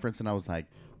making a reference, and I was like,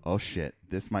 "Oh shit,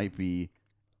 this might be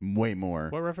way more."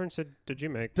 What reference did you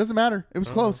make? Doesn't matter. It was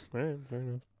Oh, close. all right, fair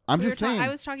enough. I'm We just were saying. I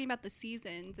was talking about the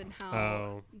seasons and how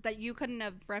Oh. that you couldn't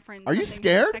have referenced. Are you something from the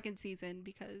scared? second season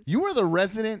because You are the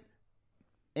resident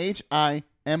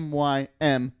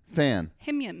HIMYM fan.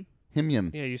 Himyum.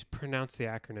 Himyum. Yeah, you pronounce the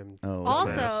acronym. Oh.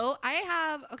 Also, I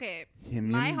have Himyum.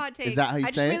 my hot take. Is that how you I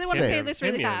just say really it? want to Say say it. this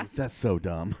really Himyum. fast. That's so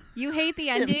dumb. You hate the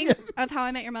ending of How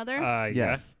I Met Your Mother. Yes.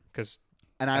 Yes. Because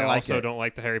And I I like also it. don't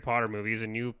like the Harry Potter movies,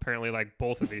 and you apparently like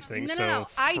both of these things. No.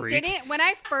 I freak. didn't. When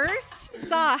I first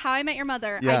saw How I Met Your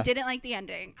Mother, Yeah. I didn't like the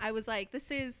ending. I was like, this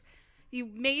is. You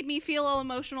made me feel all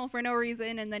emotional for no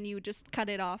reason, and then you just cut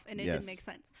it off, and it Yes. didn't make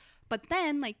sense. But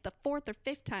then, like the fourth or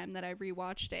fifth time that I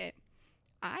rewatched it,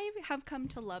 I have come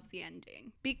to love the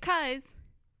ending because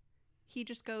he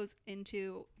just goes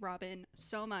into Robin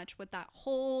so much with that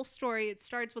whole story. It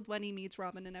starts with when he meets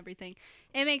Robin and everything.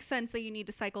 It makes sense that you need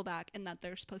to cycle back and that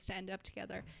they're supposed to end up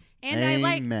together. And I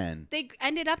like Amen. they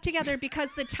ended up together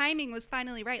because the timing was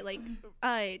finally right. Like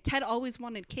Ted always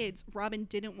wanted kids. Robin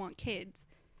didn't want kids.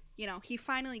 You know, he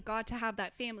finally got to have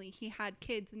that family. He had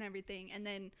kids and everything. And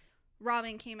then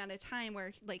Robin came at a time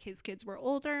where like his kids were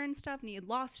older and stuff, and he had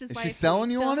lost his Is wife. she so he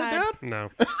selling you still on it, had- Dad? No.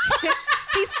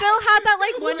 He still had that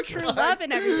like one true love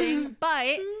and everything, but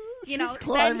you know, She's then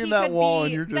climbing he that could wall, be,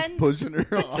 and you're just then pushing her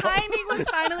the off. timing was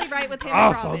finally right with him Oh,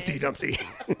 and Robin. Humpty Dumpty.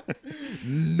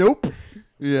 Nope.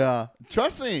 Yeah.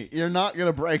 Trust me, you're not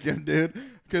gonna break him, dude.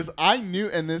 Because I knew,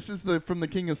 and this is from the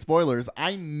king of spoilers.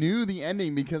 I knew the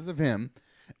ending because of him,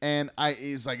 and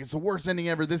he's like, it's the worst ending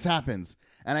ever. This happens,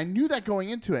 and I knew that going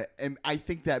into it, and I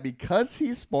think that because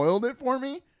he spoiled it for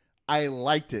me, I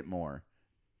liked it more.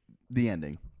 The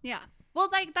ending. Yeah. Well,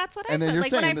 like that's what I And then said. you're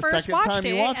Like when I saying the first second watched time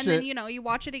you it, watched and then it- you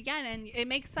watch it again, and it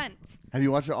makes sense. Have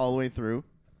you watched it all the way through?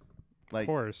 Of Like,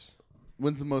 course.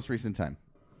 when's the most recent time?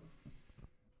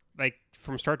 Like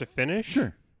from start to finish?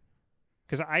 Sure.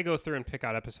 Because I go through and pick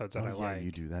out episodes that I yeah, like.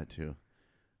 you do that too.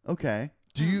 Okay.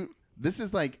 Do you? This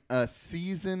is like a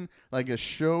season, like a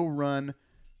show run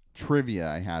trivia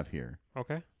I have here.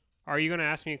 Okay. Are you going to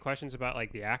ask me questions about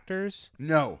like the actors?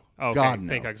 No. Oh, okay. God, no.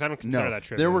 Thank God, because I don't consider No. that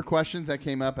trivia. There were questions that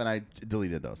came up, and I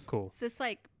deleted those. Cool. Is this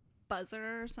like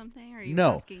buzzer or something? Or are you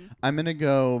No. asking? I'm gonna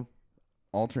go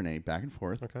alternate back and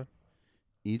forth. Okay.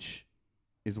 Each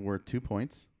is worth 2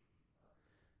 points.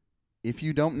 If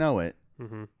you don't know it,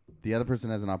 Mm-hmm. the other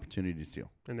person has an opportunity to steal,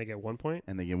 And they get 1 point?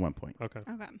 and they get 1 point. Okay.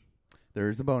 Okay. There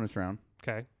is a bonus round.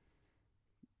 Okay.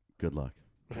 Good luck.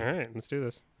 All right. Let's do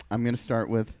this. I'm gonna start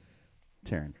with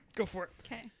Taryn. Go for it.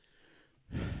 Okay.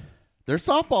 There's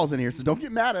softballs in here, so don't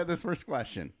get mad at this first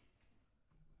question.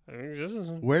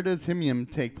 Where does Himium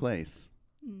take place?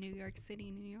 New York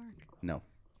City, New York. No.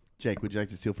 Jake, would you like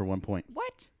to steal for 1 point?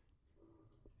 What?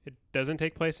 It doesn't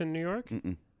take place in New York?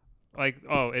 Mm-mm. Like,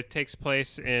 oh, it takes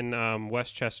place in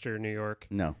Westchester, New York.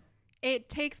 No. It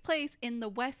takes place in the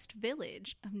West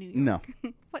Village of New York.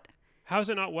 No. What? How is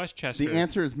it not Westchester? The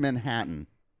answer is Manhattan.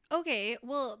 Okay,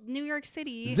 well, New York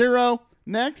City. 0.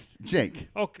 Next, Jake.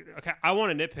 Okay, I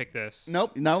want to nitpick this.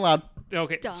 Nope, you're not allowed.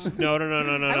 Okay. Dumb. No. I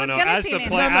was No. gonna As say the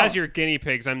Manhattan. No, no. as your guinea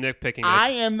pigs, I'm nitpicking this. I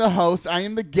am the host. I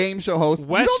am the game show host. You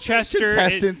don't see Westchester.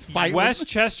 contestants fight with-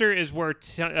 Westchester is where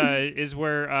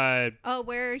Oh,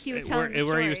 where he was where, telling the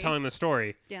story. where he was telling the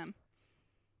story. Yeah.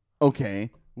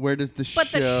 Okay. Where does the show?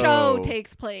 But the show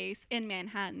takes place in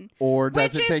Manhattan. Or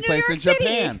does which it is take New place in York City.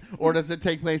 Japan? Or does it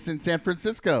take place in San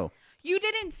Francisco? You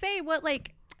didn't say what,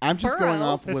 like, I'm just going Borough.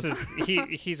 off This with is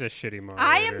he's a shitty moderator.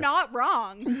 I am not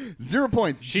wrong. 0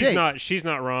 points. She's Jake, She's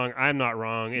not wrong. I'm not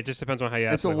wrong. It just depends on how you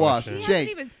ask It's a the wash. question. He Jake, hasn't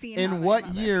even seen How I in Met what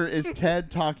Your Mother. year is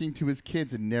Ted talking to his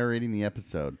kids and narrating the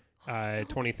episode?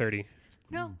 2030.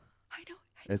 No, I know.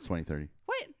 It's 2030.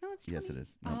 What? No, it's 20. Yes, it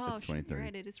is. No, Oh, it's shit, you're 2030.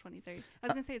 right. It is 2030. I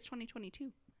was going to say it's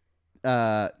 2022.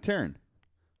 Taryn,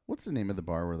 what's the name of the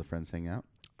bar where the friends hang out?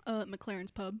 McLaren's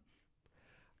Pub.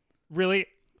 Really?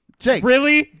 Jake.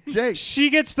 Really? Jake. She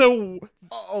gets the.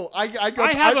 Oh, I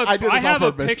have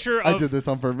a picture of. I did this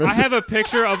on purpose. I have a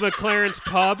picture of McLaren's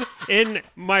pub in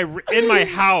my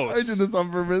house. I did this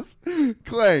on purpose.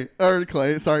 Clay.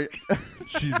 Sorry.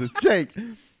 Jesus. Jake.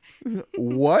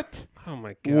 What? Oh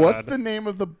my god. What's the name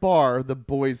of the bar the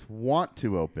boys want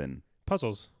to open?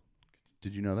 Puzzles?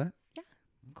 Did you know that? Yeah,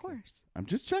 of course. I'm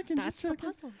just checking. That's the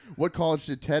puzzle. What college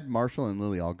did Ted, Marshall, and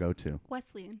Lily all go to?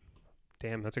 Wesleyan.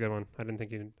 Damn, that's a good one. I didn't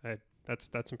think you.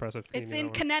 That's impressive. You It's knew in that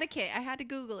one. Connecticut. I had to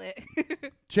Google it.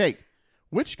 Jake,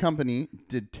 which company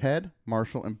did Ted,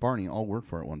 Marshall, and Barney all work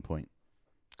for at one point?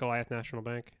 Goliath National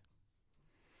Bank.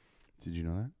 Did you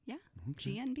know that? Yeah.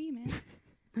 Okay. GNB,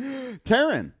 man.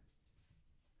 Taryn,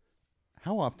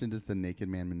 how often does the naked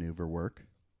man maneuver work?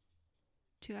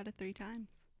 2 out of 3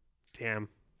 times. Damn,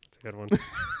 that's a good one.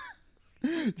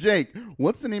 Jake,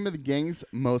 what's the name of the gang's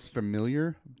most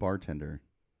familiar bartender?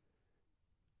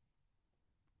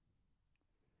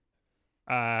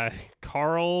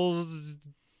 Carl's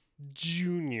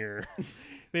Jr.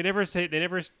 They never say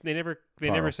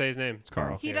his name. It's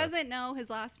Carl. He yeah. doesn't know his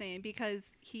last name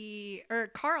because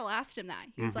Carl asked him that.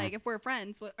 He was like, if we're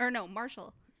friends,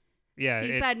 Marshall. Yeah.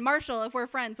 He said, Marshall, if we're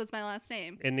friends, what's my last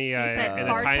name? In the said in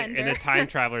bartender. the Time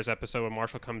Travelers episode when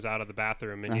Marshall comes out of the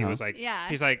bathroom and he was like, Yeah.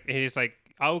 he's like,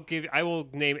 I will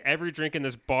name every drink in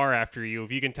this bar after you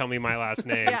if you can tell me my last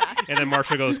name. Yeah. And then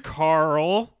Marshall goes,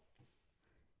 Carl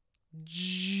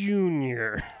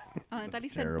Jr. I thought he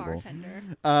terrible. said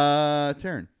bartender.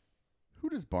 Taryn, who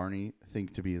does Barney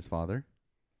think to be his father?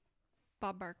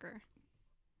 Bob Barker.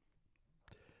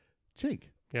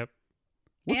 Jake. Yep.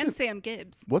 And Sam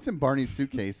Gibbs. What's in Barney's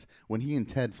suitcase when he and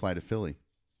Ted fly to Philly?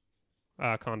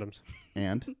 Condoms.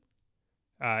 And?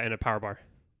 In a power bar.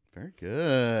 Very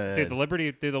good. Dude, the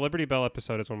Liberty Bell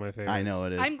episode is one of my favorites. I know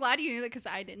it is. I'm glad you knew that because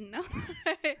I didn't know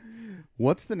that.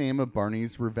 What's the name of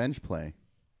Barney's revenge play?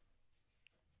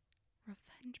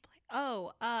 Revenge play.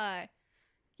 Oh,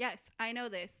 yes, I know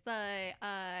this.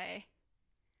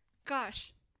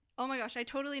 Gosh. Oh my gosh, I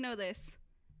totally know this.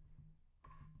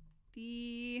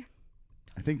 I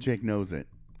think Jake knows it.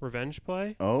 Revenge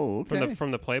play? Oh, okay.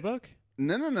 From the playbook?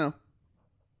 No.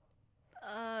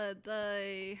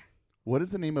 What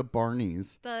is the name of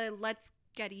Barney's The Let's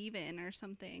Get Even or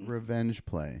something. revenge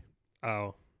play?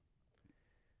 Oh.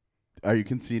 Are you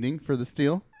conceding for the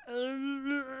steal?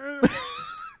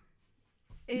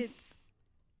 It's.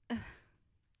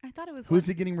 I thought it was. Who's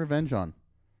he getting revenge on?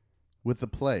 With the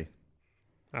play.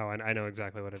 Oh, I know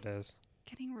exactly what it is.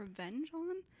 Getting revenge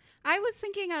on? I was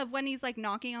thinking of when he's like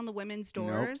knocking on the women's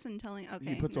doors and telling.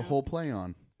 Okay. He puts a no. whole play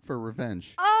on for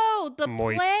revenge. Oh, the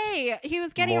Moist. play. He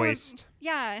was getting. Moist.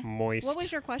 Yeah. Moist. What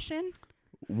was your question?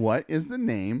 What is the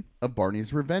name of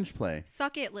Barney's revenge play?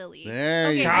 Suck it, Lily. There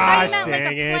okay, you go. I Gosh, meant like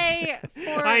dang a play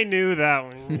for. I knew that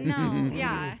one. No,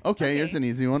 yeah. Okay, here's an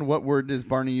easy one. What word does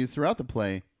Barney use throughout the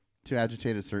play to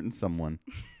agitate a certain someone?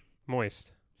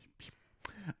 Moist.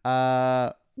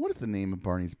 What is the name of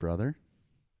Barney's brother?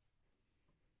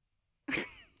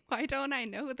 Why don't I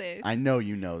know this? I know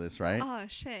you know this, right? Oh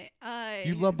shit.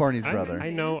 You love Barney's brother. I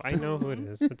know who it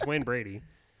is. It's Wayne Brady.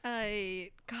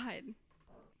 God.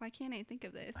 Why can't I think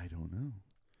of this? I don't know.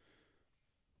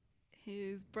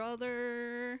 His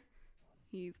brother.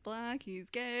 He's black. He's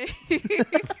gay.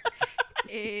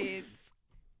 It's.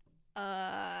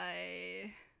 God,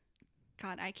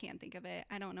 I can't think of it.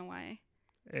 I don't know why.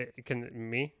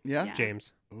 Me? Yeah? Yeah.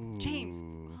 James. James.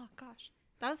 Ooh. Oh gosh,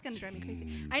 that was gonna drive me crazy.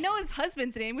 I know his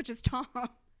husband's name, which is Tom.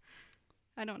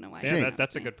 I don't know why. Yeah,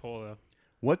 that's a good pull though.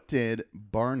 What did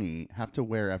Barney have to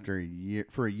wear after a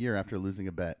year after losing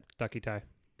a bet? Ducky tie.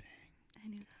 I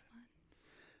knew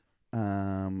that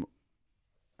one.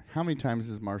 How many times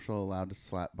is Marshall allowed to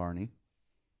slap Barney?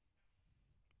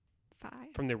 5.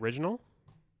 From the original?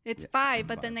 It's Yeah, 5,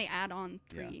 but 5. then they add on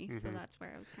 3, Yeah. so Mhm. that's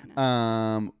where I was kind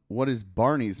of. What is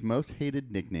Barney's most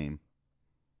hated nickname?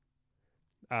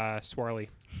 Swarley.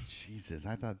 Jesus,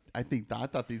 I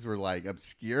thought these were like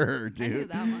obscure, I dude. knew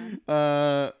that one.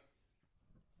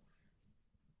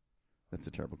 That's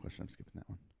a terrible question. I'm skipping that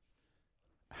one.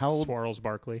 How old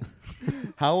Barkley.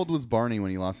 How old was Barney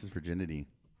when he lost his virginity?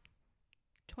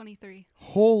 23.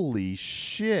 Holy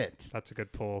shit. That's a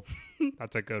good pull.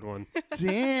 That's a good one.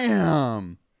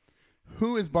 Damn.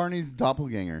 Who is Barney's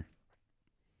doppelganger?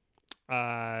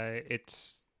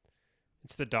 It's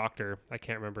the doctor. I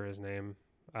can't remember his name.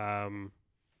 I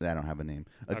don't have a name.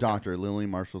 A Okay. doctor, Lily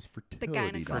Marshall's fertility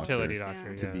gynecologist. doctor. Fertility Yeah.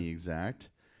 doctor, To yeah. be exact.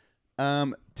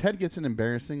 Ted gets an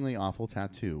embarrassingly awful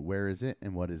tattoo. Where is it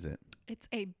and what is it? It's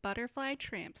a butterfly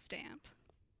tramp stamp.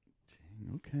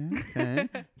 Okay.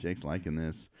 Jake's liking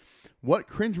this. What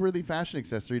cringeworthy fashion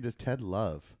accessory does Ted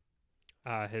love?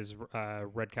 His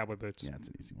red cowboy boots. Yeah, it's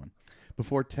an easy one.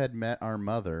 Before Ted met our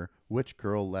mother, which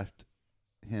girl left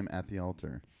him at the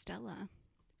altar? Stella.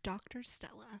 Dr.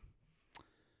 Stella.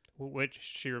 Which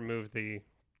she removed the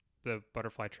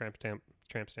butterfly tramp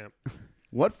stamp.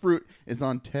 What fruit is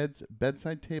on Ted's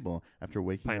bedside table after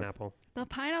waking up? Pineapple. The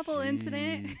pineapple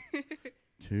incident.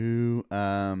 2.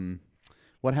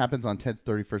 What happens on Ted's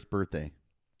 31st birthday?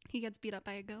 He gets beat up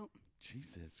by a goat.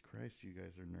 Jesus Christ, you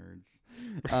guys are nerds.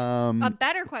 A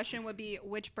better question would be,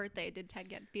 which birthday did Ted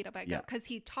get beat up by a Yeah. goat? Because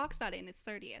he talks about it in his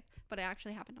 30th, but it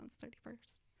actually happened on his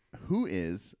 31st. Who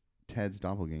is Ted's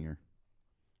doppelganger?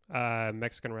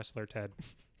 Mexican wrestler Ted.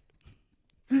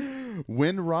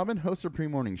 When Robin hosts her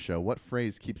pre-morning show, what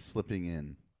phrase keeps slipping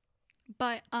in?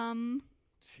 But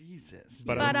Jesus.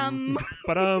 But, and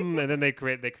then they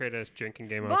create a drinking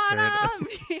game of yeah.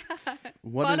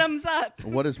 What is- Bottoms up.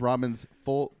 What is Robin's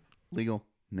full legal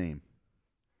name?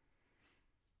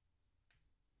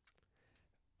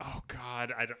 Oh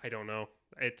God, I don't know.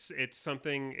 It's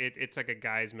something. It's like a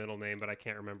guy's middle name, but I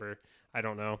can't remember. I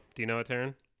don't know. Do you know it,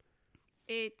 Taryn?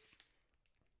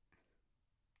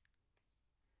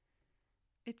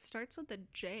 It starts with a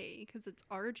J because it's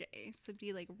RJ. So it'd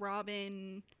be like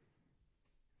Robin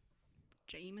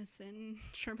Jameson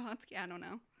Sherbatsky. I don't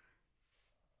know.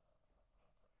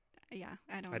 Yeah,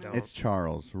 I don't know. It's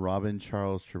Charles. Robin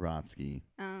Charles Cherbatsky.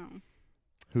 Oh,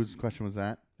 Whose question was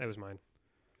that? That was mine.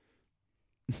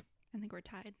 I think we're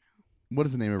tied What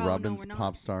is the name of Oh, no, Robin's we're not.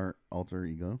 pop star alter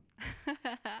ego?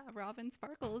 now. Robin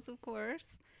Sparkles, of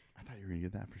course. I thought you were going to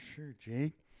get that for sure,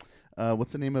 Jake.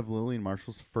 What's the name of Lily and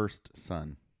Marshall's first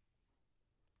son?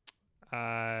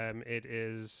 It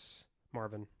is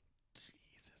Marvin.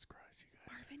 Jesus Christ, you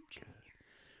guys. Marvin Jr.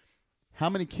 How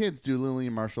many kids do Lily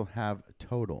and Marshall have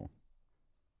total?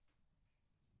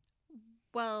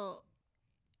 Well,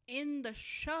 in the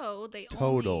show, they only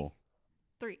Total.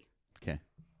 3. Okay.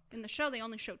 In the show, they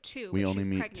only show 2. We but only she's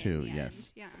meet pregnant 2, in the yes. end.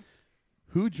 Yeah.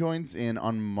 Who joins in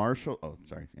on Marshall? Oh,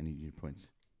 sorry. I need you points.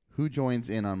 Who joins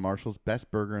in on Marshall's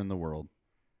best burger in the world?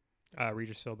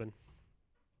 Regis Philbin.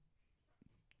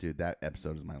 Dude, that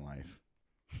episode is my life.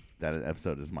 That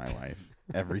episode is my life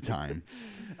every time.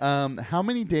 How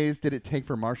many days did it take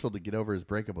for Marshall to get over his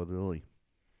breakup with Lily?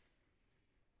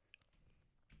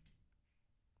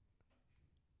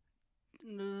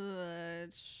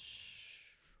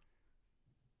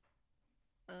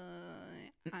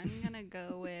 I'm gonna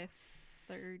go with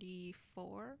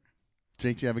 34.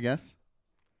 Jake, do you have a guess?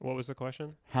 What was the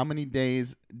question? How many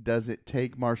days does it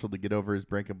take Marshall to get over his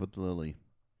breakup with Lily?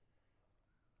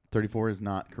 34 is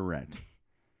not correct.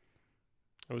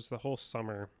 It was the whole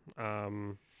summer.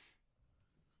 I'm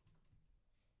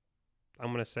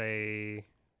gonna say,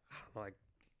 I don't know, like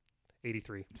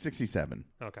 83. 67.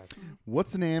 Okay.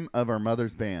 What's the name of our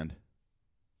mother's band?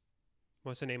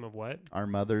 What's the name of what? Our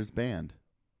mother's band.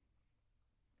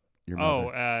 Your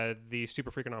mother. The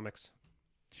Super Freakonomics.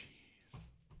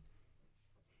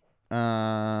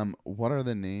 What are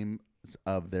the names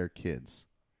of their kids?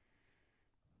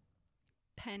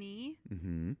 Penny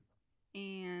Mm-hmm.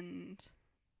 and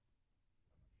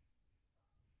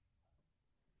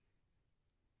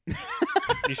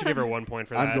You should give her 1 point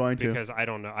for I'm that. going to. Because I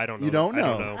don't know. You don't I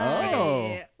know? don't know.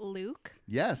 Oh. Luke.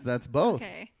 Yes, that's both.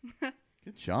 Okay.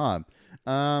 Good job.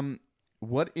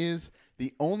 What is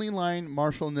the only line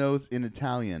Marshall knows in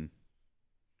Italian?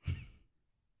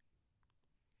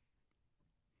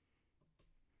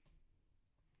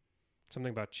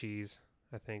 Something about cheese,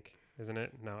 I think. Isn't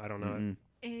it? No, I don't know. Mm-mm.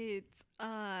 It's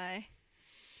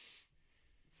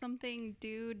something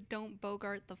dude don't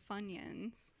bogart the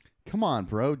Funyuns. Come on,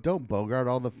 bro. Don't bogart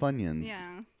all the Funyuns.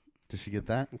 Yeah. Does she get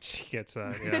that? She gets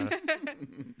that,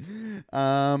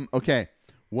 yeah. Okay.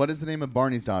 What is the name of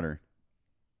Barney's daughter?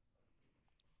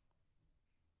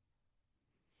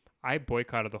 I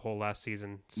boycotted the whole last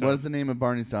season. So What is the name of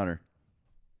Barney's daughter?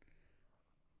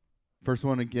 First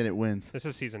one to get it wins. This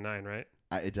is season 9, right?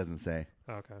 It doesn't say.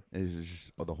 Oh, okay. It's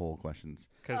just the whole questions.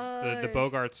 Because the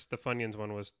Bogarts, the Funyuns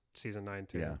one was season 9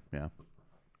 too. Yeah. I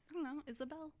don't know.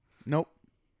 Isabel Nope.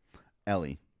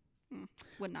 Ellie.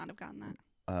 would not have gotten that.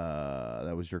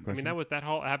 That was your I question. mean, that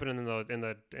all happened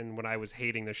in when I was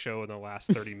hating the show in the last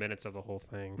 30 minutes of the whole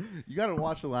thing. You got to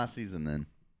watch the last season then.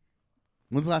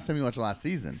 When's the last time you watched the last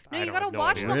season? No, I you don't gotta have no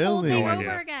watch idea. the whole Really? thing No idea.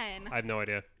 over again. I have no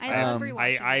idea. I love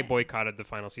rewatching I it. boycotted the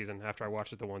final season after I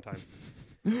watched it the one time.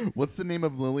 What's the name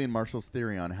of Lily and Marshall's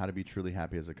theory on how to be truly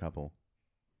happy as a couple?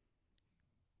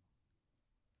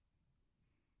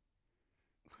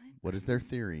 What is their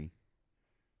theory?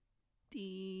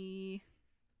 I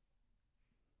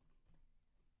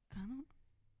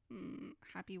don't.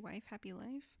 Happy wife, happy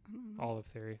life. I don't know. Olive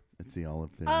theory. It's the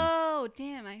olive theory. Oh,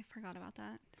 damn. I forgot about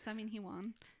that. Does that mean he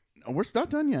won? Oh, we're not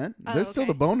done yet. Oh, There's still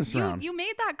okay. the bonus round. You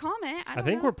made that comment. I I don't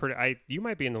think know. we're pretty. You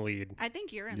might be in the lead. I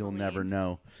think you're in You'll the never lead.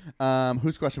 know.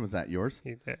 Whose question was that? Yours?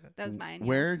 That was mine.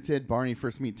 Where did Barney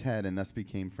first meet Ted and thus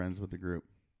became friends with the group?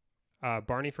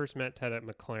 Barney first met Ted at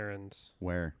McLaren's.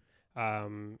 Where?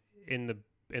 In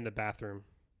the bathroom.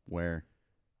 Where?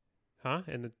 Huh?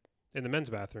 In the men's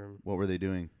bathroom. What were they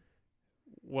doing?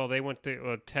 Well, they went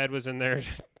to. Ted was in there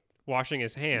washing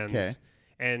his hands. Okay.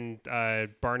 And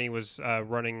Barney was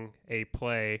running a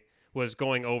play. Was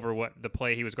going over what the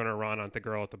play he was going to run on the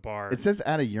girl at the bar. It says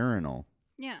at a urinal.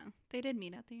 Yeah, they did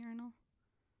meet at the urinal.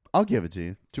 I'll give it to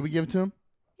you. Should we give it to him?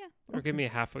 Or give me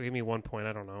 1 point.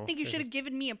 I don't know. I think you should have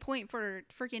given me a point for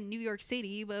freaking New York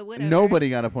City, but whatever. Nobody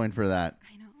got a point for that.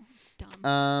 I know. It's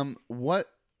dumb. What?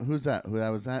 Who's that? Who that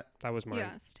was that? That was mine. You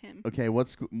asked him. Okay,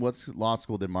 what law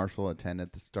school did Marshall attend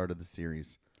at the start of the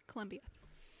series? Columbia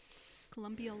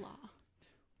Law.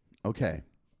 Okay.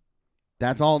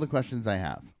 That's all the questions I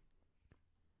have.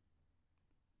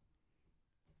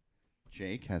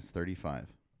 Jake has 35.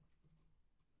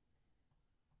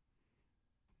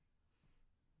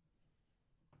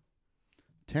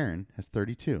 Taryn has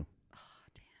 32. Oh,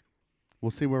 damn.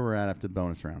 We'll see where we're at after the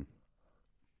bonus round.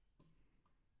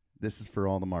 This is for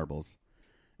all the marbles.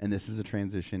 And this is a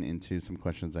transition into some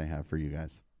questions I have for you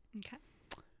guys. Okay.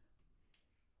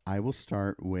 I will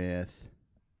start with...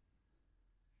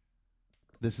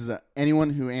 This is anyone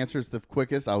who answers the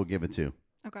quickest, I will give it to.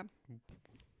 Okay.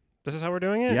 This is how we're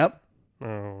doing it? Yep.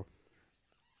 Oh.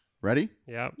 Ready?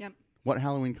 Yep. What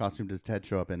Halloween costume does Ted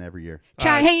show up in every year?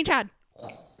 Chad, hanging Chad.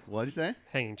 What did you say?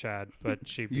 Hanging Chad, but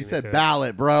she beat You me said to it.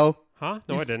 ballot, bro. Huh?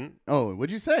 No, you I s- didn't. Oh,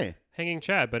 what'd you say? Hanging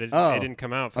Chad, but it Oh, didn't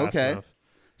come out fast okay. enough.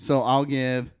 So I'll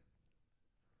give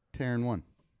Taryn 1.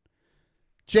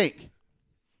 Jake,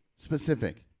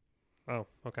 specific. Oh,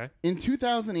 okay. In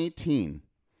 2018,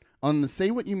 on the Say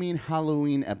What You Mean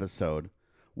Halloween episode,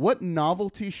 what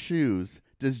novelty shoes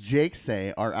does Jake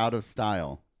say are out of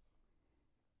style?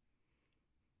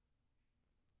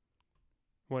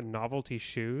 What novelty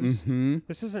shoes? Mm-hmm.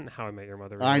 This isn't How I Met Your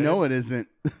Mother. I know it isn't.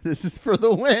 This is for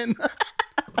the win.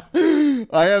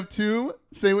 I have 2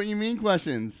 Say What You Mean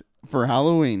questions for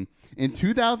Halloween. In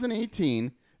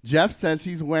 2018, Jeff says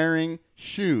he's wearing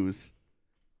shoes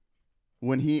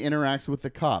when he interacts with the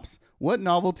cops. What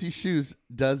novelty shoes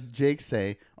does Jake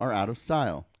say are out of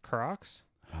style? Crocs?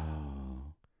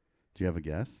 Oh. Do you have a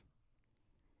guess?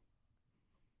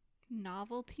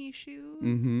 Novelty shoes?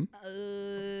 Mm-hmm.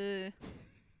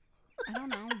 I don't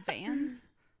know. Vans?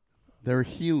 They're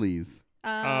Heelys.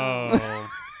 Oh.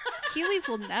 Heelys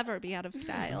will never be out of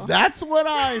style. That's what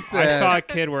I said. I saw a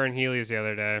kid wearing Heelys the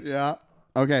other day. Yeah.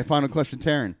 Okay, final question,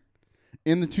 Taryn.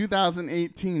 In the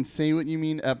 2018 Say What You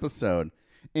Mean episode,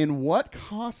 in what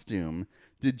costume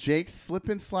did Jake slip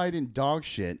and slide in dog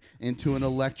shit into an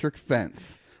electric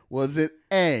fence? Was it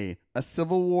A, a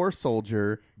Civil War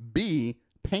soldier, B,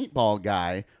 paintball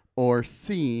guy, or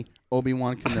C,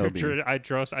 Obi-Wan Kenobi? I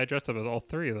dressed up as all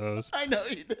 3 of those. I know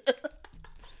you did.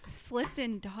 Slipped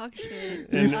in dog shit.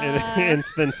 And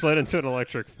then slid into an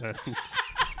electric fence.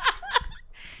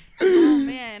 Oh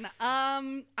man.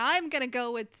 I'm gonna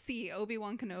go with C,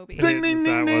 Obi-Wan Kenobi. Ding, ding,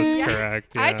 That ding, was ding. Yeah.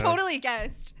 correct. I yeah. totally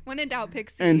guessed. When in doubt, pick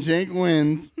C. And Jake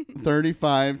wins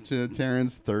 35 to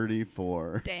Taryn's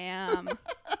 34. Damn.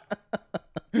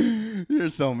 You're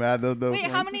so mad though. Wait,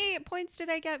 how many points did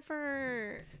I get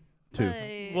for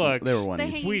 2. Look, They were 1 the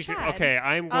each. hanging we should, Chad? okay,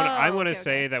 I'm gonna okay,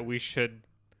 say okay. that we should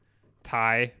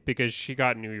tie because she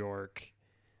got New York.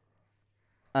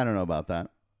 I don't know about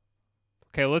that.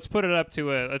 Okay, let's put it up to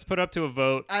a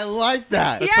vote. I like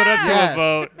that. Let's put up to Yes. a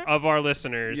vote of our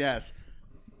listeners. Yes.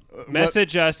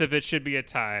 Message us if it should be a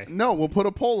tie. No, we'll put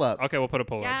a poll up. Okay, we'll put a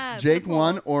poll up. Yeah. Jake purple.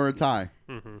 won or a tie.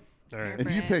 Mm-hmm. All right. If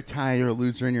you Right. pick tie, you're a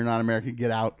loser and you're not American.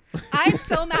 Get out. I'm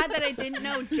so mad that I didn't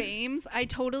know James. I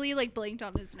totally blanked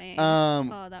on his name.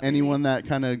 Oh, that Anyone that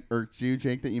kind of irks you,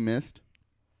 Jake, that you missed?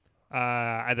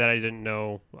 That I didn't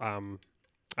know. I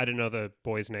didn't know the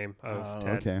boy's name of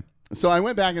Ted. Okay. So I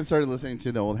went back and started listening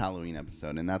to the old Halloween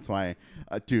episode, and that's why,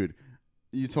 dude,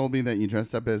 you told me that you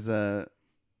dressed up as a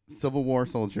Civil War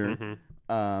soldier.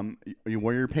 Mhm. You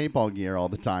wore your paintball gear all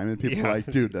the time, and people were Yeah. like,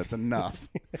 dude, that's enough.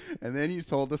 And then you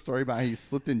told the story about how you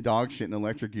slipped in dog shit and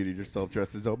electrocuted yourself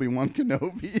dressed as Obi-Wan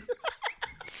Kenobi.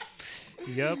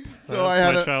 Yep. So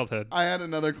That's my childhood. I had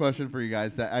another question for you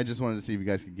guys that I just wanted to see if you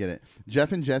guys could get it.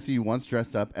 Jeff and Jesse once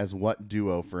dressed up as what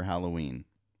duo for Halloween?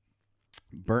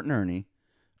 Bert and Ernie,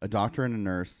 a doctor and a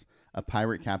nurse, a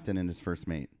pirate captain and his first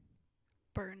mate.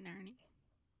 Bert and Ernie.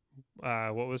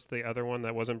 What was the other one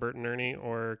that wasn't Bert and Ernie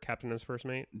or Captain and his first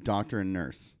mate? Doctor and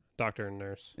nurse. Doctor and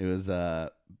nurse. It was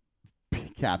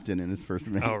Captain and his first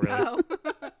mate. Oh, really?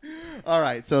 Oh. All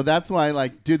right, so that's why,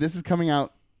 like, dude, this is coming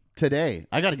out today.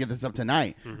 I got to get this up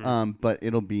tonight. Mhm. But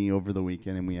it'll be over the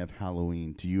weekend, and we have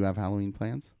Halloween. Do you have Halloween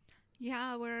plans?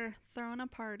 Yeah, we're throwing a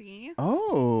party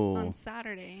Oh, on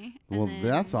Saturday. well, and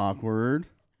then that's awkward.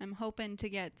 I'm hoping to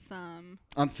get some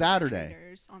On Saturday.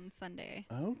 treaters on Sunday.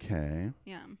 Okay.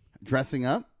 Yeah. Dressing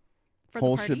up? For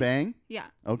Whole the party? shebang? Yeah.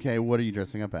 Okay, what are you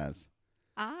dressing up as?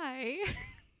 I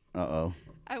Uh-oh.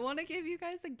 want to give you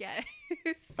guys a guess.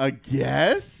 A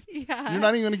guess? Yeah. You're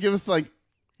not even going to give us, like,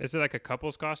 Is it like a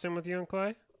couple's costume with you and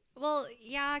Clay? Well,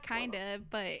 yeah, kind of,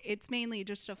 but it's mainly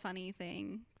just a funny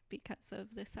thing because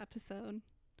of this episode.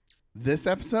 this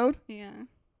episode? Yeah.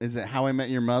 Is it How I Met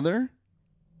Your Mother?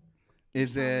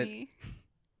 Is Tell it me.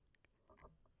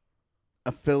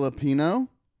 a Filipino?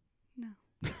 No.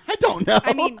 I don't know.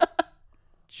 I mean,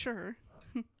 sure.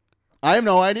 I have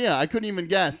no idea. I couldn't even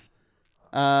guess.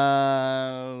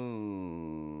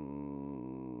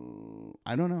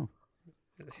 I don't know.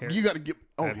 Harry- You got to give.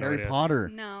 I Oh, have no Harry idea. Potter.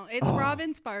 No, it's Oh.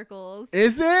 Robin Sparkles.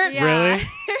 Is it? Yeah. Really?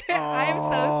 I'm so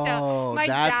Oh, stoked. My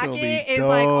that'll be jacket is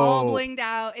like all dope. blinged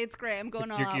out. It's great. I'm going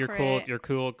all out your for cool it. your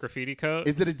cool graffiti coat.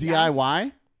 Is it a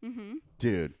DIY? Mm-hmm.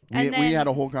 Dude, And we then- had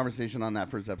a whole conversation on that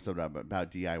first episode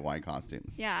about DIY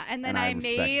costumes. Yeah, and then And I I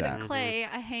respect made that. Clay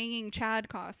a hanging Chad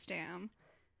costume.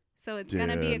 So it's going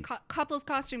to be a Dude. couple's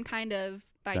costume kind of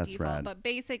by That's default. rad. But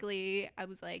basically, I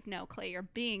was like, no, Clay, you're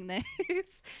being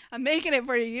this. I'm making it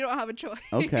for you. You don't have a choice.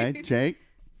 Okay, Jake.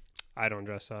 I don't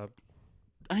dress up.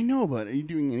 I know, but are you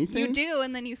doing anything? You do,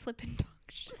 and then you slip in dog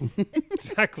shit.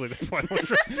 Exactly. That's why I don't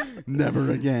dress up.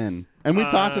 Never again. And we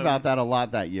talked Um, about that a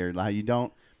lot that year. How you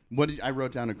don't. I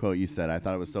wrote down a quote you said. I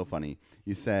thought it was so funny.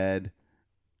 You said,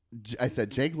 I said,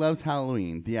 Jake loves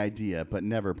Halloween, the idea, but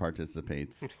never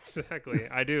participates. Exactly.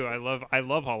 I do. I love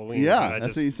Halloween. Yeah, but I that's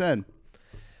just, what you said.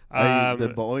 Are you, the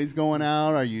um, boys going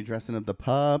out? Are you dressing up the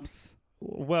pups?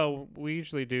 Well, we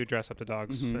usually do dress up the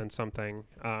dogs Mhm. and something.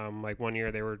 Like one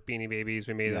year they were Beanie Babies.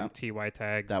 We made Yeah. them TY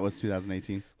tags. That was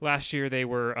 2018. Last year they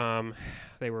were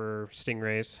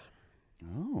stingrays.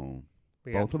 Oh.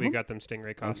 We Both got, of we them? got them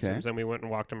stingray costumes, and we went and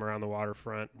walked them around the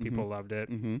waterfront. People loved it.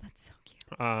 Mm-hmm. That's so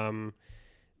cute.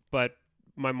 But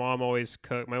my mom always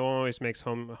makes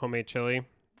homemade chili.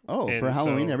 Oh, And for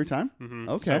Halloween so- every time? Mm-hmm.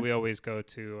 Okay. So we always go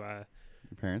to Your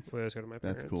parents? my parents.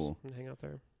 That's cool. And hang out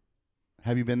there.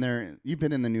 Have you been there? You've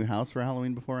been in the new house for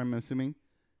Halloween before, I'm assuming?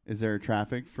 Is there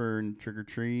traffic for trick or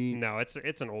treat? No, it's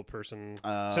an old person.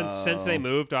 Oh. Since they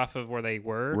moved off of where they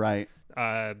were, Right.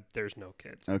 there's no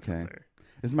kids. Okay. There.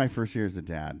 This is my first year as a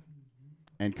dad.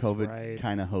 And COVID right.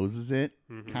 kind of hoses it,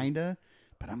 Mhm. kind of.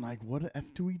 But I'm like, what the F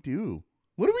do we do?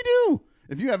 What do we do?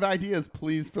 If you have ideas,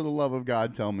 please, for the love of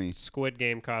God, tell me. Squid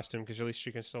Game costume because at least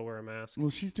she can still wear a mask. Well,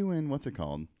 she's doing, what's it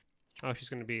called? Oh, she's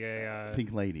gonna be a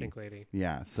Pink Lady. Pink lady.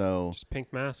 Yeah, so, Just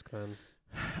pink mask then.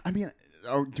 I mean,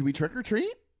 do we trick or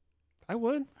treat? I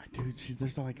would. Dude,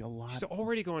 there's like a lot. She's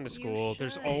already going to You school.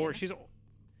 There's should. already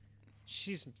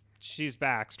she's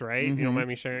vaxxed, right? You Mhm. don't mind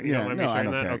me sharing? You Yeah, don't mind no, me I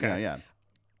sharing don't that? care. Okay, Yeah,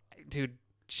 dude.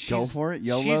 Go for it.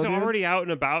 YOLO, She's dude. already out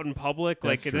and about in public. That's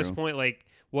Like at this true. point, like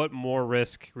what more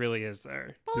risk really is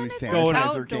there? Well, Do and we it's sanitize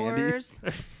like her candy? outdoors.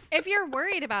 If you're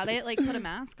worried about it, like put a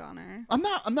mask on her. I'm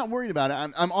not worried about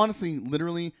it. I'm honestly,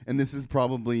 literally, and this is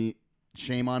probably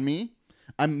shame on me.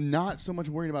 I'm not so much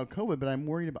worried about COVID, but I'm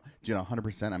worried about,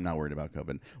 100% I'm not worried about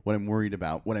COVID. What I'm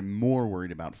more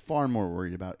worried about, far more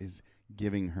worried about, is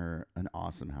giving her an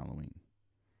awesome Halloween.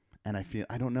 And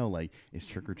I don't know, like, is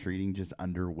trick-or-treating just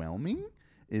underwhelming?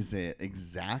 Is it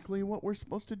exactly what we're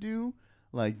supposed to do?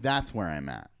 Like, that's where I'm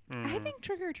at. I think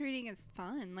trick or treating is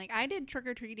fun. Like I did trick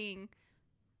or treating.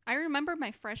 I remember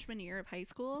my freshman year of high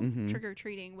school Mhm. trick or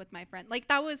treating with my friend. Like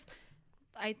that was,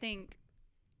 I think.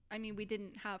 I mean, we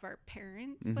didn't have our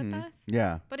parents with Mhm. us,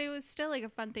 Yeah. but it was still like a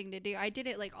fun thing to do. I did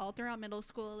it like all throughout middle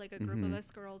school. Like a group of Mhm. us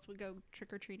girls would go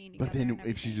trick or treating. But then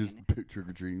if she just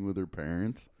trick-or-treating with her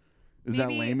parents, is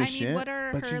Maybe, that lame as I mean, shit? what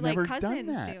are But her she's like never done cousins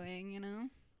that. doing? You know.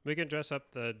 we could dress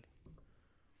up the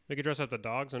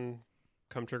dogs and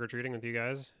come trick or treating with you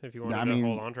guys if you want I to mean,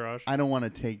 whole entourage. I don't want to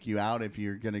take you out if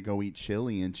you're gonna go eat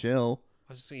chili and chill.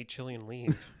 I'll just eat chili and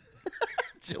leave.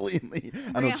 Chili and leave.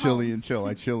 I Bring don't it chili home. and chill.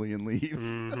 I chili and leave.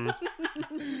 hmm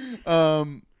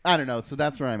I don't know. So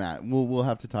that's where I'm at. We'll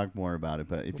have to talk more about it.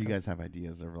 But if you Okay. guys have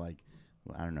ideas of like,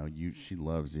 well, I don't know, she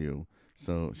loves you.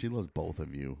 So she loves both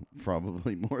of you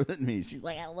probably more than me. She's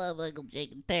like, I love Uncle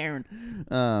Jake and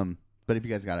Taryn. But if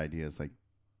you guys got ideas, like,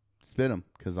 spit them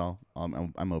because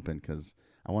I'm open because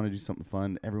I want to do something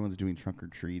fun. Everyone's doing trunk or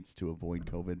treats to avoid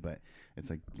COVID, but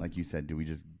it's like you said, do we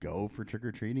just go for trick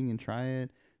or treating and try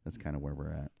it? That's kind of where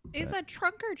we're at. Is But a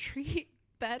trunk or treat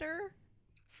better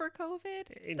for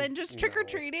COVID than just No. trick or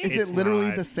treating? is It's it literally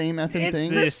not. the same effing It's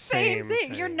thing? the the same same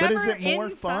thing. You're thing. But never is it more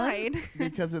inside. fun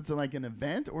because it's like an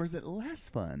event, or is it less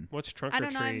fun? What's trunk I or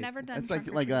don't know. I've treat? never done. It's trunk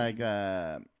or like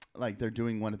treating. like they're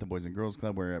doing one at the Boys and Girls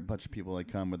Club where a bunch of people like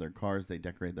come with their cars, they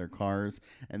decorate their cars,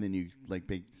 and then you like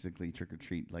basically trick or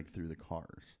treat like through the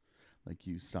cars. Like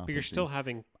you stop. But you're and still do-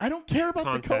 having I don't care about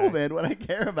contact. the COVID. What I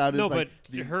care about no, is like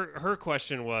but her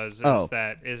question was Oh.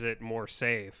 is it more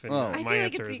safe? And Oh. I my feel like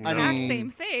answer it's the is exact no. I mean- same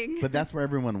thing. but that's where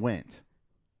everyone went.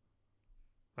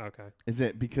 Okay. Is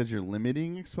it because you're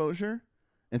limiting exposure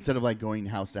instead of like going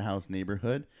house to house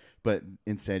neighborhood, but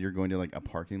instead you're going to like a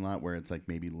parking lot where it's like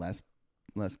maybe less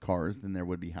cars than there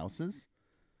would be houses?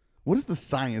 What is the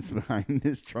science behind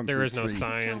this trunk There or is no treat?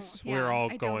 science. Yeah, We're all I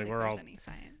don't going. think We're there's all any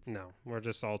science. no. We're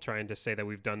just all trying to say that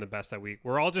we've done the best that we.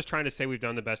 We're all just trying to say we've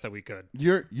done the best that we could.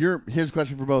 Here's a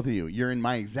question for both of you. You're in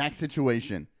my exact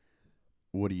situation.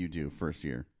 What do you do first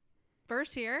year?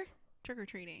 First year, trick or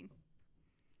treating.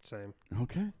 Same.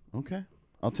 Okay.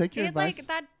 I'll take your It, advice. like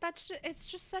that. It's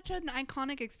just such an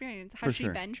iconic experience. For Has she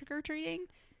sure. been trick or treating?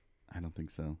 I don't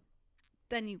think so.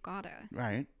 Then you gotta.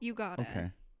 Right. You gotta.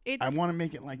 Okay. It's I want to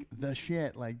make it like the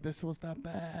shit. Like this was the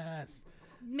best.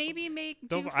 maybe do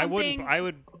Don't, something. I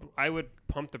wouldn't. I would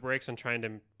pump the brakes on trying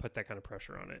to put that kind of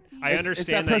pressure on it. I It's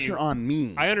understand that that pressure you. on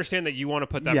me. I understand that you want to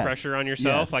put that Yes. pressure on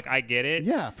yourself. Yes. Like I get it.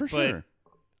 Yeah, for but sure.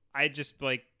 I just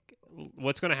like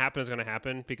what's going to happen is going to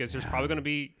happen because there's probably going to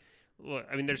be. Look,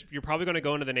 I mean, you're probably going to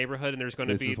go into the neighborhood and there's going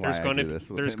to This be is why I do this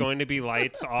with there's him. going to be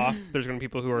lights off. There's going to be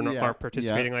people who are Yeah, aren't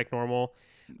participating like normal.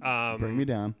 Bring me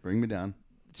down. Bring me down.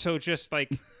 So just like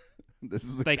This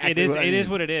is like exactly it is what I it is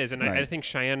need. what it is, and I Right. think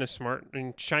Cheyenne is smart.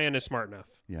 And Cheyenne is smart enough.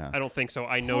 Yeah. I don't think so.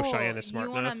 I know Oh, Cheyenne is smart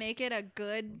You want to enough. make it a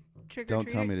good trick or Don't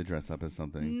treat? tell me to dress up as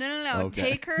something. No. Okay.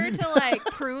 Take her to like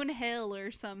Prune Hill or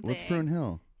something. What's Prune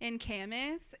Hill? In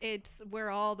Camas, it's where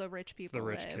all the rich people The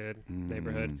rich live. kid Mm.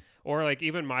 neighborhood, or like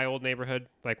even my old neighborhood,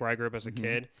 like where I grew up as a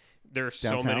kid. There's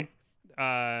so Downtown? many.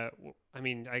 I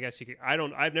mean, I guess you could.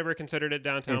 I've never considered it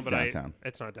downtown, It's but downtown.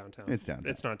 it's not downtown. It's downtown.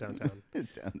 It's not downtown.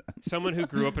 It's downtown. Someone who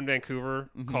grew up in Vancouver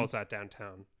Mhm. calls that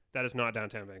downtown. That is not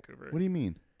downtown Vancouver. What do you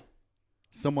mean?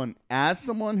 Someone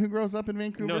who grows up in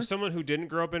Vancouver? No, someone who didn't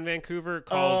grow up in Vancouver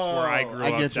calls where I Oh, grew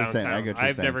I up get what you're downtown. saying. I get what you're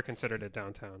I've saying. never considered it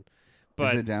downtown.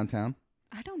 But is it downtown?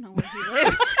 I don't know where he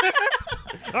lived.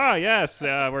 yes,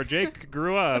 where Jake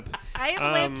grew up. I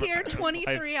have lived Um, here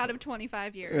 23 out of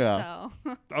 25 years, Yeah.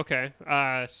 so Okay.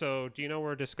 So do you know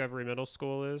where Discovery Middle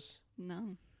School is?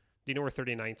 no. Do you know where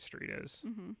 39th Street is?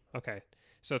 Hmm. Okay.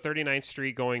 So 39th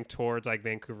Street going towards like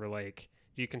Vancouver Lake.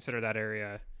 Do you consider that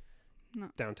area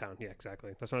No. downtown? Yeah,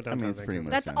 exactly. That's not I downtown mean, it's pretty Vancouver.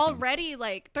 much That's downtown. already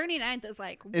like 39th is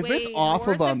like If way it's off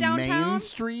north of a downtown. main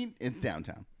street, it's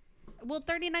downtown. Well,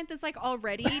 39th is like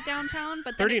already downtown,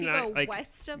 but then if you 39 go like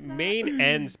west of that, Main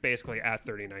ends basically at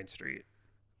 39th Street.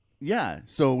 Yeah.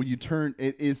 So you turn.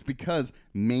 It is because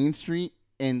Main Street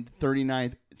and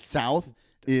 39th South.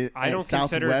 I don't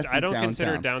consider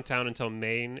downtown. downtown until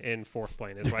Main and Fourth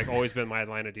Plain. It's like always been my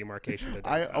line of demarcation to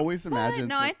I downtown. always What? imagine.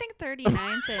 No, I think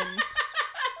 39th and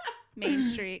Main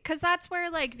Street, because that's where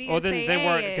like VSAA Oh, then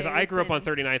we're because I is grew up on and-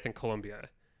 39th and Columbia,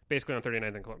 basically on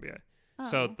 39th and Columbia. Oh,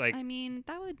 So, like- I mean,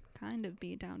 that would kind of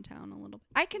be downtown a little.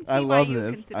 I can see I why love you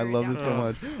this. consider I it love this so downtown.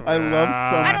 much. I love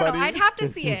somebody. I don't know. I'd have to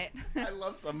see it. I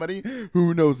love somebody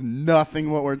who knows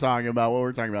nothing what we're talking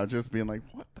about, just being like,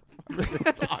 what the fuck are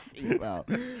they talking about?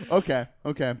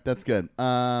 Okay, that's good.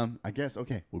 I guess,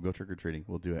 okay, we'll go trick-or-treating.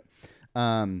 We'll do it.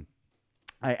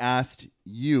 I asked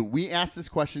you, we asked this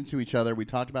question to each other. We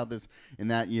talked about this in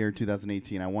that year,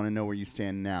 2018. I want to know where you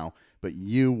stand now. But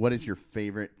you, what is your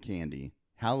favorite candy?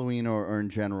 Halloween or in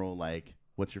general, like,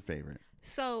 what's your favorite?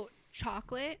 So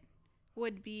chocolate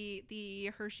would be the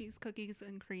Hershey's Cookies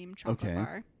and Cream chocolate Okay.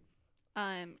 bar.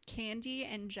 Candy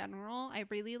in general, I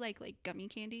really like gummy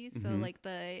candies. So Mhm. like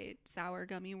the sour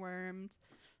gummy worms,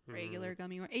 regular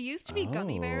gummy worms. It used to be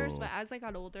gummy bears, but Oh. as I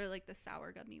got older, like the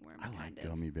sour gummy worms I like kind of.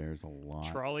 gummy bears a lot.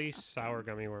 Trolley sour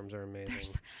gummy worms are amazing.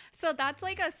 There's- So that's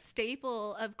like a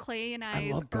staple of Clay and I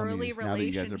I's love early gummies now that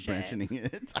you guys relationship. are mentioning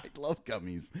it. I love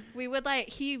gummies. We would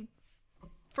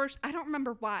first, I don't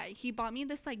remember why, he bought me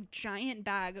this like giant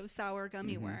bag of sour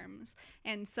gummy Mm-hmm. worms.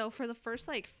 And so for the first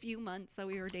like few months that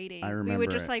we were dating, I we remember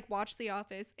would just it. like watch The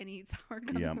Office and eat sour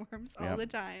gummy Yep. worms all Yep. the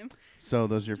time. So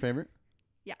those are your favorite?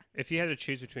 If you had to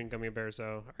choose between gummy bears,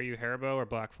 though, are you Haribo or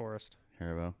Black Forest?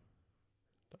 Haribo.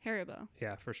 Haribo.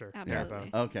 Yeah, for sure. Absolutely.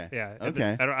 Haribo. Okay. Yeah.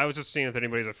 Okay. I was just seeing if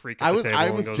anybody's a freak at I the was table I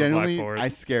and was goes with Black genuinely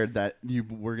Forest. scared that you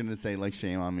were gonna say like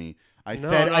shame on me. I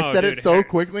No, said dude, it so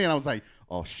quickly and I was like,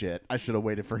 oh shit, I should have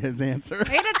waited for his answer.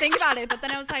 I had to think about it, but then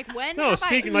I was like, when No, have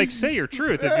speaking I... like, say your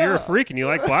truth. If you're a freak and you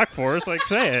like Black Forest, like,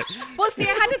 say it. Well, see, I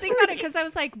had to think about it because I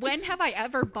was like, when have I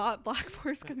ever bought Black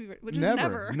Forest gummy bears? Which is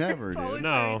Never, never. It's dude. always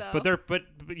No, Haribo.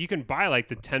 but you can buy like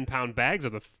the 10-pound bags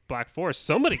of the Black Forest.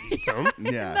 Somebody eats them.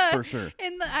 Yeah, for sure.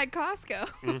 At Costco.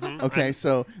 Mhm. Okay,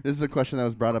 so this is a question that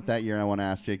was brought up that year, and I want to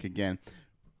ask Jake again.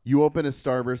 You open a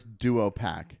Starburst Duo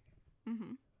pack.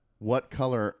 hmm What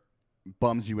color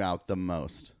bums you out the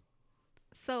most?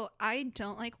 So I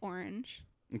don't like orange,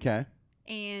 Okay.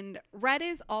 and red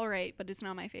is all right, but it's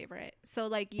not my favorite. So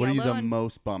like What are yellow you the and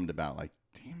most bummed about? Like,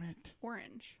 damn it.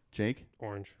 orange. Jake?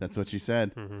 Orange. That's what she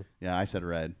said. hmm Yeah, I said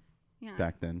red Yeah.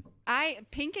 back then.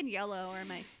 Pink and yellow are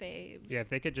my faves. Yeah, if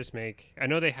they could just make. I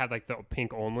know they had like the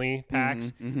pink only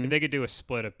packs. Mhm. If they could do a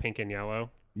split of pink and yellow,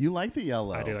 You like the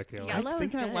yellow. I do like the yellow. Yellow I think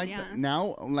is I good, like yeah.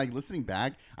 now, like listening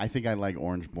back, I think I like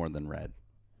orange more than red.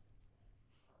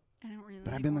 I don't really.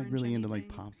 But I've been like orange really into like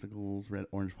anything. popsicles, red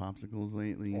orange popsicles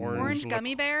lately. Orange Lic-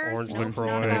 gummy bears. orange Nope, LaCroix.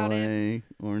 not about it.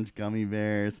 Chick-fil-A, orange gummy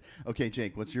bears. Okay,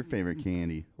 Jake, what's your favorite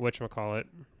candy? whatchamacallit.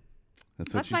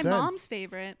 That's what That's she my said. mom's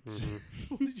favorite. hmm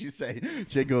What did you say?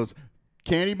 Jake goes,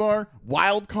 candy bar,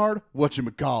 wild card,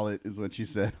 whatchamacallit is what she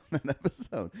said on that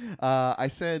episode. I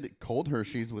said cold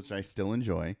Hershey's, which I still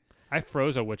enjoy. I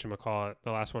froze a whatchamacallit,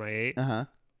 the last one I ate. Uh-huh.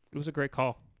 It was a great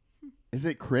call. Is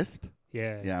it crisp?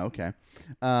 Yeah. Yeah, okay.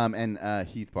 And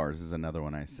Heath bars is another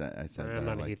one I said that I'm I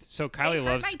not a like. Heath. So hurt Kylie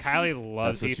my loves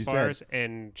That's what Heath she said. bars,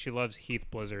 and she loves Heath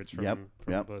blizzards from. Yep,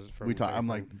 from yep. Blizzard, from We talk. I'm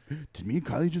Cleveland. like, did me and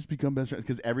Kylie just become best friends?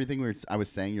 Because everything I was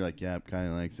saying, you're like, yep,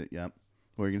 Kylie likes it. Yep.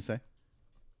 What were you gonna say?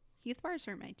 Heath bars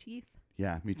hurt my teeth.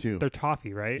 Yeah, me too. They're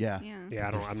toffee, right? Yeah. Yeah.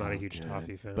 Yeah, They're I'm not a so huge good.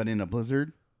 toffee fan. But in a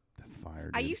blizzard, that's fire.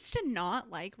 Dude. I used to not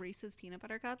like Reese's peanut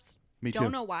butter cups. me too.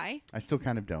 Don't know why. I still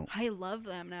kind of don't. I love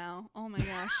them now. Oh my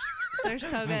gosh, they're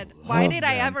so good. Why love did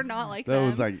I them. ever not like That them?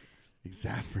 was like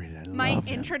exasperated. I My love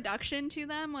them. introduction to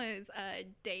them was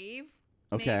Dave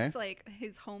Okay. makes like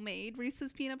his homemade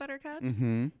Reese's peanut butter cups.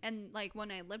 Mm-hmm. And like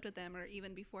when I lived with them, or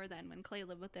even before then, when Clay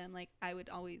lived with them, like I would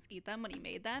always eat them when he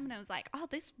made them, and I was like, "Oh,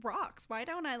 this rocks! Why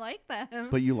don't I like them?"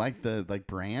 But you like the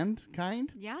brand kind?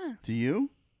 yeah, Do you?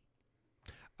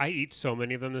 I eat so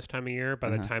many of them this time of year. By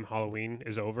the Uh-huh. time Halloween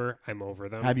is over, I'm over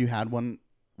them. Have you had one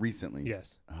recently?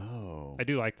 Yes, Oh. I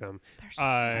do like them. they're so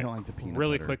I don't like the peanut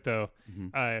really butter. quick though,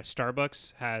 Mhm.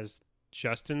 Starbucks has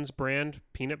Justin's brand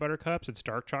peanut butter cups. It's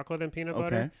dark chocolate and peanut Okay.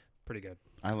 butter. Pretty good.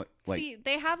 I like. Wait. See,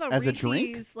 they have a as a Reese's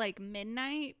drink? like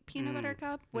midnight peanut butter Mm,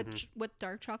 cup with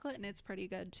dark chocolate, and it's pretty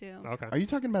good too. Okay. Are you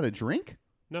talking about a drink?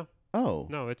 No. Oh.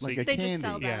 No, it's like a- a They candy. just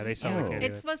sell them. Yeah, they sell the yeah. candy.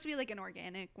 It's supposed to be like an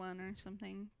organic one or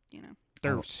something, you know.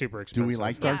 They're Oh, super Do expensive. we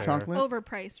like but dark Yeah. they're- chocolate?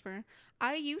 Overpriced for.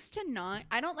 I used to not.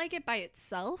 I don't like it by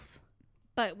itself,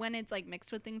 but when it's like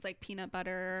mixed with things like peanut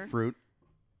butter, Fruit.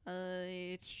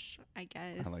 I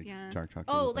guess, I like yeah. dark chocolate.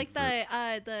 Oh, with, like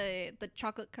fruit. the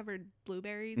chocolate covered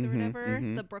blueberries or Mhm, whatever,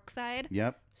 mhm. the Brookside.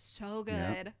 Yep. So good.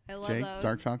 Yep. I love Jake, those.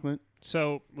 dark chocolate.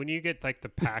 So when you get like the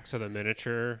packs of the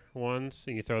miniature ones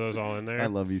and you throw those all in there, I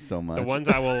love you so much. the ones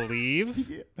I will leave.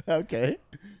 Yeah, okay.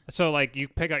 So like you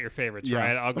pick out your favorites, Yeah,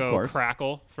 right? I'll of go course.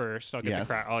 crackle first. I'll get Yes.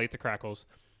 I'll eat the crackles,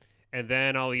 and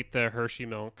then I'll eat the Hershey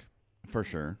milk, For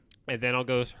sure. and then I'll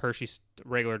go Hershey's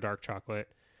regular dark chocolate,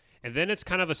 and then it's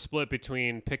kind of a split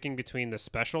between picking between the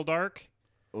special dark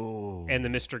Oh. and the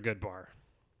Mr. Good bar.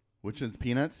 Which is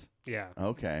peanuts? Yeah,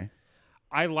 Okay.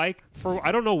 I like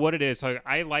I don't know what it is. Like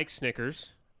I like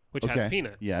Snickers, which Okay. has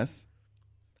peanuts. Yes.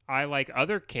 I like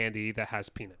other candy that has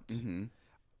peanuts. Mm-hmm.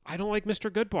 I don't like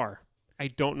Mr. Good bar. I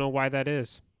don't know why that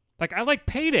is. Like I like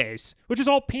Paydays, which is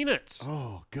all peanuts,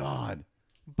 Oh God.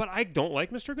 but I don't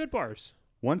like Mr. Good bars.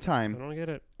 One I time don't get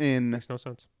it. in Makes no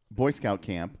sense. Boy Scout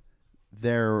camp,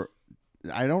 did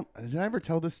I ever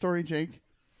tell this story, Jake?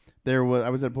 I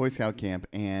was at Boy Scout camp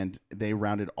and they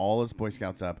rounded all us Boy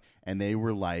Scouts up and they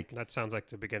were like, That sounds like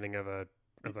the beginning of a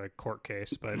court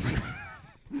case, but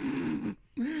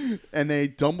and they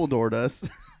Dumbledored us.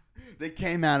 They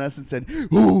came at us and said,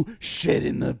 "Ooh, shit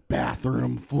in the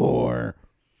bathroom floor."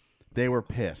 They were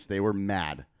pissed. They were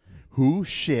mad. Who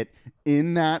shit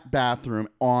in that bathroom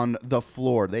on the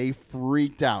floor? They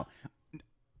freaked out.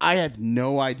 I had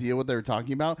no idea what they were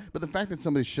talking about, but the fact that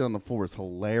somebody shit on the floor is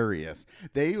hilarious.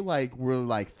 They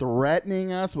were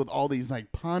threatening us with all these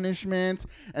punishments,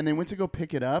 and they went to go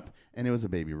pick it up, and it was a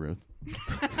Baby Ruth.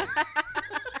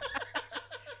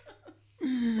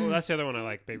 oh, that's the other one I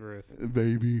like, Baby Ruth.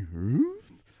 Baby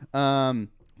Ruth.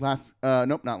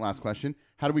 Nope, not last question.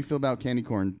 How do we feel about candy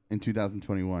corn in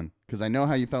 2021? Because I know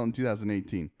how you felt in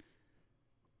 2018.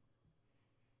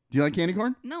 Do you like candy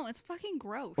corn? No, it's fucking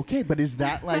gross. Okay, but is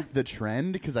that like the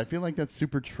trend? Because I feel like that's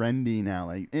super trendy now.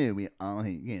 Like, we all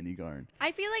hate candy corn.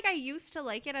 I feel like I used to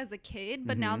like it as a kid,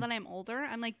 but Mm-hmm. now that I'm older,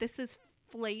 I'm like, this is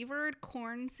flavored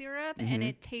corn syrup Mm-hmm. and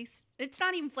it's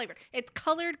not even flavored. It's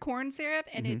colored corn syrup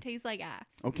and Mm-hmm. it tastes like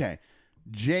ass. Okay.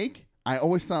 Jake, I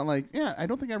always thought like, yeah, I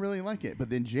don't think I really like it. But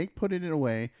then Jake put it in a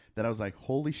way that I was like,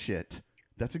 holy shit.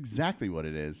 That's exactly what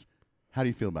it is. How do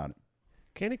you feel about it?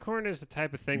 Candy corn is the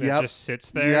type of thing that Yep. just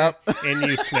sits there Yep. and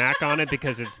you snack on it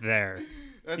because it's there.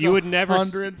 That's You would never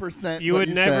 100% You what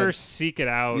would never said. seek it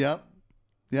out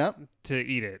Yep. to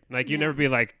eat it. Like you Yeah. never be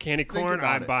like candy Think corn.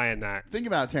 about I'm it. buying that. Think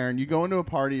about it, Taryn. You go into a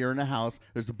party or in a house,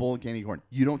 there's a bowl of candy corn.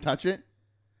 You don't touch it?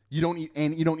 You don't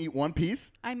eat one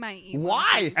piece? I might eat one.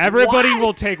 Why? Everybody Why?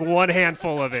 will take one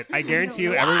handful of it. I guarantee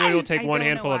you, everybody will take I one don't know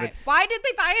handful of why. it. Why did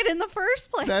they buy it in the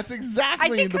first place? That's I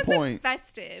exactly think the because point. it's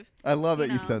festive. I love that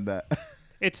you you know. said that.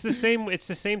 It's the same. It's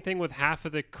the same thing with half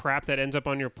of the crap that ends up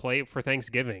on your plate for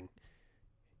Thanksgiving.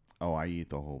 Oh, I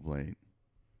eat the whole plate.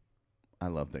 I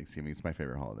love Thanksgiving. It's my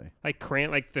favorite holiday.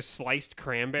 Like the sliced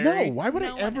cranberry. No, why would No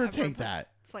I one ever puts take that?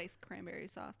 Sliced cranberry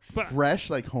sauce. But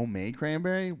Fresh, like homemade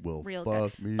cranberry will Real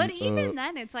fuck good. me But even up.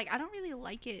 then, it's like, I don't really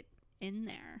like it in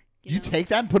there. You know? take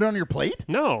that and put it on your plate?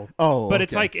 no. Oh, But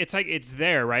okay. it's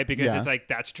there, right? Because Yeah. it's like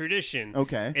that's tradition.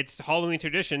 Okay. It's Halloween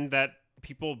tradition that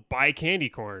people buy candy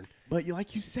corn, But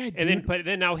like you said, and dude,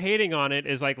 then now hating on it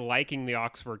is like liking the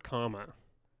Oxford comma.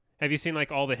 Have you seen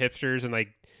like all the hipsters and like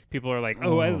people are like,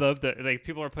 oh, I Oh. love the like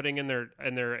people are putting in their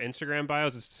Instagram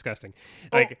bios. It's disgusting.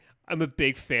 Oh. Like I'm a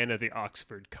big fan of the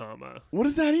Oxford comma. what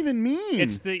does that even mean?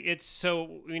 It's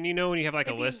so when you have like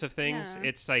a If you- list of things, yeah.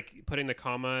 it's like putting the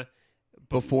comma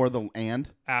before the and?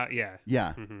 out. Yeah.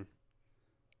 Yeah. hmm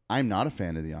I'm not a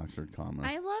fan of the Oxford comma.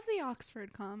 I love the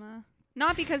Oxford comma.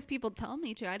 Not because people tell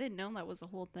me to. I didn't know that was a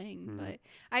whole thing. Hmm. But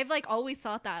I've like always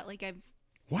thought that. Like I've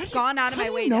Why do you- gone out of how my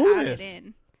do way you to know add this? it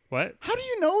in. What? How do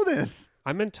you know this?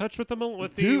 I'm in touch with them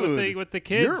with Dude, the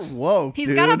kids. You're woke, He's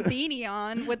dude. got a beanie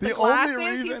on with the, The only glasses.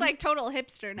 He's reason- like total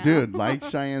hipster now. Dude, like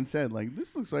Cheyenne said, like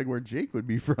this looks like where Jake would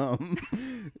be from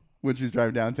when she was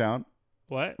driving downtown.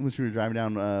 What? When she was driving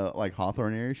down like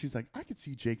Hawthorne area, she's like, I could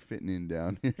see Jake fitting in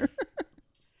down here.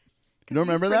 You don't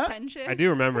remember that? I do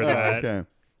remember Oh, that. okay.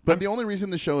 But the only reason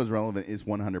the show is relevant is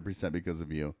 100% because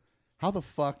of you. How the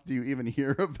fuck do you even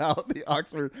hear about the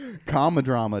Oxford comma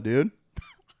drama, dude?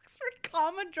 Oxford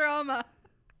comma drama.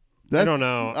 That's, don't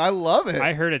know. I love it.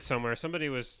 I heard it somewhere. Somebody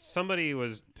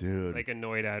was dude. like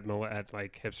annoyed at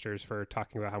like hipsters for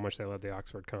talking about how much they love the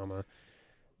Oxford comma.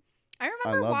 I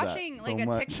remember love that watching so like a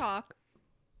much. TikTok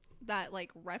that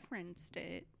like referenced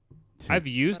it. I've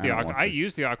used I don't watch I it.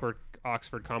 use the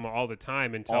Oxford comma all the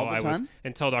time until All the time?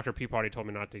 until Dr. Peabody told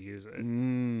me not to use it,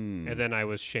 Mm, and then I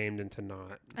was shamed into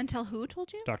not. Until who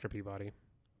told you? Dr. Peabody,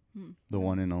 the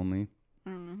one and only. I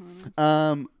don't know who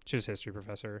it is. she's a history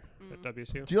professor at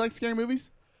WSU. Do you like scary movies?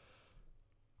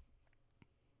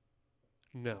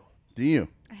 No. Do you?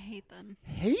 I hate them.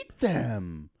 Hate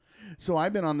them. So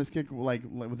I've been on this kick like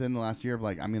within the last year of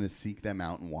like I'm gonna seek them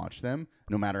out and watch them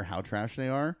no matter how trash they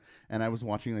are. And I was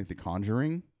watching like The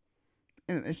Conjuring,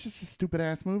 and it's just a stupid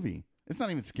ass movie. It's not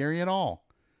even scary at all.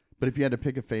 But if you had to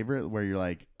pick a favorite where you're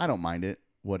like, I don't mind it,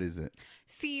 what is it?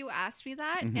 See, you asked me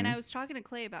that, Mhm. and I was talking to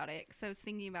Clay about it because I was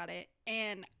thinking about it,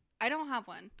 and I don't have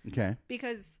one Okay.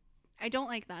 because I don't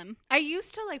like them. I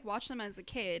used to like watch them as a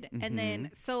kid, and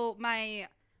then so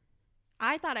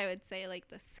I thought I would say like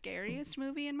the scariest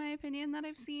movie in my opinion that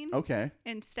I've seen Okay.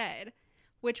 instead,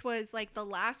 which was like the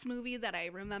last movie that I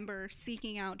remember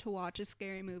seeking out to watch a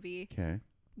scary movie, Okay.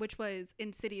 which was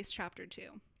Insidious Chapter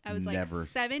 2. I was Never like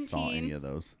 17. saw any of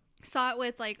those. Saw it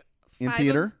with like In 5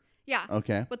 theater? yeah.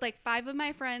 Okay. With like 5 of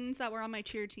my friends that were on my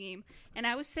cheer team, and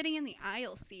I was sitting in the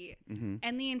aisle seat, Mm-hmm.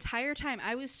 and the entire time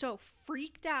I was so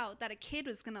freaked out that a kid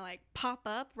was gonna like pop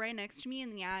up right next to me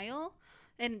in the aisle,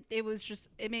 and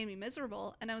it made me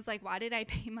miserable, and I was like, why did I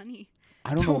pay money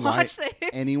I don't to know why watch this?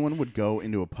 anyone would go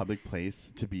into a public place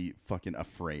to be fucking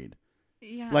afraid.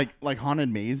 Yeah. Like haunted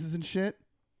mazes and shit.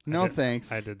 No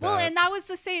thanks. I did that. well, and that was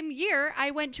the same year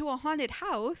I went to a haunted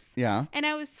house. Yeah. And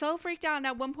I was so freaked out. And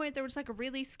at one point, there was like a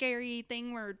really scary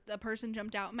thing where the person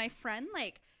jumped out. My friend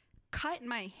like cut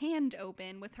my hand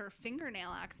open with her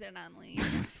fingernail accidentally.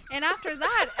 And after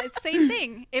that, it's same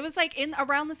thing. It was like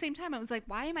around the same time. I was like,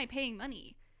 why am I paying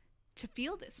money to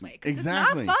feel this way? Because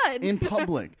Exactly. it's not fun. In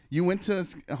public. You went to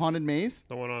a haunted maze?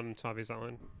 the one on Savi's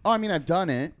Island. Oh, I mean, I've done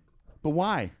it. But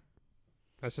why?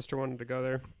 My sister wanted to go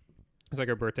there. It's like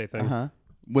her birthday thing. Uh-huh.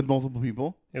 With multiple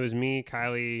people? It was me,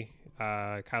 Kylie,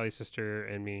 Kylie's sister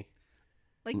and me.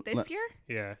 Like this year?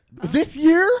 Yeah. This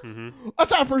year? hmm I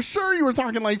thought for sure you were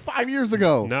talking like 5 years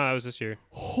ago. No, that was this year.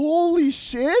 Holy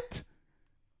shit.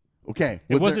 Okay.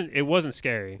 It wasn't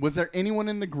scary. Was there anyone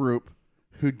in the group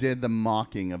who did the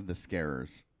mocking of the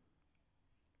scarers?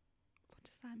 What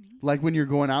does that mean? Like when you're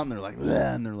going out and they're like,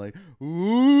 "Bleh," and they're like,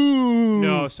 ooh.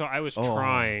 No, so I was Oh.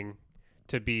 trying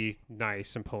to be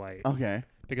nice and polite Okay.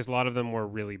 because a lot of them were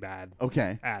really bad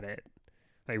Okay. at it.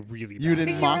 Like really bad. You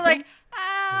didn't You mock were like, them?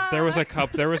 ah. There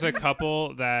was a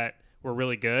couple that were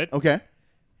really good. Okay.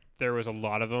 There was a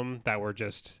lot of them that were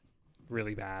just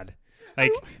really bad.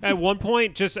 Like at one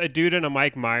point, just a dude in a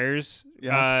Mike Myers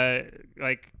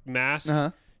like mask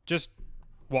Uh-huh. just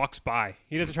walks by.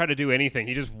 He doesn't try to do anything.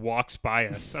 He just walks by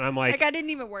us, and I'm like, I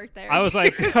didn't even work there. I was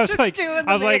like, He I was just like, doing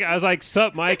I was like, the- I was like,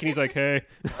 sup, Mike, and he's like, hey.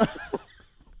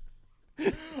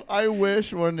 I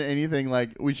wish more than anything, like,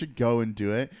 we should go and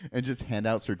do it and just hand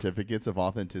out certificates of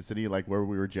authenticity, like where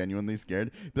we were genuinely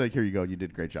scared. Be like, here you go. You did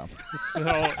a great job. So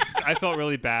I felt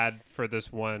really bad for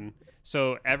this one.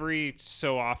 So every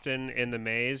so often in the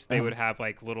maze, they would have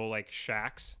like little like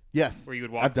shacks Yes. where you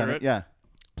would walk I've done through it. Yeah.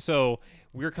 So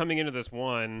we were coming into this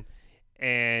one,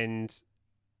 and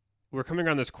we're coming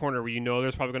around this corner where you know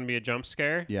there's probably going to be a jump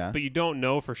scare. Yeah. But you don't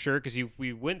know for sure because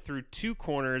we went through 2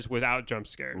 corners without jump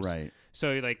scares. Right.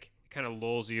 So like kind of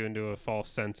lulls you into a false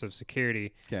sense of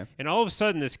security. Okay. And all of a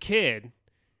sudden, this kid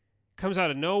comes out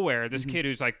of nowhere. This kid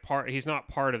who's like he's not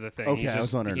part of the thing. Mm-hmm. Okay, he's I just,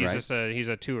 was wondering, he's right? just he's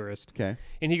a tourist. Okay.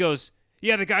 And he goes,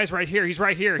 yeah, the guy's right here. He's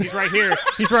right here. He's right here.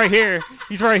 He's right here.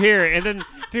 He's right here. And then,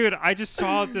 dude, I just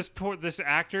saw this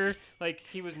actor, like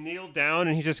he was kneeled down,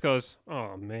 and he just goes,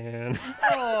 oh man.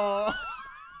 Oh.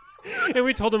 And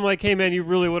we told him like, hey man, you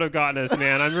really would have gotten us,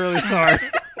 man. I'm really sorry.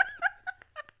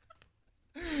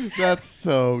 That's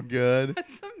so good.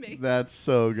 That's amazing. That's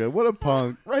so good. What a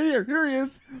punk. Right here. Here he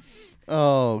is.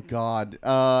 Oh, God.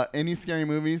 Any scary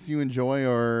movies you enjoy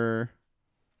or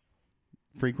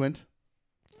frequent?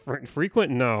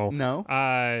 Frequent, no. No?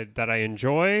 That I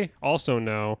enjoy, also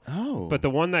no. Oh. But the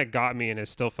one that got me and is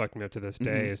still fucked me up to this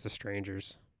day Mhm. is The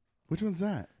Strangers. Which one's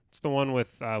that? It's the one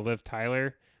with Liv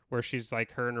Tyler, where she's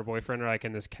like her and her boyfriend are like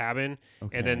in this cabin,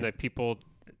 and then the people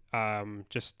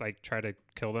just like try to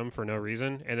kill them for no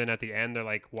reason, and then at the end they're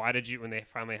like, why did you, when they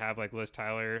finally have like Liv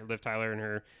Tyler and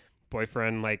her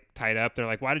boyfriend like tied up, they're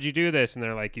like, why did you do this? And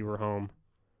they're like, you were home.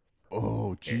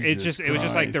 Oh, Jesus It was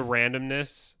just like the Christ.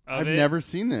 randomness of I've it. never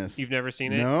seen this. You've never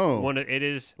seen it? No. It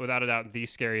is without a doubt the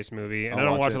scariest movie, and I'll I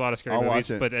don't watch watch it. a lot of scary I'll watch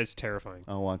movies, it. but it's terrifying.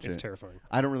 I'll watch It's it. terrifying.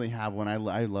 I don't really have one. I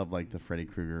love like the Freddy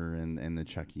Krueger and the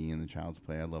Chucky and the Child's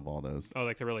Play. I love all those. Oh,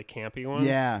 like the really campy ones?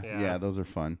 Yeah, those are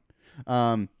fun.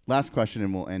 Last question,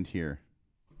 and we'll end here.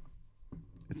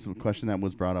 It's a question that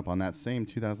was brought up on that same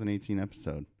 2018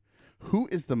 episode. Who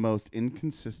is the most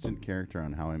inconsistent character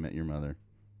on How I Met Your Mother?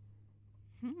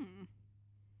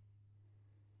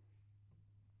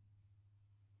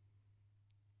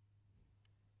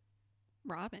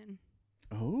 Robin.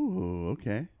 Oh,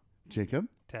 okay. Jacob,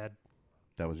 Ted.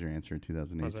 that was your answer in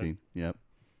 2018. Yep.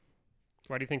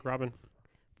 Why do you think Robin?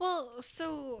 Well,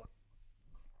 so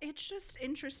it's just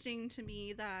interesting to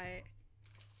me that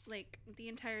like the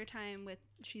entire time with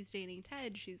she's dating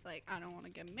Ted, she's like, I don't want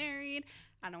to get married,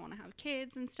 I don't want to have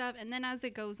kids and stuff. And then as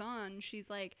it goes on, she's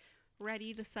like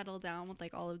ready to settle down with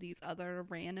like all of these other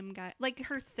random guys, like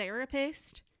her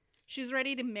therapist. She's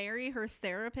ready to marry her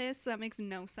therapist. That makes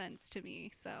no sense to me.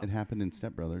 So It happened in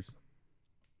Step Brothers.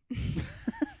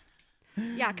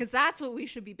 yeah, because that's what we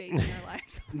should be basing our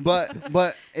lives on.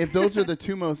 But if those are the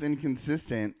two most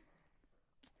inconsistent,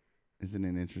 isn't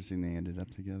it interesting they ended up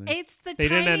together? It's the They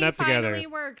didn't timing end up together. finally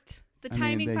worked. The I mean,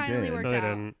 timing they finally did. worked No, they out.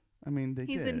 didn't. I mean, they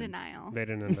He's did. in denial. They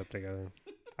didn't end up together.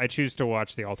 I choose to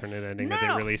watch the alternate ending that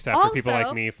No, they released after people like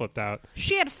also- me flipped out.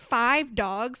 She had 5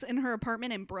 dogs in her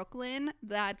apartment in Brooklyn.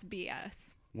 That's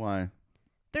BS. Why?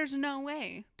 There's no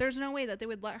way. There's no way that they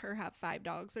would let her have 5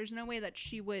 dogs. There's no way that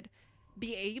she would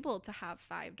be able to have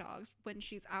 5 dogs when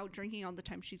she's out drinking all the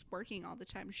time. She's working all the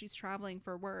time. She's traveling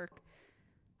for work.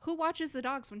 Who watches the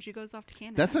dogs when she goes off to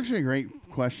Canada? That's actually a great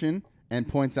question and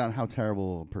points out how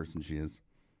terrible a person she is.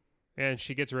 And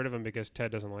she gets rid of him because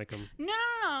Ted doesn't like him.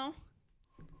 No.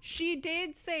 She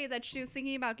did say that she was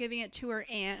thinking about giving it to her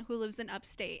aunt who lives in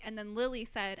upstate. And then Lily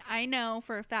said, I know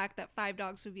for a fact that 5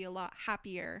 dogs would be a lot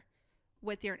happier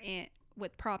with your aunt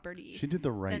with property She did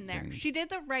the right than there. thing. She did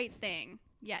the right thing.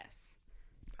 Yes.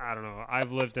 I don't know.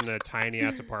 I've lived in a tiny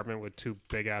ass apartment with 2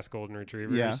 big ass golden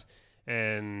retrievers. Yeah.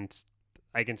 And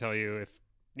I can tell you, if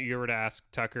you were to ask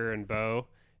Tucker and Bo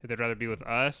if they'd rather be with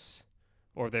us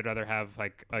or they'd rather have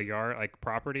like a yard, like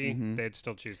property, Mhm. they'd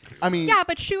still choose to do I that. mean, Yeah,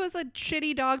 but she was a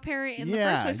shitty dog parent in the first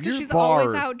yeah, place because your she's bar,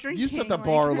 always out drinking. you set the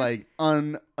bar like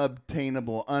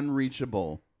unobtainable,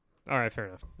 unreachable. All right, fair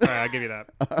enough. All right, I'll give you that.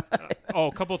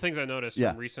 A couple things I noticed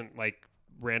Yeah. from recent like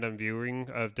random viewing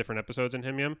of different episodes in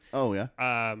Him Yum. Oh yeah.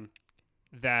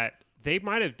 That they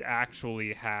might have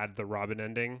actually had the Robin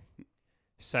ending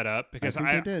set up because think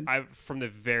they did. I from the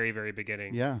very, very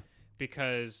beginning. Yeah.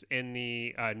 Because in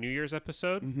the New Year's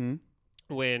episode, Mm-hmm.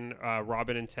 when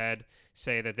Robin and Ted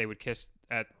say that they would kiss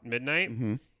at midnight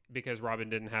Mm-hmm. because Robin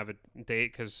didn't have a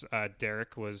date because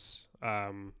Derek was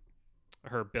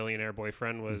her billionaire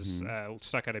boyfriend was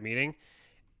stuck at a meeting.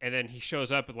 And then he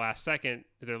shows up at the last second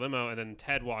at their limo, and then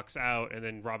Ted walks out, and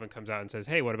then Robin comes out and says,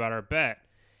 "Hey, what about our bet?"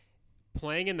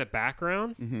 Playing in the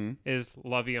background Mm-hmm. is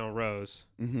La Vie en Rose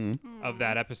Mm-hmm. of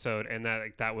that episode, and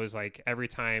that was like every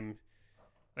time,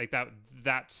 like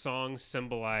that song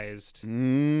symbolized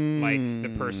like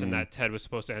the person that Ted was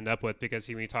supposed to end up with, because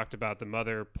we talked about the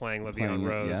mother playing La Vie en Playing it,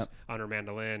 Rose yep. on her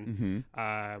mandolin,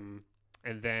 Mm-hmm.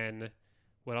 and then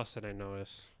what else did I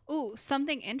notice? Ooh,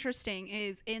 something interesting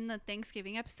is in the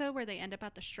Thanksgiving episode where they end up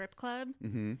at the strip club.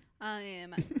 Mm-hmm.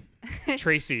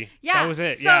 Tracy. Yeah, That was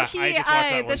it. So Yeah, he, I just watched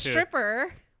that the one too.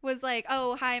 stripper was like,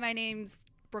 "Oh, hi, my name's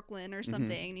Brooklyn Mm-hmm. or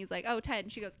something," and he's like, "Oh, Ted,"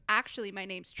 and she goes, "Actually, my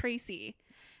name's Tracy,"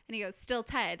 and he goes, "Still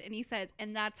Ted," and he said,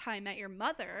 "And that's how I met your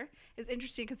mother." Is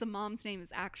interesting because the mom's name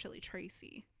is actually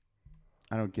Tracy.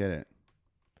 I don't get it.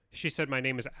 She said, "My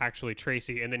name is actually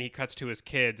Tracy," and then he cuts to his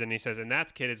kids, and he says, "And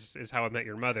that kid is how I met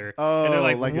your mother." Oh, and they're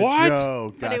like, like "What?" a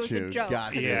joke. But Got it was a you. joke,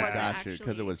 Got 'cause you. it wasn't Got you. Because it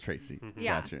actually- was Tracy.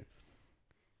 Yeah. Got you.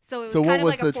 So it was So kind what of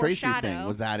was like the a Tracy foreshadow. thing?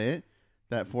 Was that it?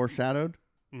 That foreshadowed?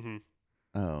 hmm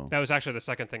Oh. That was actually the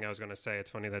second thing I was going to say. It's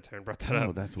funny that Taryn brought that Oh,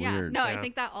 up. that's yeah, weird. no, Yeah. I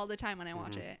think that all the time when I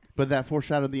watch it. But that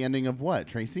foreshadowed the ending of what?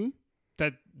 Tracy?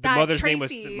 That the That mother's name was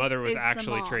Tracy the mother was is the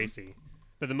actually mom. Tracy.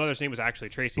 That the mother's name was actually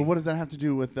Tracy. But what does that have to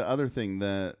do with the other thing?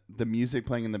 The music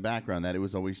playing in the background, that it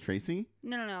was always Tracy?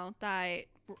 No, that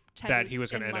Ted that he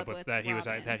was going going to to end up with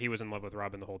that he was in love with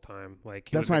Robin the whole time. Like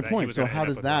he That's was my gonna- he point. was So gonna how end up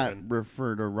does with that Robin.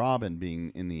 refer to Robin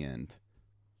being in the end?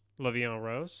 La Vie en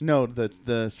Rose? No,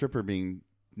 the stripper being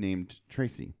named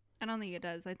Tracy. I don't think it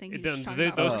does. I think It he's just doesn't- talking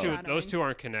about those foreshadowing. two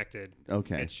aren't connected.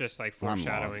 Okay. It's just like I'm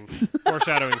foreshadowing, lost.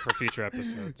 foreshadowing for future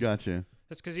episodes. Gotcha.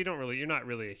 That's because you're not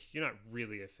really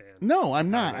a fan. No,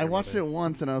 I'm How I not. Met I Your watched Mother. it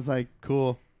once and I was like,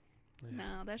 cool. No,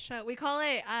 that show we call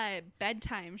it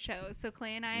bedtime shows. So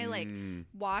Clay and I like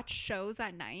watch shows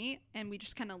at night, and we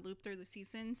just kind of loop through the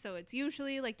season. So it's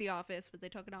usually like The Office, but they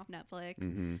took it off Netflix.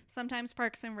 Mm-hmm. Sometimes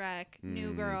Parks and Rec,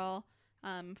 New Girl,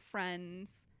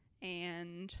 Friends,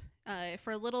 and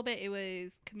for a little bit it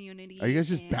was Community. Are you guys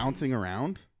just and- bouncing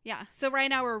around? Yeah. So right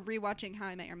now we're rewatching How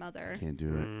I Met Your Mother, Can't do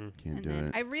it. Can't and do then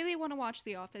it. I really want to watch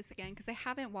The Office again because I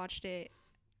haven't watched it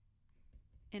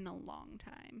in a long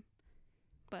time.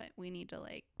 But we need to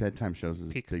like. Bedtime shows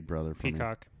is Big Brother for me.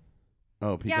 Peacock.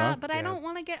 Oh, Peacock? Yeah, but I Yeah. don't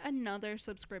want to get another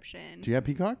subscription. Do you have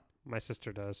Peacock? My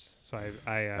sister does. So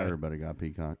I Everybody got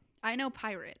Peacock. I know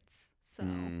Pirates, so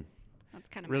that's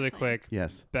kind of my really plan. quick.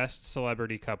 Yes. Best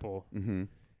celebrity couple. Mm-hmm.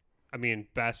 I mean,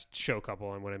 best show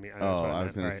couple. And what I mean. that's Oh, what I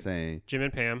was meant, going to right. say, Jim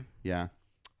and Pam, yeah.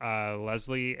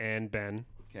 Leslie and Ben,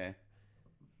 Okay.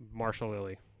 Marshall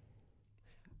Lily,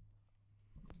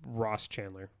 Ross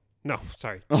Chandler. No,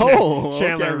 sorry. Oh,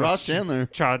 Chandler. okay. Ross Chandler.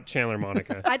 Chandler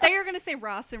Monica. I thought you were gonna say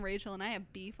Ross and Rachel, and I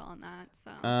have beef on that.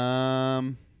 So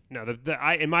No,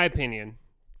 in my opinion,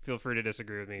 feel free to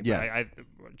disagree with me. But Yes.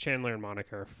 Chandler and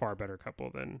Monica are a far better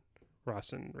couple than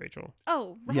Ross and Rachel.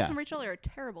 oh, Ross Yeah. and Rachel are a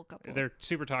terrible couple. They're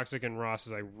super toxic, and Ross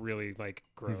is like really like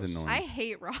gross. He's annoying. I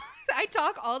hate Ross. I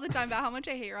talk all the time about how much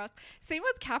I hate Ross. Same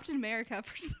with Captain America.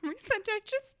 For some reason, I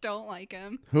just don't like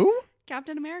him. Who?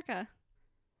 Captain America,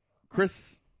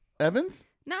 Chris Evans?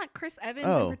 not Chris Evans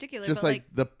in Oh, particular, just but like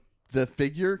the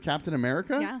figure Captain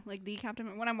America? yeah, like the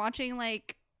Captain. When I'm watching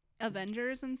like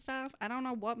Avengers and stuff, I don't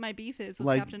know what my beef is with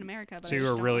Like- Captain America. But So I you just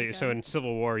were don't really like so him. in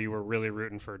Civil War you were really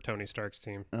rooting for Tony Stark's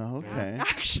team. Oh, Yeah, okay.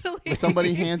 actually,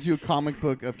 Somebody hands you a comic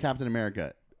book of Captain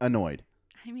America. Annoyed.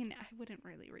 I mean, I wouldn't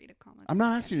really read a comic. I'm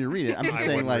not asking you to read it. I'm just I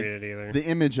saying, wouldn't like, read it either. the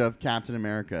image of Captain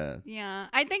America. Yeah,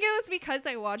 I think it was because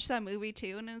I watched that movie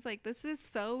too, and I was like, "This is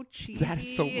so cheesy." That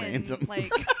is so and, random.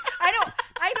 Like,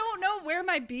 I don't know where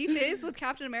my beef is with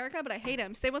Captain America, but I hate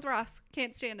him. Same with Ross.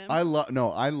 Can't stand him. I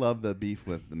love the beef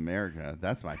with America.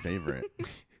 That's my favorite.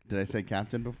 Did I say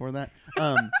Captain before that?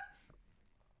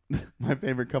 My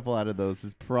favorite couple out of those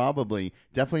is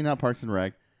definitely not Parks and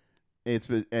Rec. It's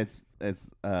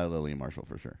Lily and Marshall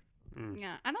for sure.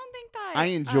 Yeah, I don't think that I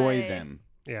enjoy them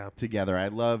Yeah. together. I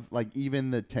love like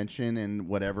even the tension and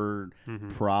whatever Mm-hmm.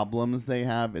 problems they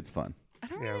have. It's fun. I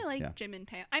don't really like Yeah. Jim and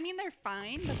Pam. I mean, they're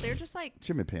fine, but they're just like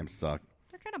Jim and Pam suck.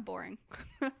 they're kind of boring.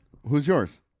 Who's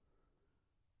yours?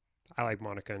 I like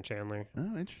Monica and Chandler.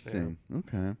 Oh, interesting.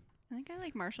 Okay. I think I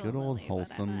like Marshall Good and old Lily, but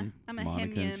wholesome I'm a Monica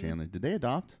and him Chandler. Did they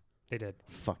adopt? They did.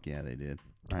 Fuck yeah, they did.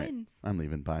 All right, twins. I'm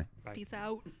leaving. Bye. Bye. Peace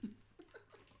out.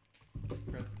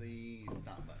 Press the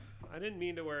stop button. I didn't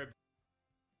mean to wear a